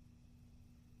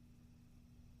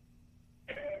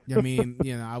 I mean,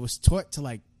 you know, I was taught to,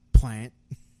 like, plant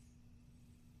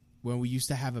when we used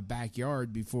to have a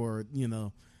backyard before, you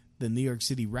know, the New York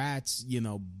City rats, you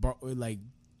know, like,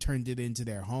 turned it into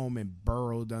their home and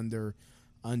burrowed under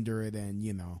it, and,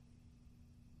 you know,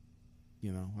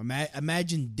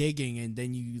 imagine digging and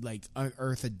then you, like,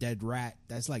 unearth a dead rat.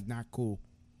 That's, like, not cool.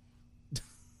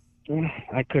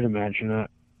 I could imagine that.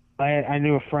 I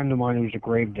knew a friend of mine who was a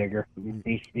grave digger.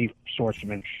 He sorts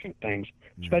some interesting things,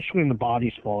 especially when the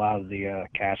bodies fall out of the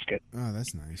casket. Oh,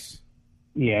 that's nice.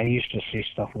 Yeah, he used to see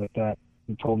stuff like that.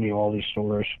 He told me all these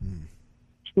stories.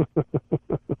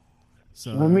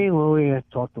 So I mean, Louis, I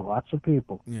talked to lots of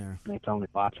people. Yeah. They tell me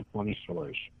lots of funny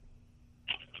stories.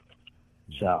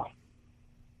 So,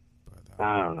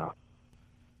 I don't know.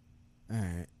 All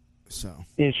right. So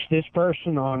is this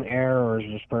person on air or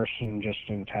is this person just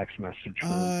in text message?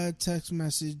 Text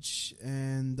message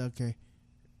and okay.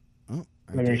 Oh,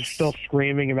 and they're still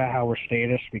screaming about how we're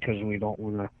statists because we don't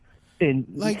want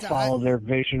to follow their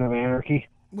vision of anarchy.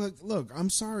 Look, I'm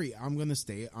sorry. I'm gonna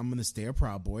stay a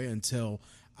Proud Boy until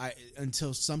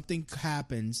something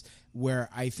happens where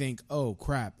I think, oh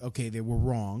crap, okay, they were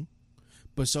wrong.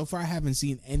 But so far, I haven't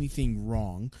seen anything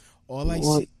wrong.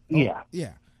 Yeah.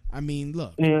 I mean,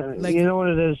 look. Yeah, like, you know what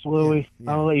it is, Louis?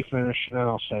 Yeah. I'll let you finish, and then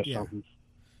I'll say something.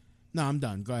 No, I'm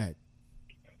done. Go ahead.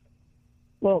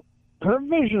 Well, her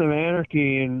vision of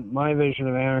anarchy and my vision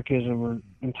of anarchism are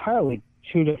entirely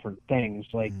two different things.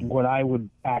 Like, what I would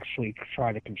actually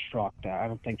try to construct that. I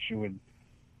don't think she wouldn't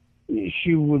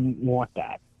want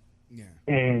that. Yeah.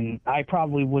 And I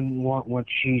probably wouldn't want what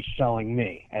she's selling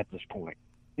me at this point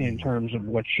in terms of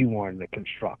what she wanted to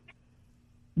construct.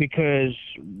 Because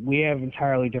we have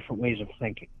entirely different ways of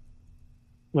thinking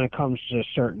when it comes to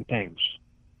certain things.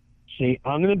 See,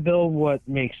 I'm going to build what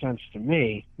makes sense to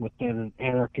me within an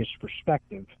anarchist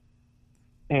perspective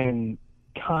and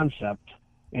concept,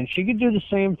 and she could do the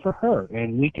same for her.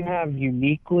 And we can have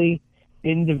uniquely,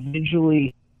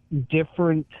 individually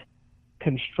different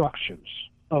constructions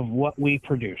of what we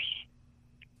produce.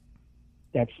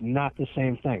 That's not the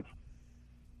same thing.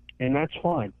 And that's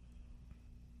fine.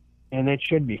 And it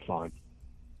should be fine.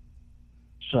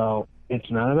 So it's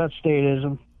not about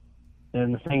statism.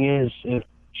 And the thing is, if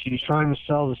she's trying to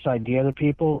sell this idea to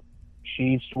people, she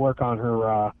needs to work on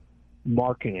her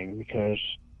marketing, because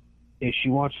if she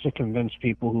wants to convince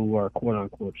people who are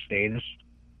quote-unquote statists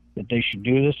that they should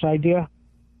do this idea,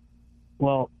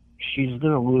 well, she's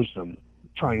going to lose them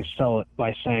trying to sell it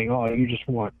by saying, oh, you just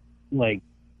want, like,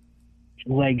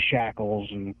 leg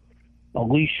shackles and a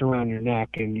leash around your neck,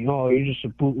 and you're just a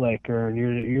bootlegger, and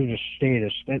you're just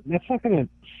statist. That's not going to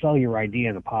sell your idea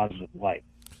in a positive light.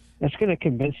 That's going to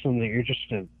convince them that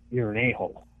you're an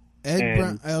a-hole. Ed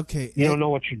Brown. Okay, you don't know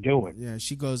what you're doing. Yeah,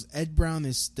 she goes. Ed Brown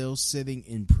is still sitting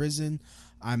in prison.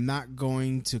 I'm not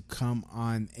going to come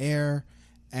on air.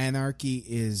 Anarchy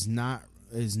is no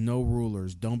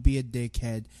rulers. Don't be a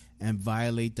dickhead and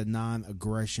violate the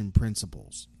non-aggression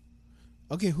principles.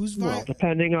 Okay, who's well,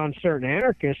 depending on certain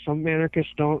anarchists, some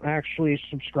anarchists don't actually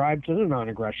subscribe to the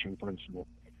non-aggression principle.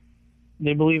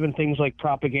 They believe in things like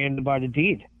propaganda by the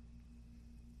deed.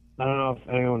 I don't know if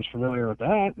anyone's familiar with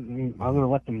that. I'm going to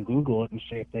let them Google it and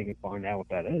see if they can find out what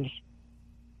that is.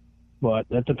 But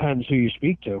that depends who you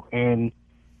speak to. And,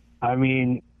 I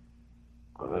mean,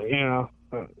 I'm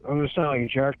going to sound like a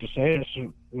jerk to say this.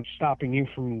 What's stopping you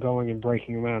from going and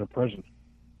breaking them out of prison?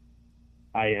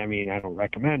 I mean, I don't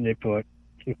recommend it, but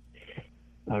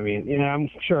I mean, I'm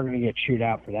sure I'm going to get chewed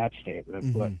out for that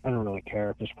statement, but I don't really care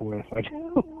at this point if I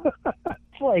do.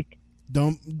 It's like,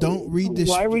 don't read this.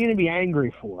 Why are we going to be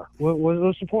angry for?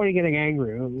 What's the point of getting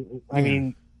angry? I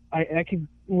mean, I could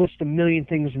list a million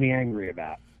things to be angry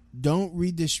about. Don't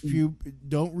redistribute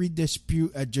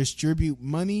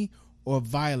money or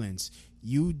violence.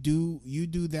 You do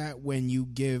that when you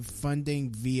give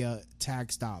funding via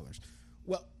tax dollars.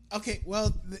 Well, okay,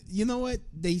 well, you know what?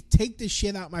 They take the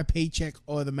shit out my paycheck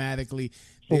automatically.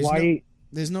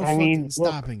 There's no fucking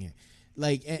stopping it.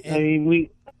 Like,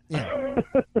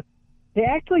 they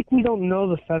act like we don't know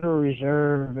the Federal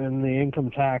Reserve and the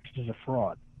income tax is a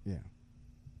fraud. Yeah,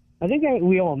 I think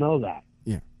we all know that.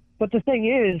 Yeah, but the thing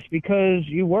is, because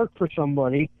you work for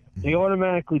somebody, they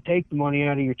automatically take the money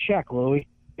out of your check, Louis,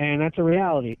 and that's a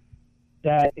reality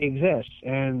that exists,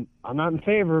 and I'm not in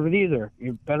favor of it either.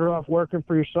 You're better off working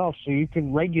for yourself so you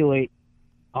can regulate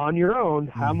on your own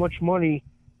how much money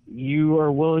you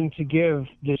are willing to give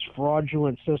this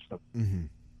fraudulent system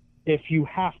if you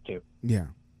have to. Yeah.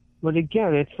 But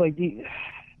again, it's like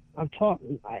I'm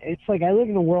talking. It's like I live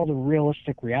in a world of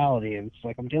realistic reality, and it's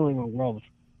like I'm dealing with a world of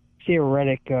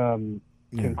theoretic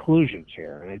conclusions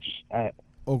here, and I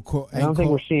don't think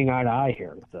we're seeing eye to eye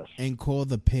here with this. And call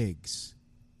the pigs.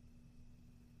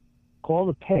 Call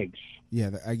the pigs.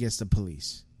 Yeah, I guess the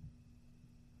police.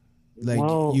 Like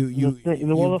well,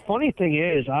 the funny thing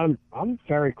is, I'm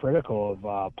very critical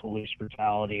of police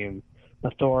brutality and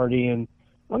authority, and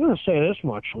I'm going to say this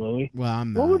much, Louis. Well,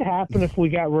 I'm not. What would happen if we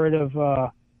got rid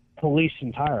of police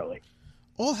entirely?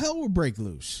 All hell would break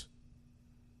loose.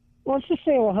 Well, let's just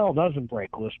say all hell doesn't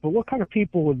break loose, but what kind of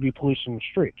people would be policing the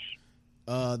streets?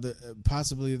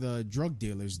 Possibly the drug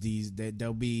dealers.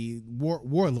 They'll be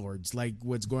warlords, like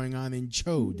what's going on in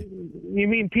CHAZ. You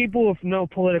mean people with no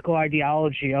political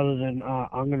ideology other than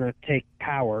I'm going to take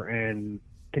power and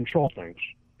control things?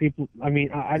 People. I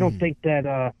mean, I don't think that.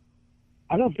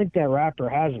 I don't think that rapper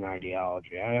has an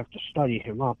ideology. I have to study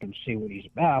him up and see what he's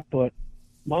about. But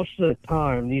most of the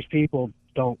time, these people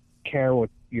don't care what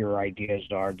your ideas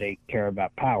are. They care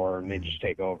about power, and they just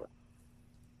take over.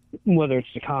 Whether it's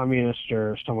the communist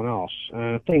or someone else.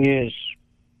 And the thing is,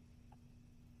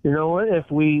 you know what?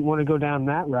 If we want to go down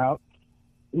that route,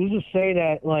 we just say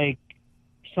that, like,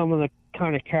 some of the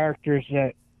kind of characters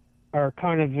that are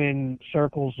kind of in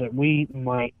circles that we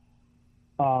might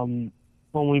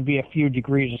only be a few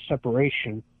degrees of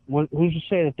separation. Who's to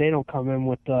say that they don't come in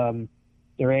with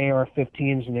their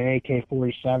AR-15s and their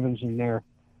AK-47s and their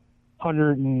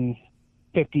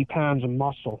 150 pounds of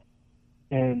muscle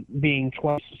and being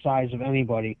twice the size of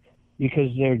anybody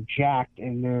because they're jacked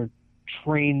and they're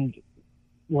trained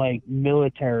like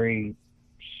military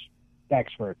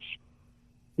experts.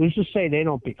 Who's to say they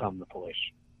don't become the police?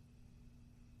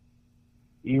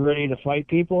 You ready to fight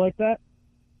people like that?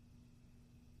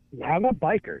 How about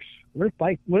bikers? What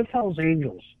if Hell's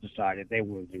Angels decided they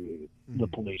wanted to be the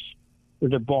police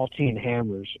with their ball-teen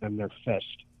hammers and their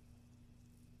fist?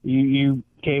 You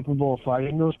capable of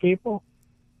fighting those people?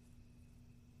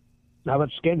 How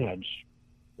about skinheads?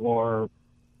 Or,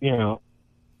 you know,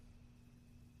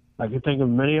 I could think of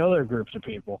many other groups of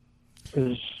people.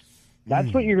 Because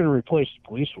that's what you're going to replace the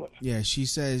police with. Yeah, she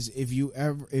says if you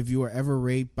were ever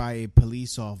raped by a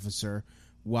police officer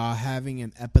while having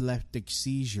an epileptic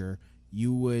seizure,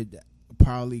 you would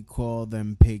probably call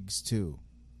them pigs too.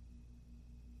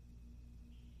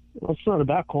 Well, it's not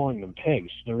about calling them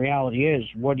pigs. The reality is,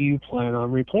 what do you plan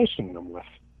on replacing them with?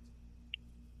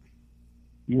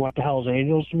 You want the Hells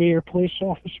Angels to be your police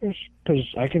officers? Because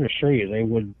I can assure you they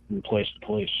would replace the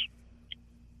police.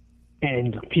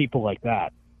 And people like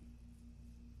that.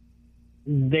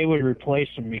 They would replace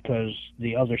them because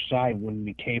the other side wouldn't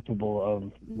be capable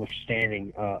of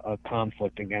withstanding a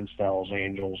conflict against the Hells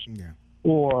Angels. Yeah.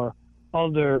 Or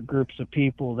other groups of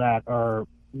people that are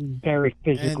very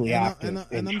physically active.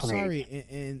 And I'm sorry,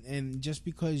 and just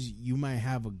because you might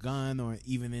have a gun or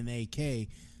even an AK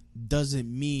doesn't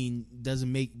make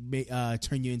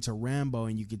turn you into Rambo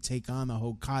and you could take on a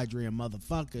whole cadre of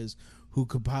motherfuckers who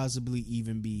could possibly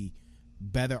even be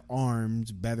better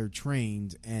armed, better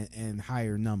trained, and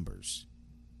higher numbers.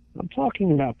 I'm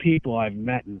talking about people I've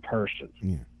met in person.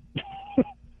 Yeah.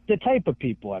 The type of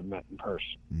people I've met in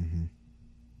person.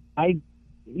 Mm-hmm.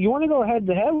 You want to go head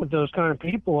to head with those kind of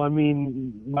people, I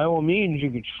mean, by all means, you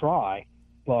could try,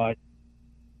 but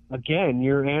again,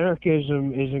 your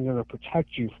anarchism isn't going to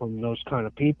protect you from those kind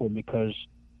of people because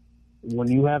when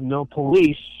you have no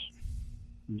police,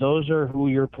 those are who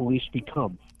your police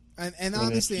become. And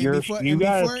honestly, you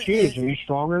gotta choose. Are you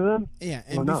stronger than them? Yeah,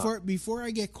 and before I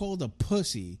get called a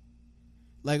pussy,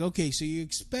 like, okay, so you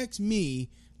expect me,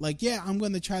 like, yeah, I'm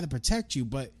going to try to protect you,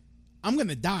 but I'm going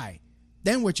to die.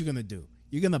 Then what you going to do?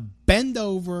 You're going to bend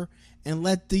over and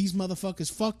let these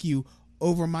motherfuckers fuck you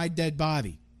over my dead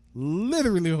body.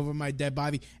 Literally over my dead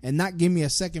body, and not give me a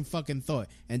second fucking thought.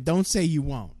 And don't say you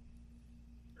won't.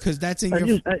 Because that's in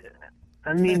your...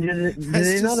 I mean, do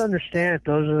they not understand that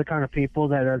those are the kind of people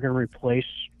that are going to replace...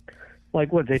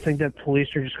 Like, what, they think that police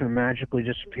are just going to magically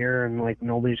disappear and, like,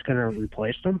 nobody's going to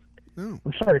replace them? No.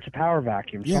 I'm sorry, it's a power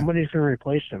vacuum. Yeah. Somebody's going to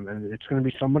replace them, and it's going to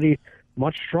be somebody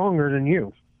much stronger than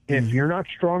you. If you're not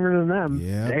stronger than them,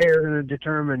 they're going to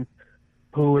determine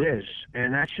who it is.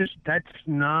 And that's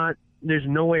not... There's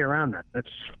no way around that. That's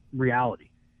reality.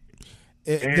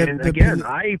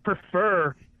 I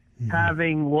prefer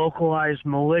having localized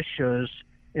militias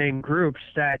and groups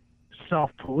that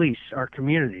self-police our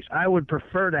communities. I would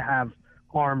prefer to have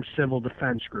armed civil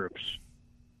defense groups.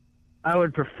 I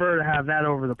would prefer to have that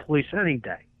over the police any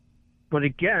day. But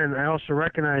again, I also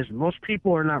recognize most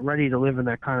people are not ready to live in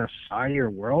that kind of society or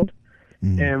world,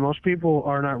 and most people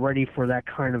are not ready for that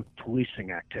kind of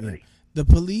policing activity. The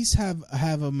police have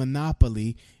a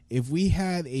monopoly. If we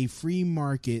had a free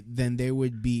market, then there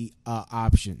would be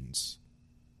options.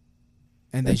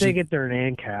 And they get their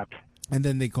ANCAP. And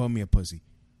then they call me a pussy.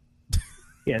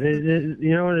 Yeah,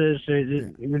 you know what it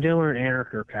is? We're dealing with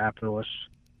anarcho-capitalists,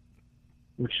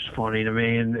 which is funny to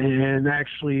me. And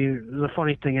actually, the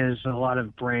funny thing is a lot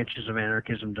of branches of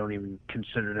anarchism don't even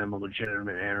consider them a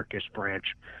legitimate anarchist branch.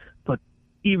 But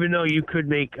even though you could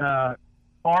make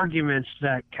arguments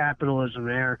that capitalism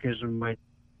and anarchism might,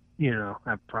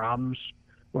 have problems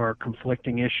or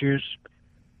conflicting issues,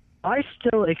 I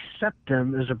still accept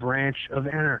them as a branch of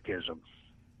anarchism,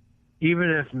 even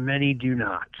if many do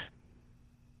not.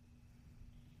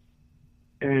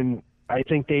 And I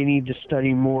think they need to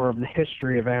study more of the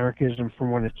history of anarchism from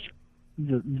when it's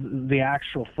the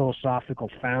actual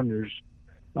philosophical founders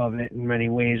of it in many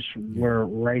ways were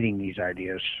writing these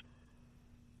ideas.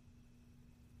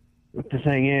 But the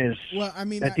thing is, well, I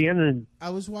mean, at the end of the, I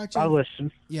was watching. I'll listen.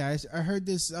 Yeah, I heard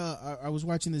this. I was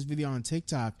watching this video on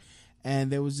TikTok, and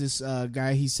there was this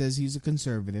guy. He says he's a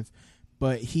conservative,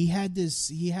 but he had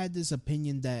this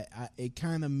opinion that it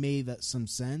kind of made some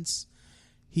sense.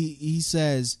 He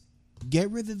says, get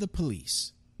rid of the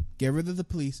police,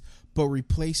 but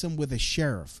replace them with a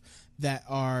sheriff that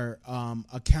are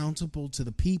accountable to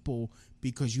the people,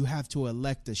 because you have to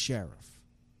elect a sheriff.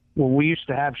 Well, we used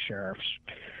to have sheriffs.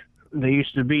 They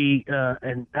used to be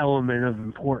an element of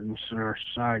importance in our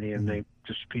society, and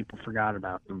people forgot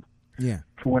about them. Yeah,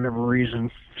 for whatever reason.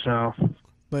 So,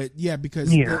 but yeah, because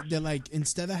they're like,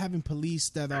 instead of having police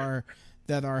that are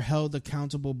held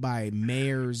accountable by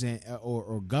mayors and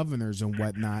or governors and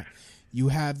whatnot, you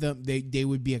have them. They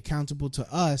would be accountable to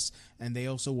us, and they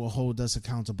also will hold us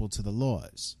accountable to the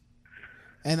laws.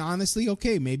 And honestly,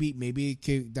 okay, maybe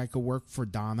that could work for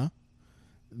Donna,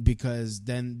 because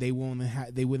then they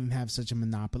wouldn't have such a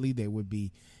monopoly. They would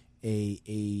be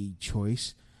a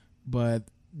choice, but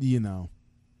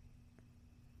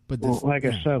like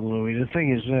I said, Louis, the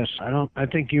thing is this: I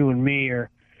think you and me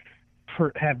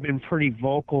have been pretty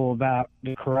vocal about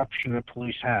the corruption that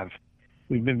police have.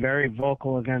 We've been very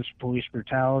vocal against police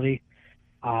brutality.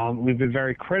 We've been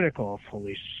very critical of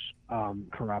police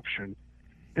corruption.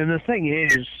 And the thing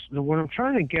is, what I'm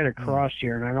trying to get across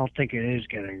here, and I don't think it is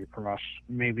getting across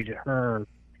maybe to her,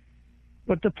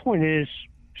 but the point is,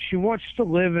 she wants to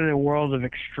live in a world of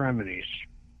extremities,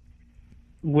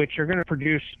 which are going to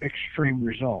produce extreme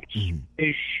results.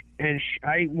 Mm-hmm.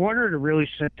 I want her to really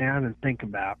sit down and think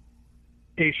about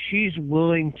if she's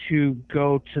willing to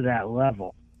go to that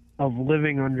level of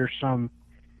living under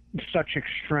such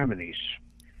extremities.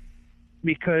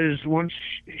 Because once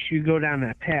you go down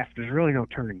that path, there's really no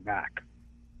turning back.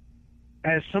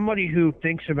 As somebody who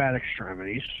thinks about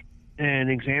extremities and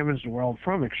examines the world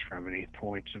from extremity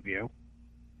points of view,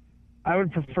 I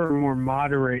would prefer more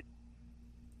moderate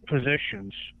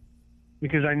positions,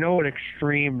 because I know what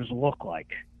extremes look like.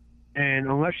 And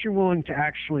unless you're willing to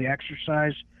actually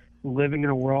exercise living in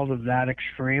a world of that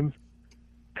extreme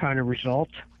kind of result,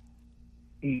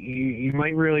 you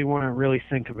might really want to really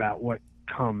think about what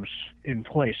comes in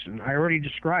place. And I already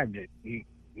described it.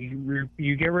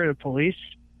 You get rid of police,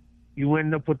 you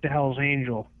end up with the Hells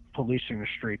Angel policing the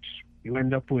streets. You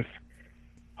end up with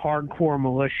hardcore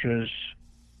militias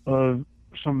of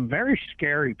some very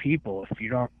scary people if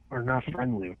you are not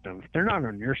friendly with them. If they're not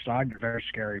on your side, they're very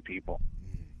scary people.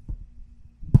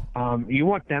 You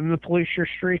want them to police your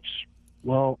streets?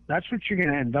 Well, that's what you're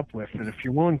going to end up with. And if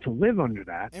you're willing to live under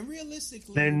that, and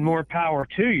realistically, then more power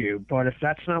to you. But if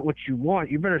that's not what you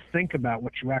want, you better think about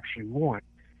what you actually want.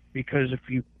 Because if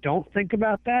you don't think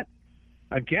about that,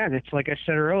 again, it's like I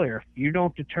said earlier, if you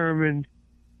don't determine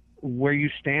where you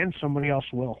stand, somebody else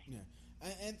will. Yeah.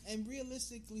 And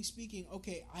realistically speaking,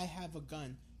 okay, I have a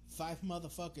gun. 5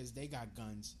 motherfuckers, they got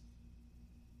guns.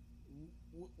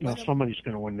 Well, somebody's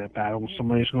going to win that battle.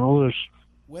 Somebody's going to lose.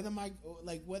 What am I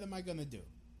gonna do?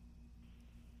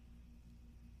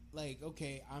 Like,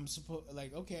 okay, I'm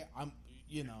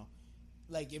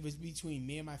like, if it's between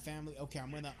me and my family, okay,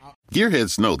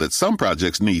 Gearheads know that some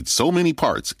projects need so many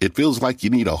parts, it feels like you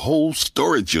need a whole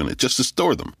storage unit just to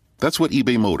store them. That's what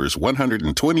eBay Motors'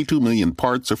 122 million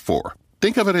parts are for.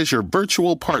 Think of it as your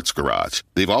virtual parts garage.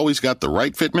 They've always got the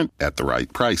right fitment at the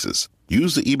right prices.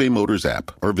 Use the eBay Motors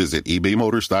app or visit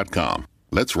ebaymotors.com.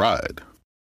 Let's ride.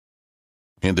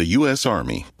 In the U.S.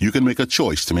 Army, you can make a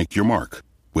choice to make your mark.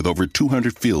 With over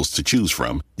 200 fields to choose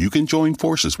from, you can join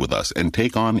forces with us and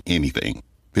take on anything.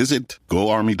 Visit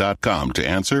GoArmy.com to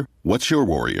answer, what's your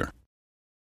warrior?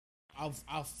 I'll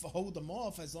hold them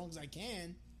off as long as I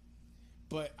can,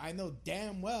 but I know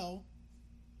damn well,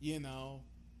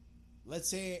 let's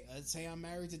say I'm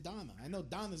married to Donna. I know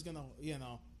Donna's gonna,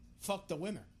 fuck the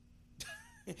winner.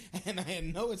 And I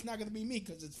know it's not going to be me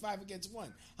because it's 5 against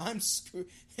 1. I'm screwed.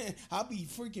 I'll be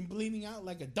freaking bleeding out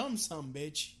like a dumb son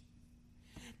bitch.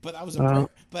 But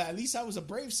but at least I was a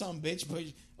brave son bitch. But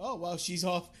oh well, she's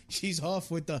off. She's off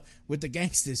with the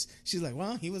gangsters. She's like,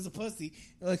 well, he was a pussy.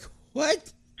 Like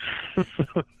what?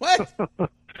 What?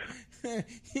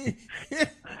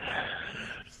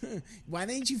 Why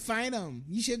didn't you fight him?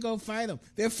 You should go fight him.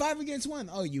 They're 5 against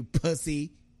 1. Oh, you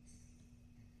pussy.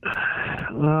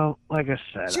 Well, like I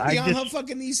said, she'd be on her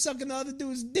fucking knees sucking the other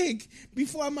dude's dick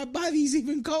before my body's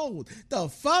even cold. The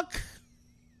fuck?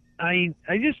 I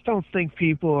just don't think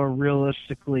people are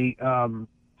realistically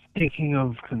thinking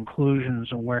of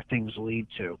conclusions of where things lead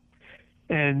to,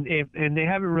 and they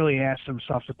haven't really asked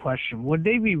themselves the question: would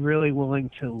they be really willing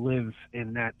to live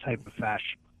in that type of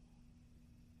fashion?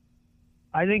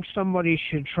 I think somebody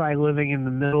should try living in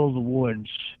the middle of the woods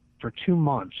for 2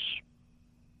 months.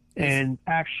 And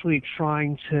actually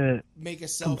trying to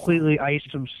completely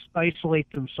isolate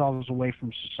themselves away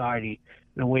from society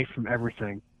and away from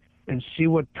everything, and see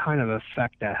what kind of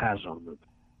effect that has on them.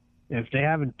 If they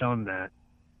haven't done that,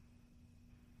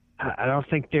 I don't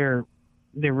think they're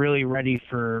really ready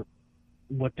for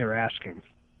what they're asking.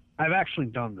 I've actually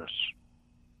done this,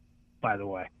 by the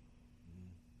way.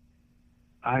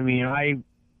 I mean,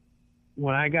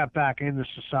 when I got back into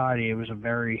society, it was a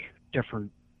very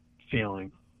different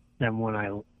feeling than when I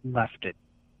left it.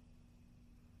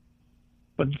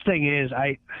 But the thing is,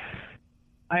 I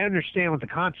understand what the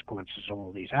consequences of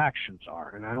all these actions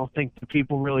are, and I don't think the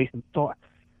people really thought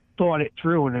it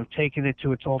through and have taken it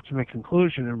to its ultimate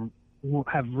conclusion and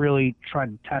have really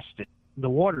tried to test the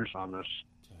waters on this.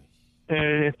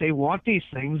 And if they want these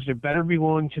things, they better be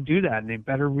willing to do that, and they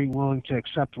better be willing to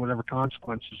accept whatever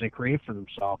consequences they create for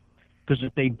themselves. Because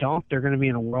if they don't, they're going to be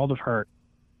in a world of hurt.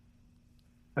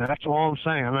 And that's all I'm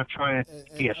saying. I'm not trying to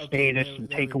be a statist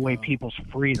and take away people's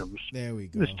freedoms. There we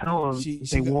go. Just tell them if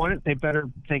they want it, they better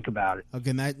think about it.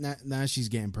 Okay, now she's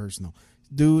getting personal.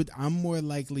 Dude, I'm more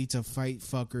likely to fight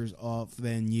fuckers off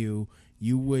than you.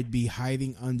 You would be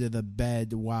hiding under the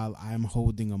bed while I'm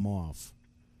holding them off.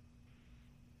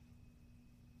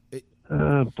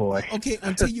 Oh, boy. Okay,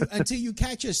 until you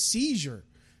catch a seizure.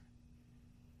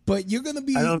 But you're going to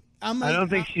be... I don't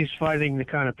think she's fighting the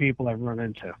kind of people I've run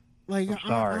into. Like, I'm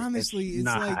sorry. Honestly, it's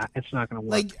not going to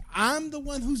work. Like, I'm the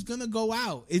one who's going to go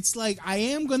out. It's like, I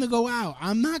am going to go out.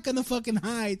 I'm not going to fucking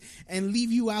hide and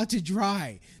leave you out to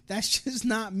dry. That's just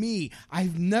not me.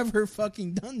 I've never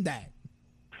fucking done that.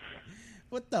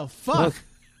 What the fuck?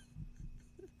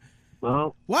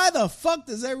 Well, why the fuck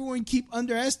does everyone keep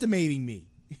underestimating me?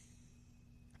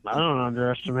 I don't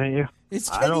underestimate you.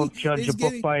 I don't judge a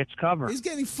book by its cover. It's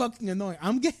getting fucking annoying.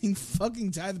 I'm getting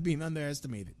fucking tired of being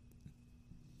underestimated.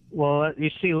 Well, you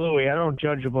see, Louis, I don't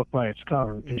judge a book by its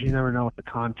cover because you never know what the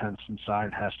contents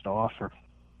inside has to offer.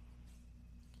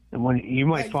 And when you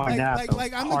might find out the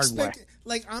hard way.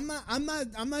 Like I'm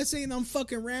not saying I'm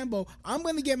fucking Rambo. I'm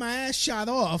gonna get my ass shot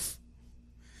off.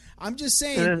 I'm just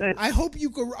saying I hope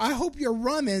you're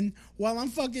running while I'm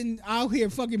fucking out here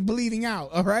fucking bleeding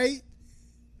out, all right?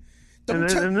 And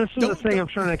this is the thing I'm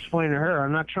trying to explain to her.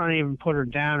 I'm not trying to even put her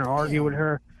down or argue with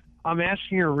her. I'm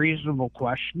asking her reasonable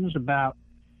questions about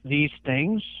these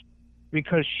things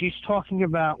because she's talking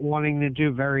about wanting to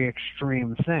do very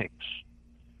extreme things.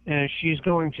 And if she's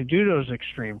going to do those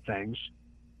extreme things,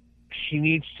 she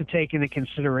needs to take into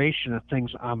consideration the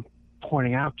things I'm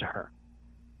pointing out to her.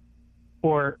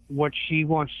 Or what she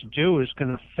wants to do is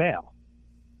going to fail.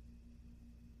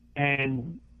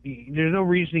 And there's no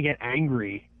reason to get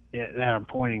angry that I'm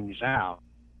pointing these out.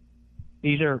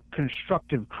 These are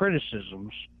constructive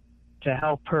criticisms to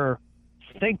help her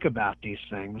think about these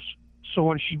things. So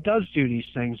when she does do these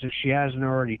things, if she hasn't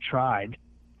already tried,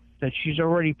 that she's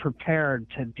already prepared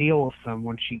to deal with them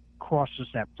when she crosses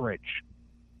that bridge.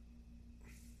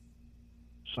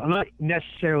 So I'm not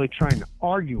necessarily trying to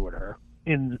argue with her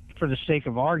for the sake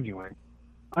of arguing.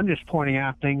 I'm just pointing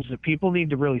out things that people need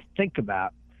to really think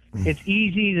about. It's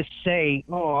easy to say,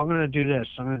 oh, I'm going to do this,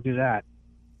 I'm going to do that.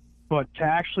 But to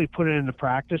actually put it into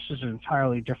practice is an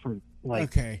entirely different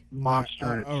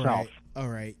monster in itself. All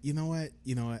right. You know what?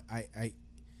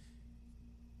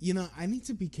 I need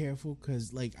to be careful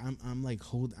because like I'm like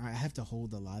I have to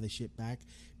hold a lot of shit back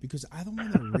because I don't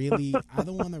want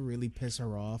to really piss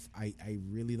her off. I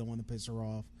really don't want to piss her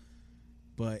off.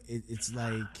 But it's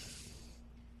like,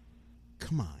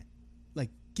 come on, like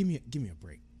give me a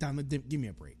break, Donna. Give me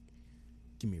a break.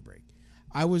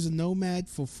 I was a nomad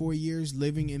for 4 years,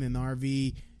 living in an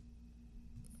RV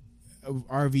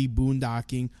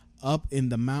boondocking up in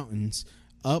the mountains.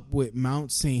 up with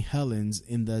Mount St. Helens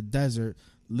in the desert,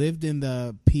 lived in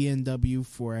the PNW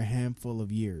for a handful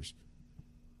of years.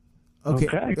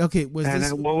 Okay. What was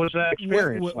that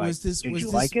experience like? Did you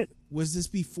like it? Was this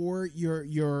before you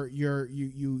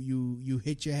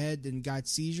hit your head and got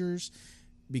seizures?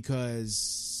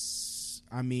 Because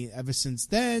I mean, ever since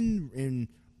then, in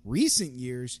recent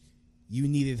years, you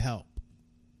needed help.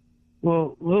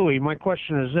 Well, Louis, my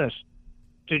question is this: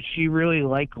 did she really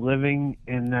like living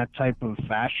in that type of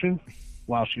fashion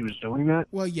while she was doing that?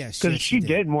 Well, yes, because she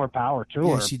did. More power to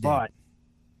her. She did. But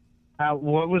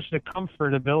what was the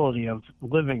comfortability of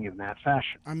living in that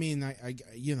fashion? I mean, I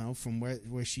from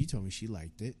where she told me she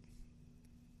liked it,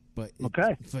 but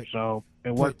so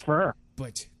it worked for her.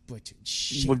 But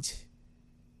shit.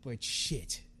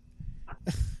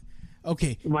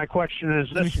 Okay. My question is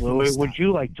this, Louis: would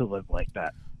you like to live like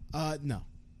that? No.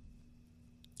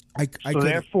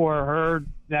 Therefore, her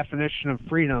definition of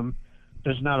freedom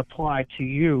does not apply to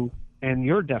you and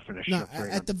your definition of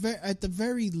freedom. At the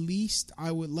very least,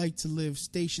 I would like to live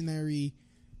stationary,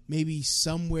 maybe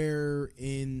somewhere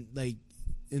in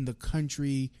the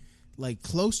country, like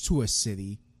close to a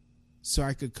city, so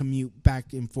I could commute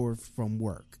back and forth from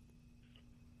work.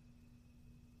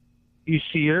 You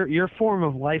see, your form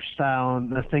of lifestyle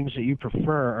and the things that you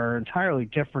prefer are entirely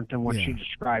different than what she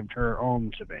described her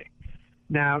own to be.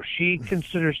 Now, she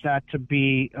considers that to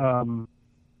be a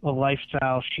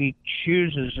lifestyle she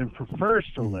chooses and prefers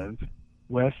to live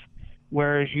with,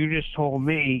 whereas you just told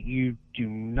me you do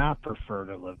not prefer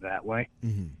to live that way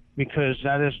because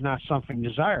that is not something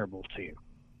desirable to you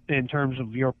in terms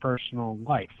of your personal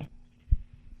life.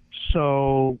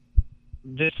 So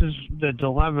this is the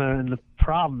dilemma and the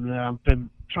problem that I've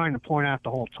been trying to point out the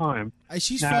whole time.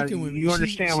 She's now, fucking with me. You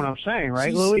understand what I'm saying,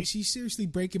 right, Louis? She's seriously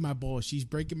breaking my balls. She's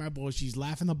breaking my balls. She's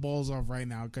laughing the balls off right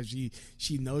now because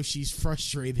she knows she's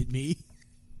frustrated me.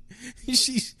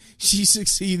 she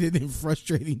succeeded in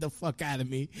frustrating the fuck out of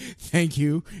me. Thank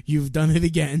you. You've done it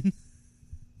again.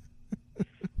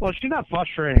 Well, she's not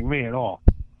frustrating me at all.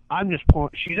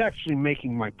 She's actually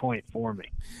making my point for me.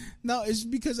 No, it's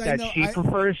because I know she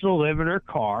prefers to live in her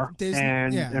car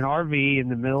and an RV in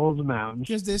the middle of the mountains.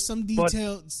 Because there's some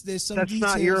details. That's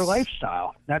not your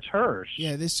lifestyle. That's hers.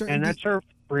 Yeah, there's certain and that's her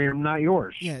freedom, not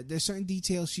yours. Yeah, there's certain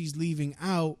details she's leaving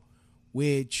out,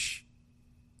 which,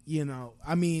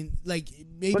 I mean, like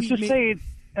maybe. Let's just say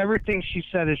everything she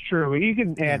said is true. You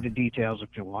can add the details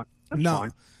if you want. That's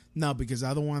fine. No, because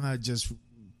I don't want to just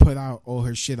put out all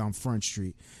her shit on Front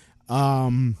Street.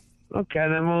 Okay,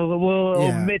 then we'll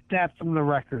omit that from the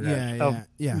record.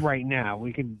 Right now,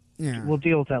 we'll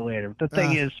deal with that later. The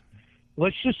thing is,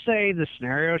 let's just say the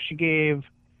scenario she gave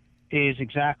is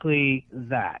exactly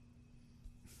that.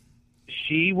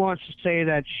 She wants to say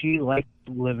that she liked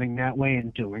living that way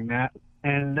and doing that,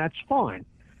 and that's fine.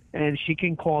 And she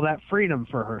can call that freedom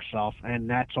for herself, and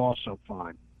that's also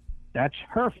fine. That's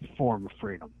her form of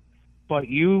freedom. But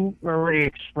you already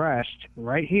expressed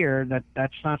right here that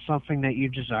that's not something that you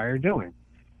desire doing.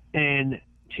 And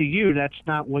to you, that's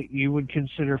not what you would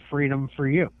consider freedom for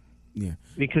you. Yeah.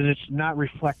 Because it's not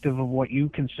reflective of what you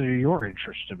consider your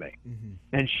interests to be. Mm-hmm.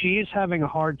 And she is having a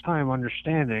hard time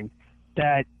understanding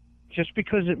that just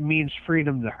because it means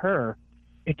freedom to her,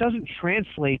 it doesn't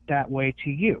translate that way to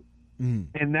you.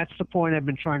 Mm-hmm. And that's the point I've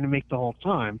been trying to make the whole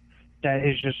time. That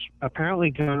is just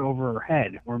apparently gone over her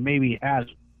head, or maybe it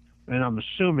hasn't. And I'm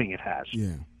assuming it has.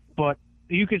 Yeah. But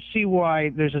you could see why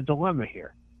there's a dilemma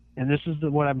here. And this is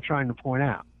what I'm trying to point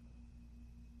out.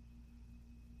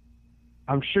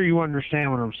 I'm sure you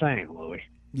understand what I'm saying, Louis.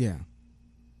 Yeah.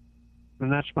 And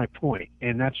that's my point.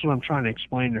 And that's what I'm trying to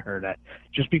explain to her, that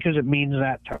just because it means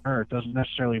that to her, it doesn't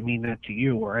necessarily mean that to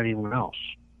you or anyone else.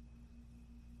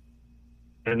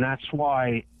 And that's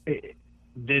why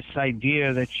this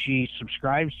idea that she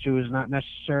subscribes to is not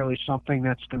necessarily something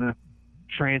that's going to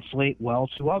translate well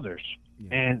to others.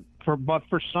 And but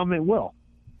for some it will.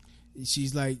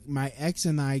 She's like, my ex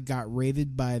and I got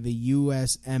raided by the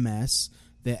USMS,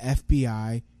 the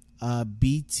FBI,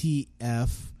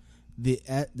 BTF, the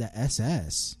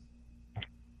SS.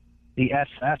 The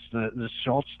SS, the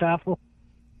Schultz-Staffel?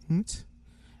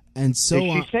 And so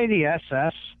did she say the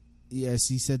SS? Yes,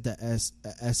 he said the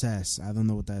SS. I don't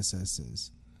know what the SS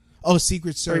is. Oh,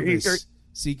 Secret Service.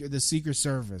 The Secret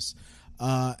Service.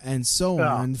 And so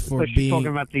on for being talking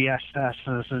about the SS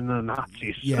and the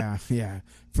Nazis. Yeah,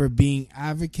 for being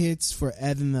advocates for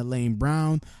Ed and Elaine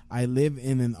Brown. I live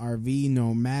in an RV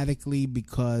nomadically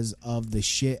because of the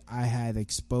shit I had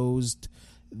exposed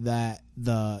that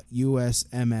the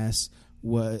USMS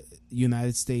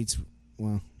United States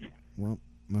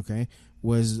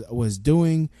was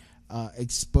doing.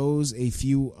 expose a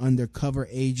few undercover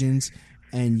agents,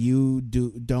 and you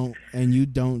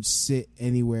don't sit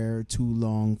anywhere too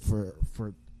long for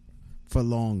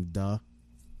long. Duh.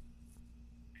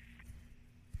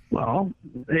 Well,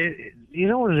 you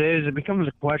know what it is? It becomes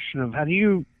a question of how do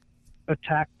you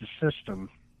attack the system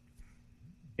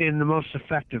in the most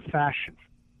effective fashion?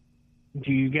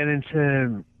 Do you get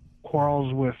into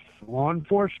quarrels with law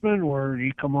enforcement, or do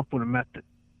you come up with a method?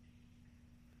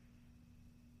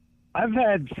 I've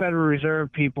had Federal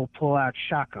Reserve people pull out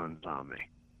shotguns on me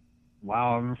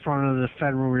while I'm in front of the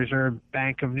Federal Reserve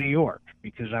Bank of New York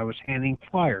because I was handing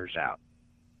flyers out.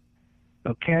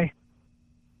 Okay?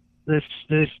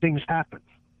 These things happen.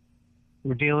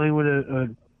 We're dealing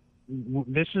with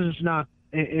this is not,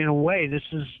 in a way, this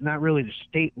is not really the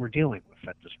state we're dealing with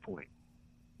at this point.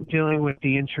 We're dealing with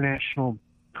the international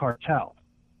cartel,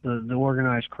 the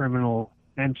organized criminal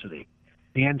entity,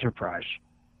 the enterprise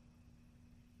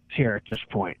here at this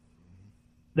point.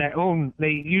 They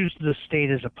use the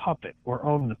state as a puppet, or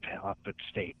own the puppet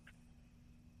state.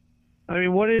 I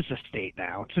mean, what is a state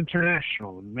now? It's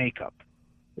international in makeup.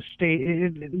 The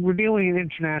state, we're dealing in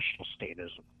international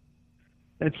statism.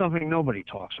 It's something nobody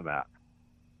talks about.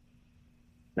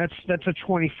 That's a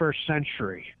 21st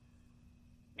century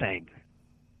thing.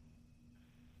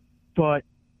 But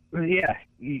yeah,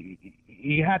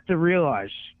 you have to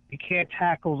realize you can't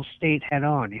tackle the state head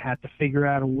on. You have to figure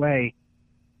out a way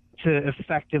to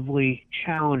effectively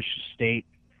challenge the state,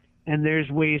 and there's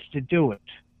ways to do it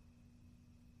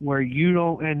where you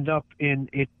don't end up in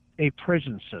a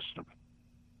prison system.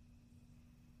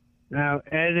 Now,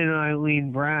 Ed and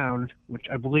Eileen Brown, which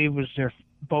I believe was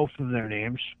both of their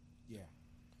names,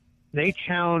 they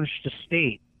challenged the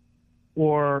state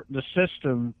or the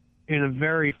system in a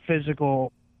very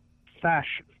physical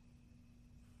fashion.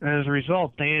 And as a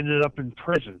result, they ended up in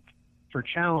prison for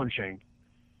challenging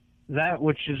that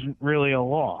which isn't really a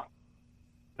law.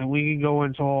 And we can go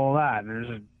into all that. And there's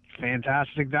a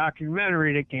fantastic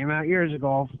documentary that came out years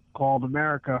ago called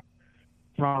America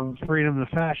from Freedom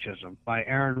to Fascism by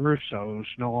Aaron Russo, who's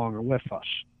no longer with us.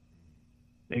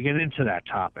 They get into that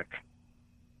topic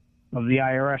of the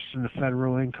IRS and the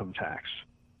federal income tax.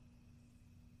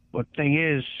 But the thing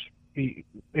is,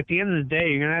 at the end of the day,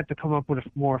 you're going to have to come up with a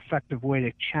more effective way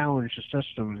to challenge the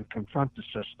system and confront the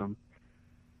system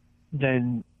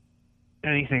than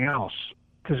anything else.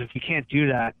 Because if you can't do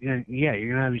that, yeah, you're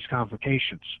going to have these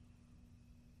complications.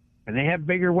 And they have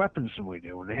bigger weapons than we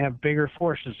do, and they have bigger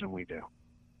forces than we do.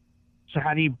 So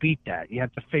how do you beat that? You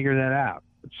have to figure that out.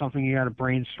 It's something you got to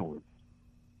brainstorm.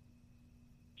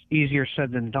 It's easier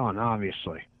said than done,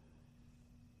 obviously.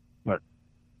 But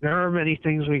there are many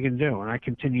things we can do, and I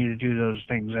continue to do those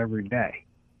things every day.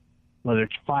 Whether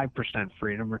it's 5%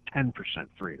 freedom or 10%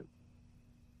 freedom.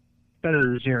 Better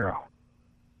than zero.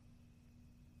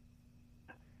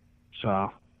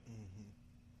 So...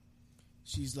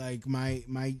 She's like,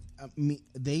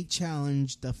 they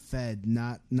challenged the Fed,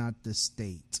 not the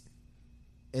state.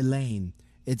 Elaine.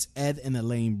 It's Ed and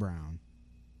Elaine Brown.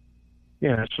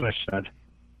 Yeah, that's what I said.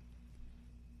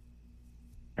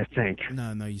 I think.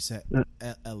 No, you said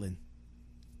Ellen.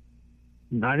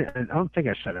 No, I don't think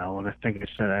I said Ellen. I think I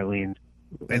said Eileen.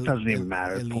 It doesn't even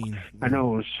matter. Eileen. I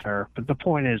know it was her. But the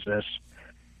point is this.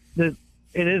 That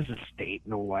it is a state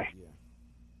in a way. Yeah.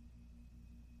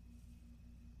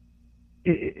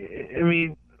 I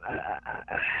mean,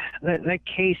 that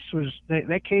case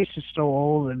is so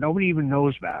old that nobody even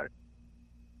knows about it.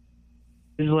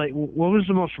 It's like, what was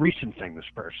the most recent thing this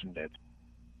person did?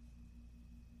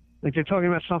 Like, they're talking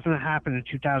about something that happened in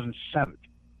 2007.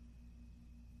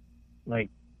 Like,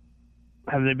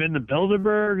 have they been to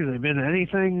Bilderberg? Have they been to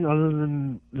anything other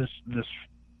than this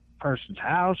person's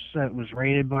house that was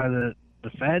raided by the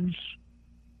feds?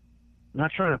 I'm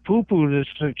not trying to poo-poo this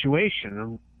situation.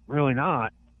 I'm really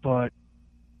not. But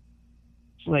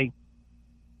it's like,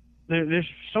 there's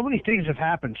so many things have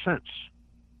happened since.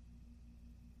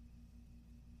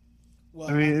 Well,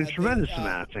 I mean, a tremendous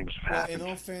amount of things have happened. In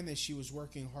all fairness, she was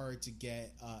working hard to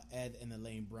get Ed and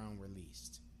Elaine Brown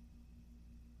released.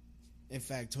 In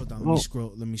fact, hold on,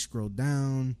 let me scroll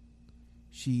down.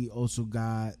 She also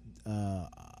got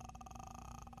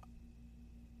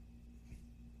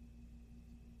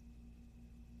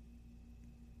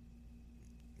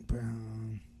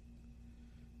Brown,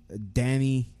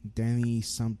 Danny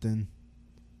something.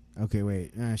 Okay,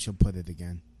 wait, she'll put it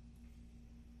again.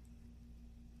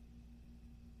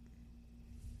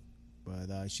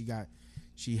 But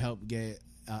she helped get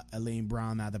Elaine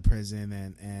Brown out of prison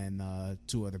and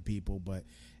two other people, but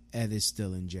Ed is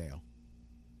still in jail.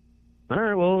 All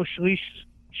right, well, at least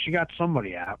she got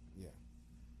somebody out. Yeah.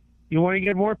 You want to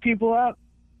get more people out?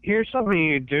 here's something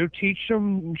you do: teach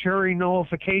them jury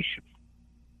nullification.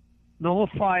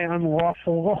 Nullify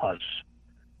unlawful laws.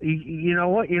 You know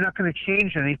what? You're not going to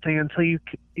change anything until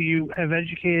you have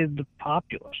educated the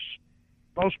populace.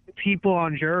 Most people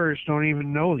on jurors don't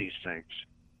even know these things.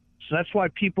 So that's why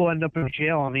people end up in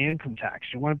jail on the income tax.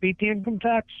 You want to beat the income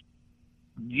tax?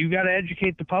 You got to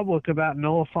educate the public about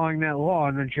nullifying that law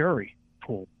in the jury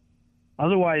pool.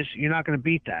 Otherwise, you're not going to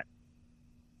beat that.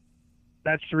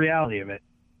 That's the reality of it.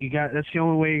 That's the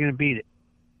only way you're going to beat it.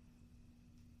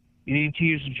 You need to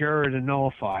use a juror to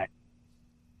nullify it.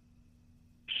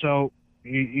 So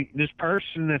this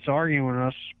person that's arguing with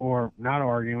us, or not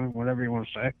arguing, whatever you want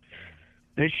to say,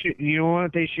 they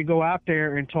should go out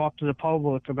there and talk to the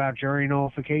public about jury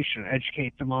nullification,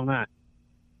 educate them on that,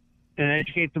 and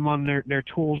educate them on their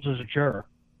tools as a juror.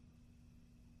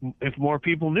 If more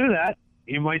people knew that,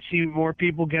 you might see more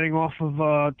people getting off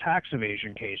of tax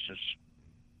evasion cases.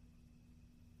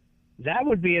 That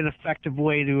would be an effective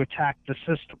way to attack the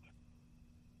system.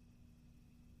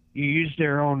 You use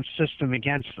their own system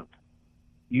against them.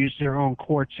 Use their own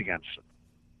courts against them.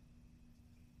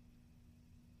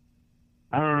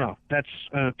 I don't know. That's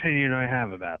an opinion I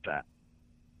have about that.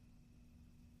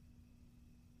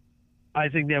 I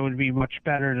think that would be much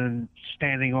better than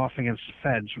standing off against the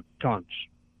feds with guns,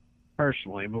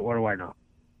 personally, but what do I know?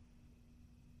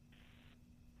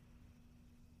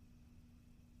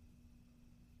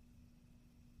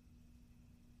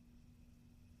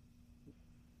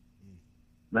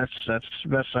 That's the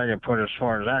best I can put as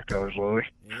far as that goes, Louis.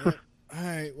 Yeah. All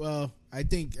right. Well, I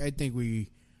think we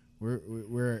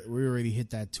already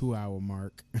hit that 2-hour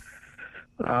mark.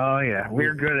 Oh yeah,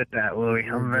 we're good at that, Louis.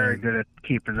 I'm very good at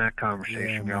keeping that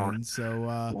conversation going. Man.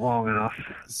 So long enough.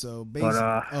 So basically,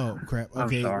 oh crap.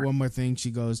 Okay, one more thing.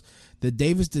 She goes, the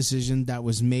Davis decision that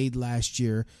was made last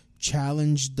year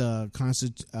challenged the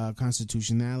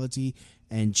constitutionality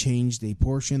and changed a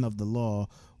portion of the law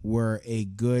where a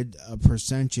good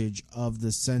percentage of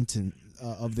the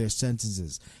of their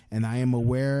sentences, and I am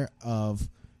aware of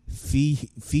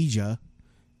FIJA,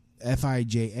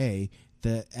 FIJA.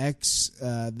 The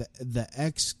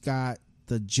ex got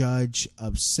the judge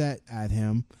upset at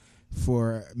him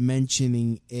for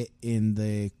mentioning it in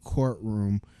the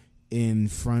courtroom in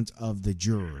front of the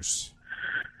jurors.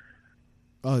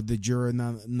 Oh, the juror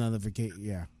nullification.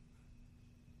 Yeah,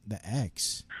 the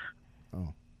ex.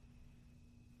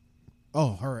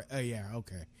 Oh, her. Yeah,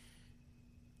 okay.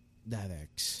 That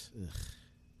ex.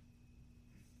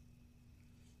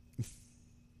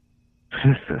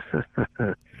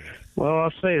 Well,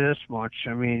 I'll say this much.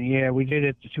 I mean, yeah, we did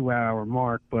hit the 2-hour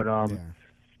mark, but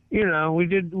you know,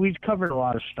 we covered a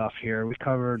lot of stuff here. We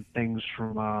covered things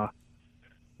from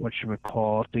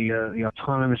whatchamacallit, the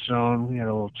autonomous zone. We had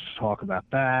a little talk about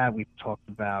that. We talked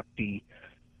about the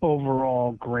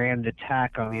overall grand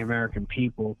attack on the American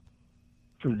people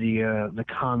for the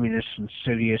communist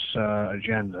insidious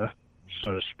agenda,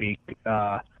 so to speak,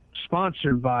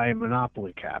 sponsored by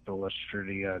monopoly capitalists for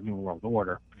the New World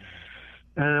Order.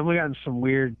 And then we got in some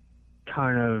weird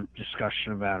kind of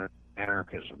discussion about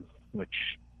anarchism, which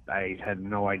I had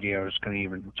no idea I was going to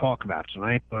even talk about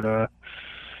tonight. But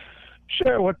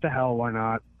sure, what the hell, why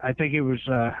not? I think it was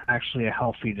actually a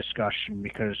healthy discussion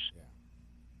because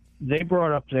they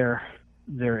brought up their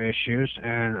issues,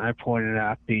 and I pointed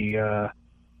out the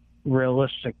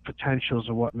realistic potentials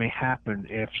of what may happen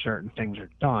if certain things are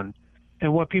done,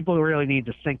 and what people really need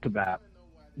to think about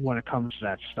when it comes to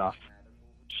that stuff,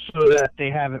 so that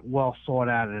they have it well thought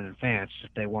out in advance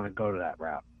if they want to go to that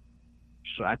route.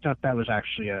 So I thought that was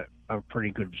actually a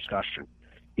pretty good discussion,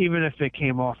 even if it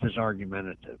came off as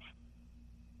argumentative.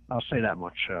 I'll say that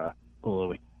much,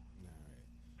 Louis.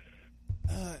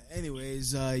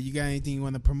 Anyways, you got anything you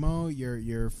want to promote?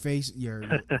 Your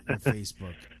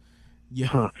Facebook.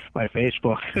 Yeah, my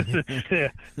Facebook.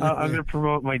 I'm going to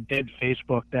promote my dead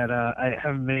Facebook that I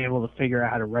haven't been able to figure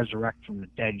out how to resurrect from the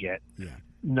dead yet. Yeah.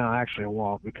 No, actually I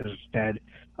won't because it's dead.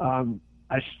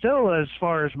 I still, as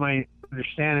far as my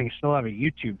understanding, still have a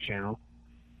YouTube channel.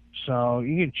 So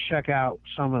you can check out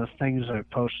some of the things I've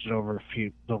posted over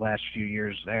the last few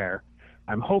years there.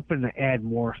 I'm hoping to add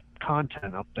more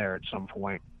content up there at some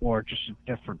point, or just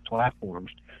different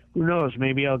platforms. Who knows?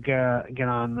 Maybe I'll get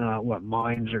on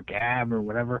Minds or Gab or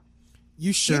whatever.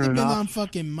 You should have been on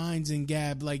fucking Minds and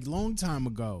Gab like long time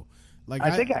ago. Like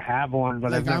I think I have one,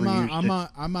 but I've never used it.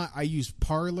 I use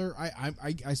Parler. I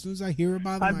as soon as I hear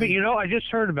about it, I just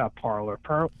heard about Parler.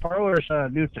 Parler's a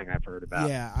new thing I've heard about.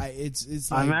 Yeah,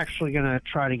 it's. Like, I'm actually gonna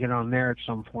try to get on there at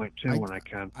some point too when I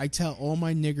can. I tell all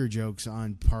my nigger jokes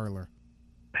on Parler.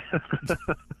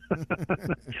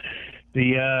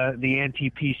 the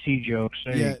anti-PC jokes.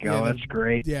 There you go. That's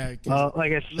great. Yeah.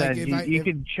 Like I said, you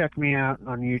can check me out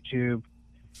on YouTube.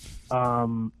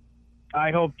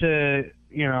 I hope to,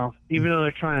 even though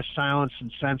they're trying to silence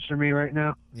and censor me right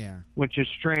now, which is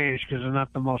strange because I'm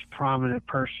not the most prominent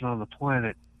person on the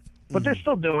planet, but they're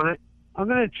still doing it. I'm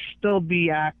going to still be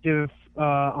active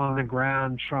on the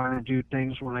ground, trying to do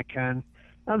things when I can.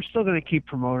 I'm still going to keep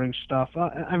promoting stuff.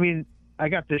 I mean, I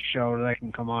got this show that I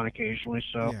can come on occasionally,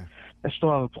 so I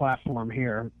still have a platform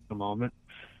here at the moment.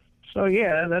 So,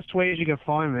 yeah, that's ways you can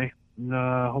find me. And,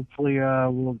 hopefully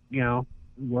we'll,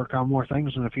 work on more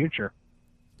things in the future.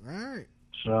 All right.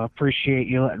 So I appreciate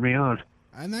you letting me on.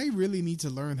 And I really need to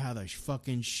learn how to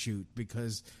fucking shoot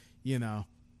because,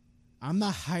 I'm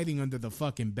not hiding under the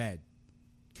fucking bed.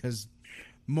 Because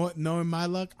knowing my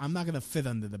luck, I'm not going to fit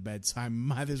under the bed, so I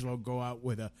might as well go out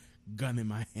with a gun in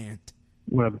my hand.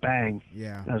 With a bang,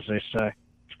 as they say.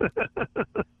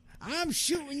 I'm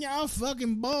shooting y'all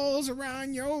fucking balls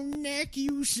around your neck,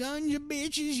 you sons of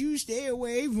bitches. You stay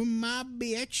away from my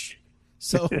bitch.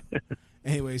 So,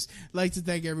 anyways, I'd like to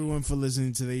thank everyone for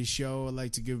listening to today's show. I'd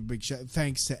like to give a big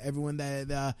thanks to everyone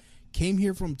that came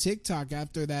here from TikTok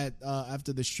after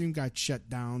the stream got shut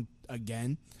down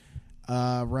again.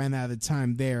 Ran out of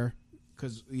time there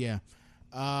because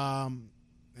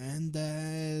and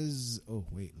oh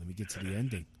wait, let me get to the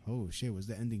ending. Oh shit, what's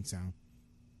the ending sound?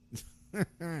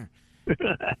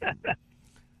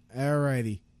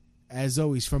 Alrighty, as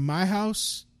always, from my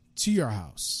house to your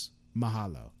house,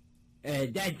 mahalo.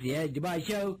 That's the end of my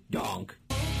show. Donk.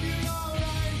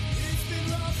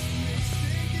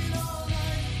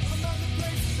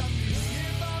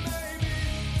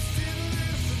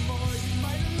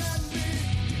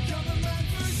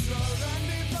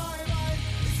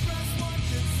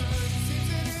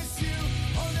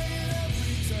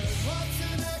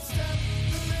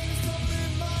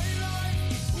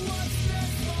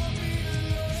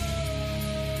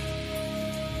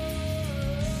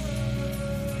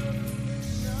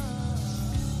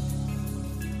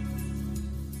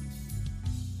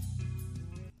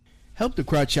 Help the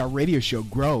Crotch Shot Radio Show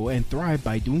grow and thrive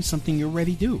by doing something you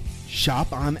already do.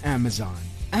 Shop on Amazon.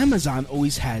 Amazon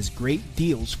always has great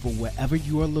deals for whatever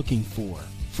you are looking for.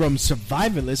 From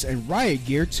survivalists and riot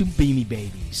gear to Beanie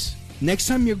Babies. Next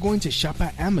time you're going to shop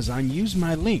at Amazon, use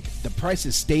my link. The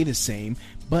prices stay the same,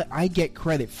 but I get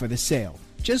credit for the sale.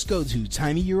 Just go to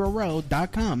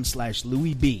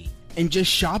tinyurl.com/LouisB and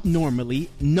just shop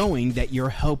normally, knowing that you're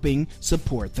helping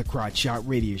support the Crotch Shot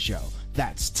Radio Show.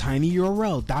 That's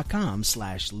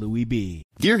tinyurl.com/LouisB.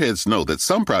 Gearheads know that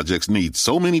some projects need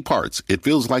so many parts, it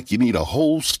feels like you need a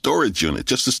whole storage unit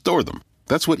just to store them.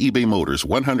 That's what eBay Motors'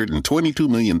 122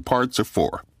 million parts are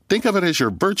for. Think of it as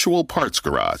your virtual parts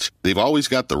garage. They've always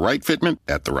got the right fitment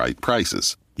at the right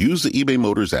prices. Use the eBay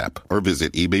Motors app or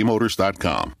visit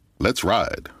ebaymotors.com. Let's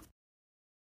ride.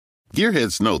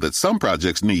 Gearheads know that some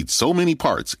projects need so many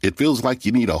parts, it feels like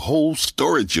you need a whole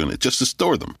storage unit just to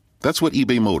store them. That's what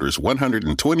eBay Motors'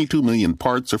 122 million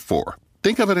parts are for.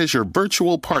 Think of it as your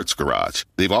virtual parts garage.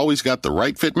 They've always got the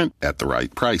right fitment at the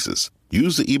right prices.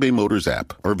 Use the eBay Motors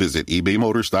app or visit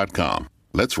ebaymotors.com.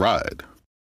 Let's ride.